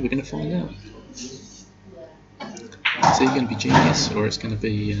 Okay, we're going to find out. Is he going to be genius, or it's going to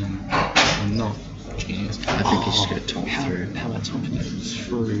be not genius? I think he's just going to talk through. How about talking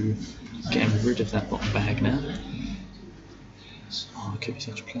through, getting rid of that bottom bag now? Oh, it could be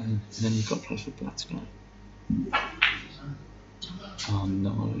such a plan. And then you've got to place for black to go. Oh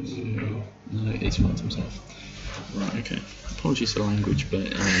no, he's fucked himself. Right, okay. Apologies for the language, but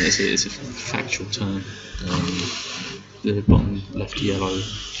it's a factual term. The bottom left yellow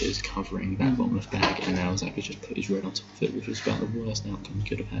is covering that bottom left bag, and now Zack has just put his red on top of it, which was about the worst outcome he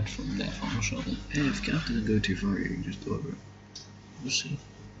could have had from that final shot. Hey, if Gav doesn't go too far, you can just deliver it. We'll see.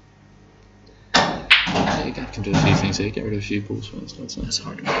 Yeah, Gav can do a few things here, get rid of a few balls first, I'd say. It's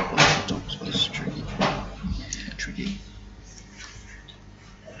hard to make a black top, so it's tricky. Tricky.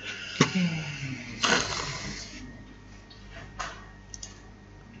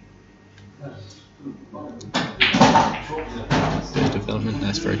 Bit of development,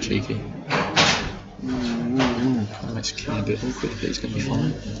 that's very cheeky. That makes it a bit awkward, but he's going to be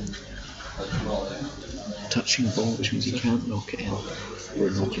fine. Touching ball, which means he can't knock it in. Or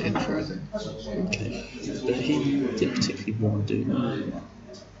knock it in further. Okay. But he didn't particularly want to do that.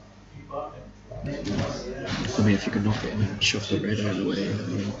 I mean, if you can knock it in and shove the red out of the way,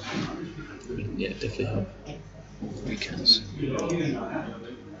 then Yeah, definitely help. weekends.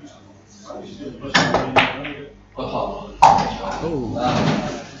 Oh.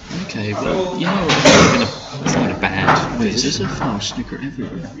 Okay, well, you know, it's not a bad. Wait, is this a foul snooker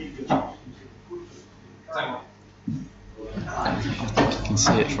everywhere? I think you can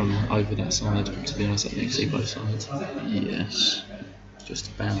see it from over that side. To be honest, I think you can see both sides. Yes. Just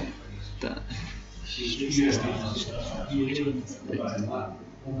about. But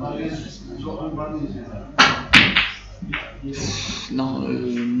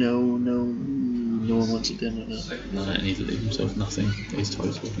No one wants a dinner now. no, and he'd leave himself nothing. He's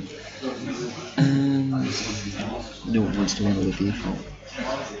total. No one wants to run with a default.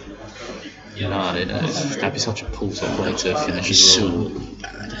 No, that'd be such a pull-top way to finish He's his so rule.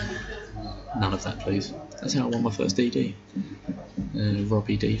 bad. None of that, please. That's how I won my first DD.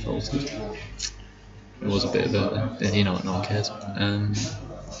 Robbie defaulted. It was a bit of a... you know what, no one cares.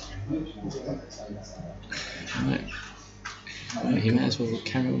 Right. Well, he may as well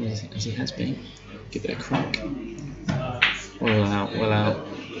carry on as he has been. Give it a crack. Well out.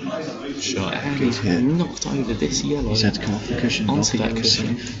 Shot. And he's hit. knocked over this yellow He's had to come off the cushion. onto not that the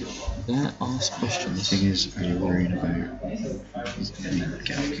cushion. safe. That asks The questions. thing is, are you worried about?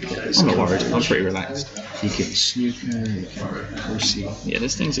 Gav could get this. I'm not worried. I'm pretty relaxed. He can snooker. He can horsey. Yeah,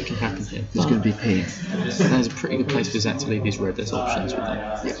 there's things that can happen here. There's going to be pain. There's a pretty good place for Zack to leave his red. There's options with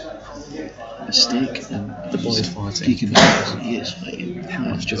that. A stake and The boy's fighting. He can. He is fighting. How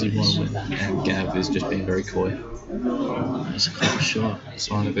much does he want to win? And Gav is just being very coy. It's a clever shot.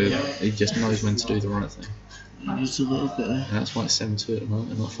 Sign of it. He just knows when to do the right thing. Just a little bit of That's why it's 7-2 at the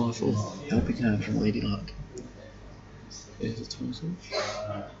moment and not 5-4. helping hand from Lady Luck. Here's a total.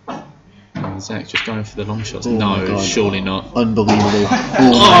 And Zach just going for the long shots. Oh my No, God. surely not. Unbelievable. Oh my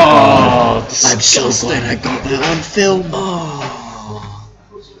Oh, God. I'm so disgusting. glad I got that on film. Oh.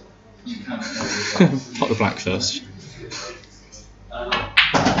 Pop the black first.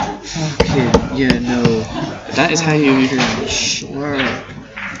 Okay, yeah, no. That is how you. Sure.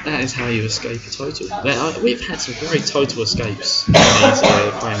 That is how you escape a total. We've had some great total escapes in these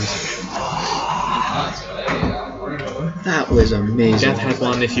frames. That was amazing. Gav had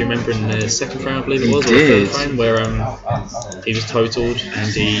one, if you remember, in the second frame, I believe it He was, or did. the third frame, where he was totaled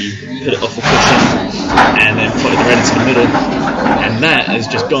and he put it off the cushion and then put the red into the middle, and that has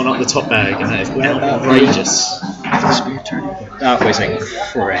just gone up the top bag, and that is outrageous. That was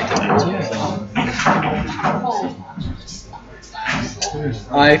incredible.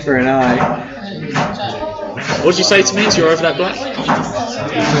 Eye for an eye. What did you say to me as you were over that black?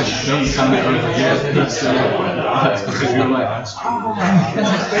 Don't stand it over here. That's because you're like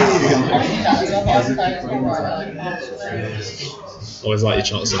Always like your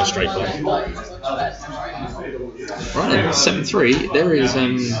chance on a straight black. Right then, 7-3. There is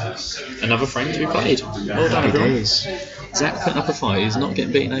another frame to be played. Well done, everyone. Zach putting up a fight. He's not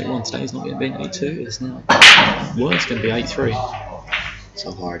getting beaten 8-1 today. He's not getting beaten 8-2. It's now. Well, it's going to be 8-3. It's a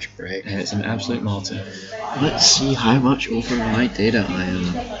large break. And it's an absolute martyr. Let's see how much over my data I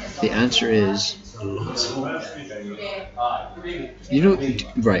am. The answer is A lot. You know,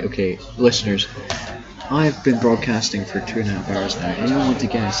 right, okay, listeners, I've been broadcasting for 2.5 hours now. Anyone want to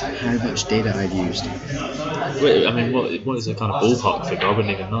guess how much data I've used? Wait, I mean, what is a kind of ballpark figure? I wouldn't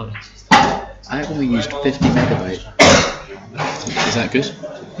even know. I've only used 50 megabyte. Is that good?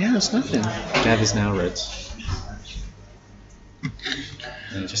 Yeah, that's nothing. Gav is now red.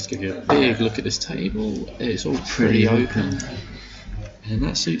 And just to give you a big look at this table, it's all pretty open. And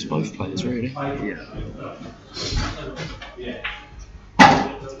that suits both players, really. Yeah.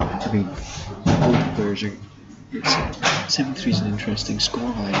 I mean, both players are. 7-3 is an interesting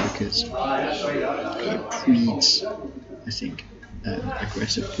scoreline because it breeds, I think,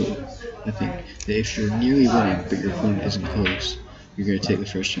 aggressive play. I think that if you're nearly winning but your opponent isn't close, you're going to take the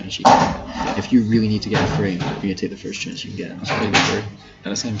first chance you get. If you really need to get a frame, you're going to take the first chance you can get. At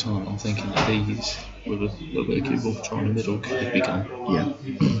the same time, I'm thinking that these, with a little bit of cue ball control in the middle, could be gone. Yeah.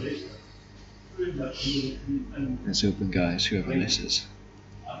 Let's open, guys, whoever misses.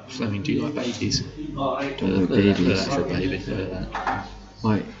 Fleming, do you like babies? Don't like babies. For a baby.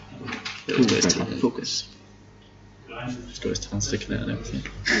 Right. Little bit of tongue. Focus. It's got his tongue sticking out and everything.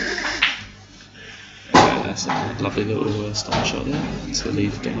 That's a lovely little start shot there to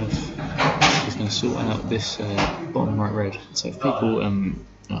leave Gav. He's going to sort out this bottom right red. So if people at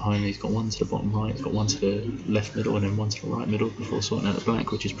home, he's got one to the bottom right, he's got one to the left middle, and then one to the right middle before sorting out the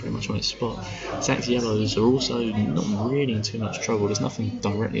black, which is pretty much on its spot. Zach's yellows are also not really in too much trouble. There's nothing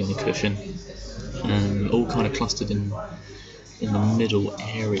directly on the cushion, all kind of clustered in the middle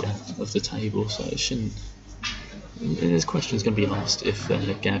area of the table, so it shouldn't. There's questions going to be asked if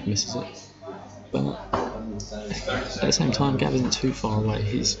Gav misses it, but at the same time, Gav isn't too far away.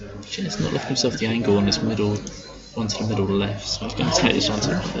 He's just not left himself the angle on this middle, onto the middle left, so he's going to take this onto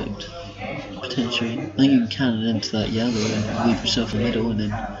the left. Potentially. I think you can cannon into that yellow and leave yourself in the middle and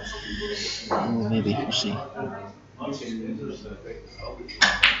then. Oh, maybe, we'll see. He's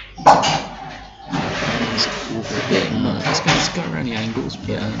going to go around the angles,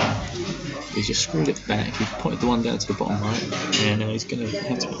 but he's just screwed it back. He pointed the one down to the bottom right, and he's going to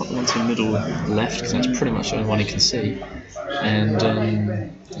have to put the one to the middle left, because that's pretty much the only one he can see. And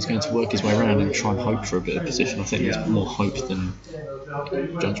he's going to work his way around and try and hope for a bit of position. I think there's more hope than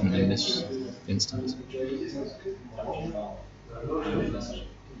judgment in this instance.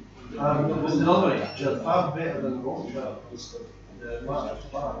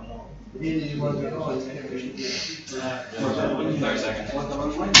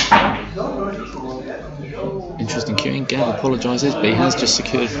 Interesting queuing. Gav apologises, but he has just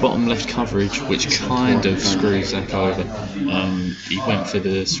secured bottom left coverage, which kind of screws Zach over. He went for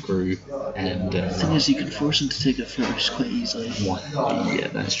the screw, and The thing is, you can force him to take it first quite easily. yeah,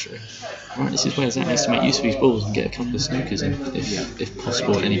 that's true. Right, this is where Zach needs to make use of his balls and get a couple of snookers in, if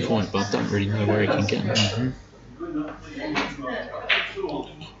possible at any point, but I don't really know where he can get them.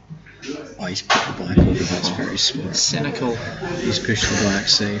 Oh, he's put the black over, that's very smart. Cynical. He's pushed the black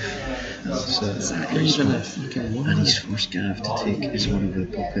safe. That's very Even smart. a fucking And one. he's forced Gav to take his one of the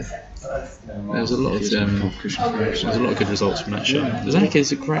pocket. There's a lot of His off cushion first. There's a lot of good results from that shot. Zach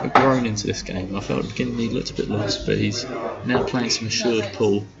has grown into this game. I felt at the beginning he looked a bit lost, but he's now playing some assured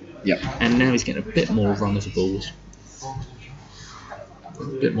pull, Yep. And now he's getting a bit more run of the balls. A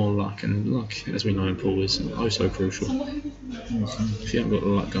bit more luck, and luck, as we know in pool, is oh so crucial. If you haven't got the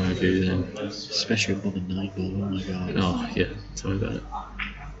luck going for you, then... Especially above a 9 ball, oh my god. Oh, yeah, tell me about it.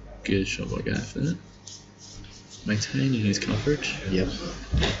 Good shot by Gav there. Maintaining his coverage. Yep.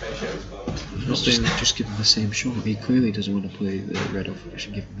 Just give him the same shot. He clearly doesn't want to play the red off. We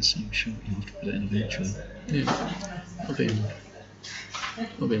should give him the same shot. He'll have to put it in eventually. Yeah.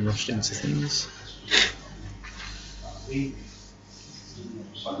 Not being rushed into things.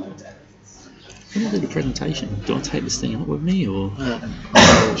 When I do the presentation, do I take this thing up with me, or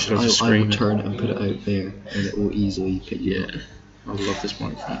should I just I scream will it? turn it and put it out there, and it will easily pick you up. I love this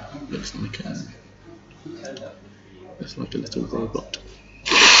microphone. Looks like a little robot.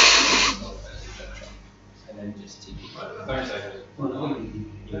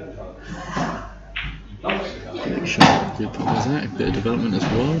 Good shot. Good point with that. A bit of development as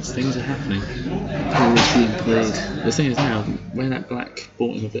well. Things are happening. Always being played. The thing is now, where that black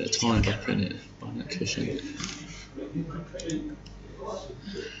bought him a bit of time by putting it by that cushion.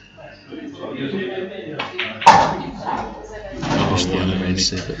 Wish the other red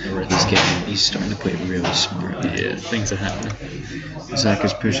said that he's starting to play really smart. Yeah, things are happening. Zack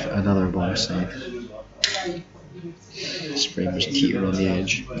has pushed another bomb save. This frame was teeter on the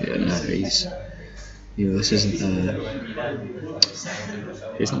edge. Yeah, no, this isn't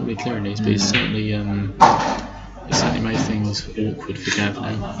He's not really clearing these, but he's certainly made things awkward for Gav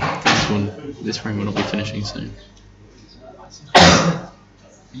now. This frame will not be finishing soon.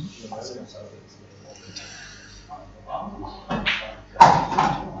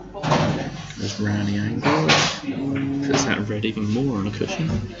 There's rounding angle, puts that red even more on a cushion.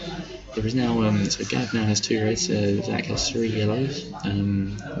 There is now, so Gav now has 2 reds, Zack has 3 yellows.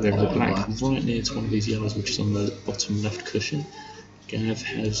 There is a black right near to one of these yellows, which is on the bottom left cushion. Gav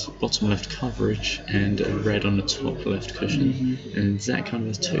has bottom left coverage and a red on the top left cushion. And Zack kind of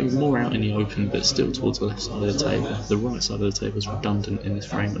has 2 more out in the open, but still towards the left side of the table. The right side of the table is redundant in this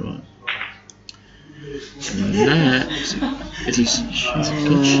frame at the moment. And that is a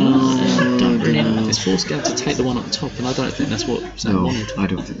good shot. It's forced Gav to take the one up top, and I don't think that's what Zack wanted. I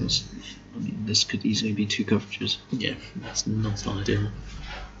don't think this. I mean, this could easily be 2 coverages. Yeah, that's not ideal.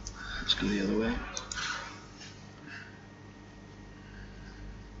 Let's go the other way.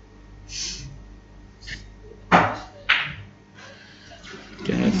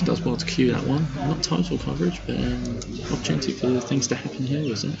 Gav does well to cue that one. Not total coverage, but opportunity for things to happen here,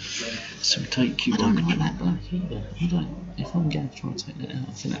 is it? Some tight cue. I don't like that black either. If I'm Gav trying to take that out,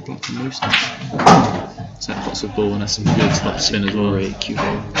 I think that black can lose things. So that pots of ball, and that's some good top spin as well. Great cue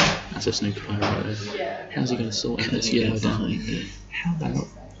ball. That's a snooker player right there. How's he going to sort out this yellow down? How about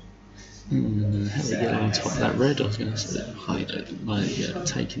have a yellow on top of that red? I was going to say hide it.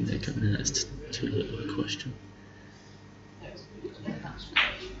 Taking there coming out is too little a question.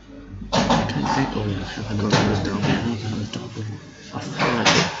 I don't think. How about a double? I feel like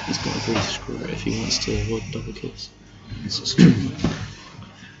he's got to really screw it if he wants to avoid double kills.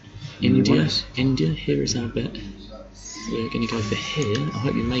 India, here is our bet. We're going to go for here. I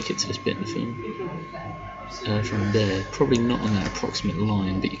hope you make it to this bit in the film. From there, probably not on that approximate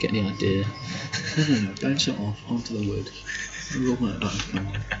line, but you get the idea. Bounce it off onto the wood. Roll it down.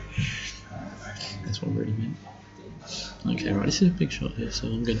 That's what I really meant. Okay, right, this is a big shot here, so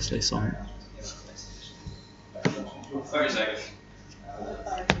I'm going to stay silent. 30 seconds.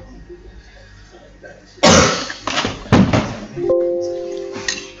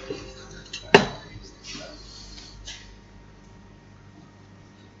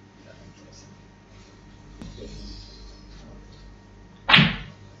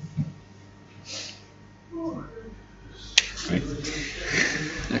 Right.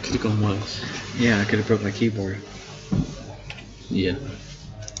 That could have gone worse. Yeah, I could have broke my keyboard. Yeah.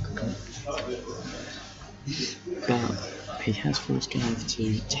 But he has forced Gav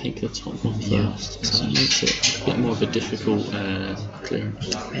to take the top one first, so that makes it a bit more of a difficult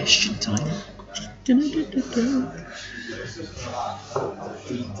clearance. Question time.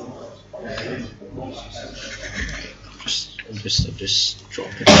 I'll just drop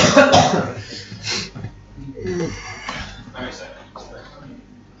it. 30 seconds.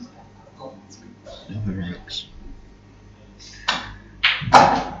 Heroics.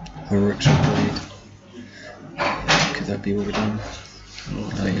 Heroics are played. Could that be what we're done? I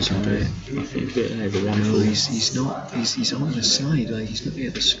think it's alright. I think the one No, he's not. He's on the side. Like he's looking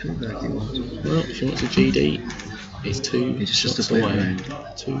at the screw back he wants. Well, if he wants a GD, he's 2 He's just shots a bit away. around.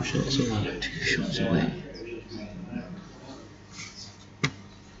 2 shots away. 2 shots away.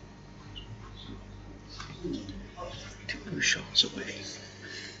 Two shots away.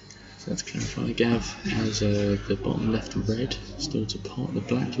 So let's clarify. Gav has the bottom left red still to pot. The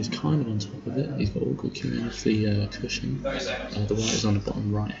black is kind of on top of it. He's got all good cueing off the cushion. The white is on the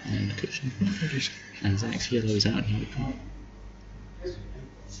bottom right hand cushion. And Zack's yellow is out in the open.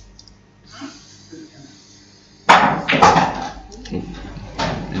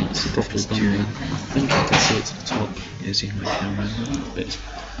 And it's the properly bundle. I think I can see it to the top. Is he on the camera? But it's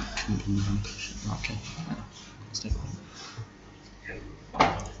completely on the cushion. Okay. Stay quiet.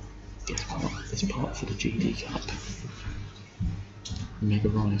 This part for the GD Cup. Mega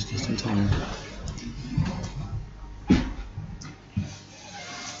Rise custom time.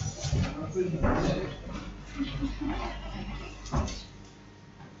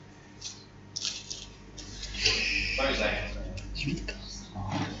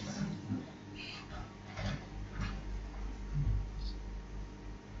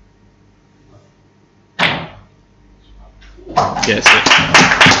 Yes,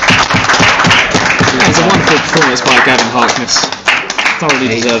 it was a wonderful performance by Gavin Harkness. Thoroughly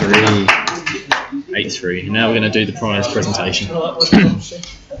deserved. 8-3. Now we're going to do the prize presentation.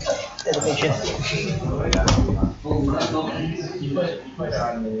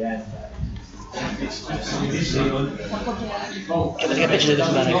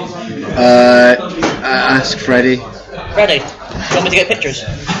 Ask Freddie. Freddie, do you want me to get pictures?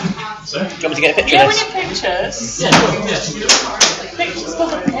 Do you want me to get a picture Yeah, of we this? need pictures. Pictures for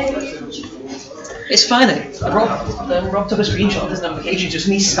the page. It's fine. Rob took a screenshot of his notification, just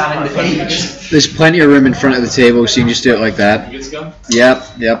me spamming the page. There's plenty of room in front of the table, so you can just do it like that. Good to go? Yep.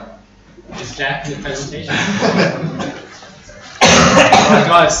 Is Jack in the presentation? Alright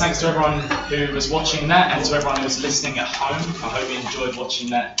guys, thanks to everyone who was watching that and to everyone who was listening at home. I hope you enjoyed watching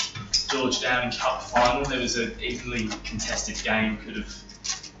that George Downing Cup final. There was an evenly contested game, could have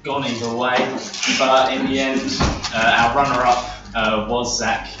gone either way, but in the end our runner-up was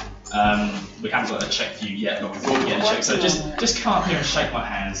Zack. We haven't got a check for you yet, but we will get a check, so just come up here and shake my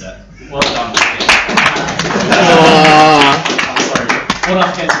hand, Zack. Well done. Well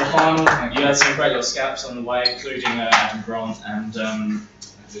done for getting to the final. You had some great little scalps on the way, including Adam Grant, and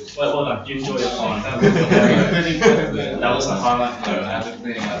well done. You enjoyed the final. That was the highlight.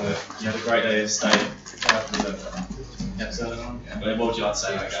 You had a great day at the stadium. What would you like to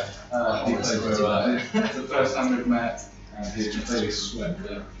say about that? He played very well. It's the first time we've met, and he completely swept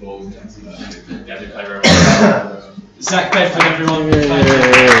the floor. Yeah, they play very well. Zack Bedford, everyone.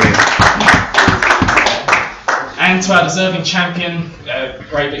 And to our deserving champion,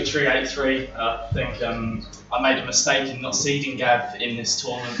 great victory, 8-3. I think I made a mistake in not seeding Gav in this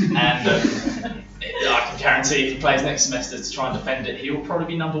tournament, and I can guarantee if he plays next semester to try and defend it, he will probably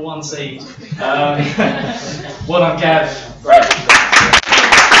be number 1 seed. Well done, Gav. Great.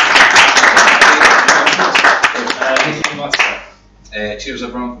 Anything you'd like to say? Cheers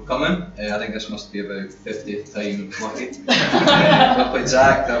everyone for coming. I think this must be about 50th time lucky. I played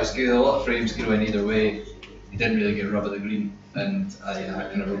Zack, that was good. A lot of frames could have went either way. He didn't really get rub of the green, and I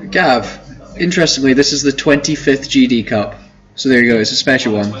kind of. Gav, interestingly, this is the 25th GD Cup. So there you go, it's a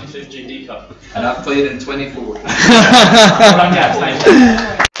special one. 25th GD Cup. And I've played in 24. Well done, Gav. Thank you.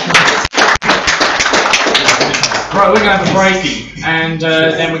 Right, we're going to have a break, and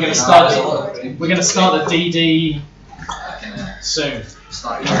then we're going to start. We're going to start the DD soon.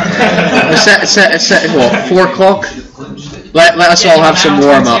 Set what? 4 o'clock? Let us all have some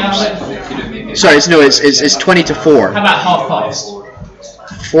warm ups. Sorry, it's 20 to 4. How about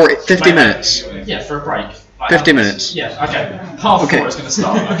 50 50 minutes. Yeah, for a break. Like 50 minutes. Yeah, okay. 4 is going to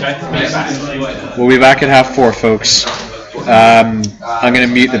start, okay? We'll be back at 4:30, folks. I'm going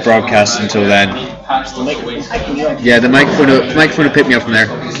to mute the broadcast until then. Yeah, the microphone will pick me up from there.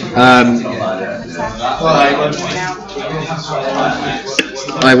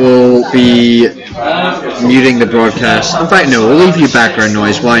 I will be muting the broadcast. In fact, no, we'll leave you background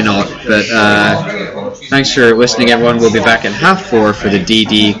noise. Why not? But thanks for listening, everyone. We'll be back at 4:30 for the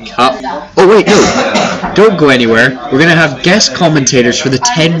DD Cup. Oh wait, no, don't go anywhere. We're going to have guest commentators for the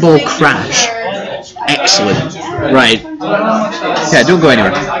 10-ball crash. Excellent. Right. Yeah, don't go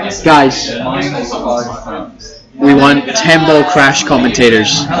anywhere. Guys, we want 10-ball crash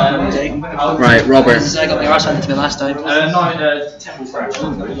commentators. Right, Robert. I got my arse handed to me last time. Temple crash.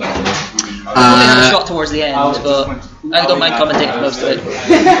 I shot towards the end, but I don't mind commentating for most of it.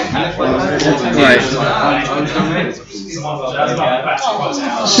 Right.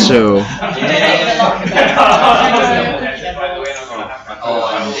 So.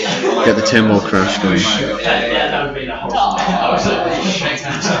 Get the 10-ball crash going.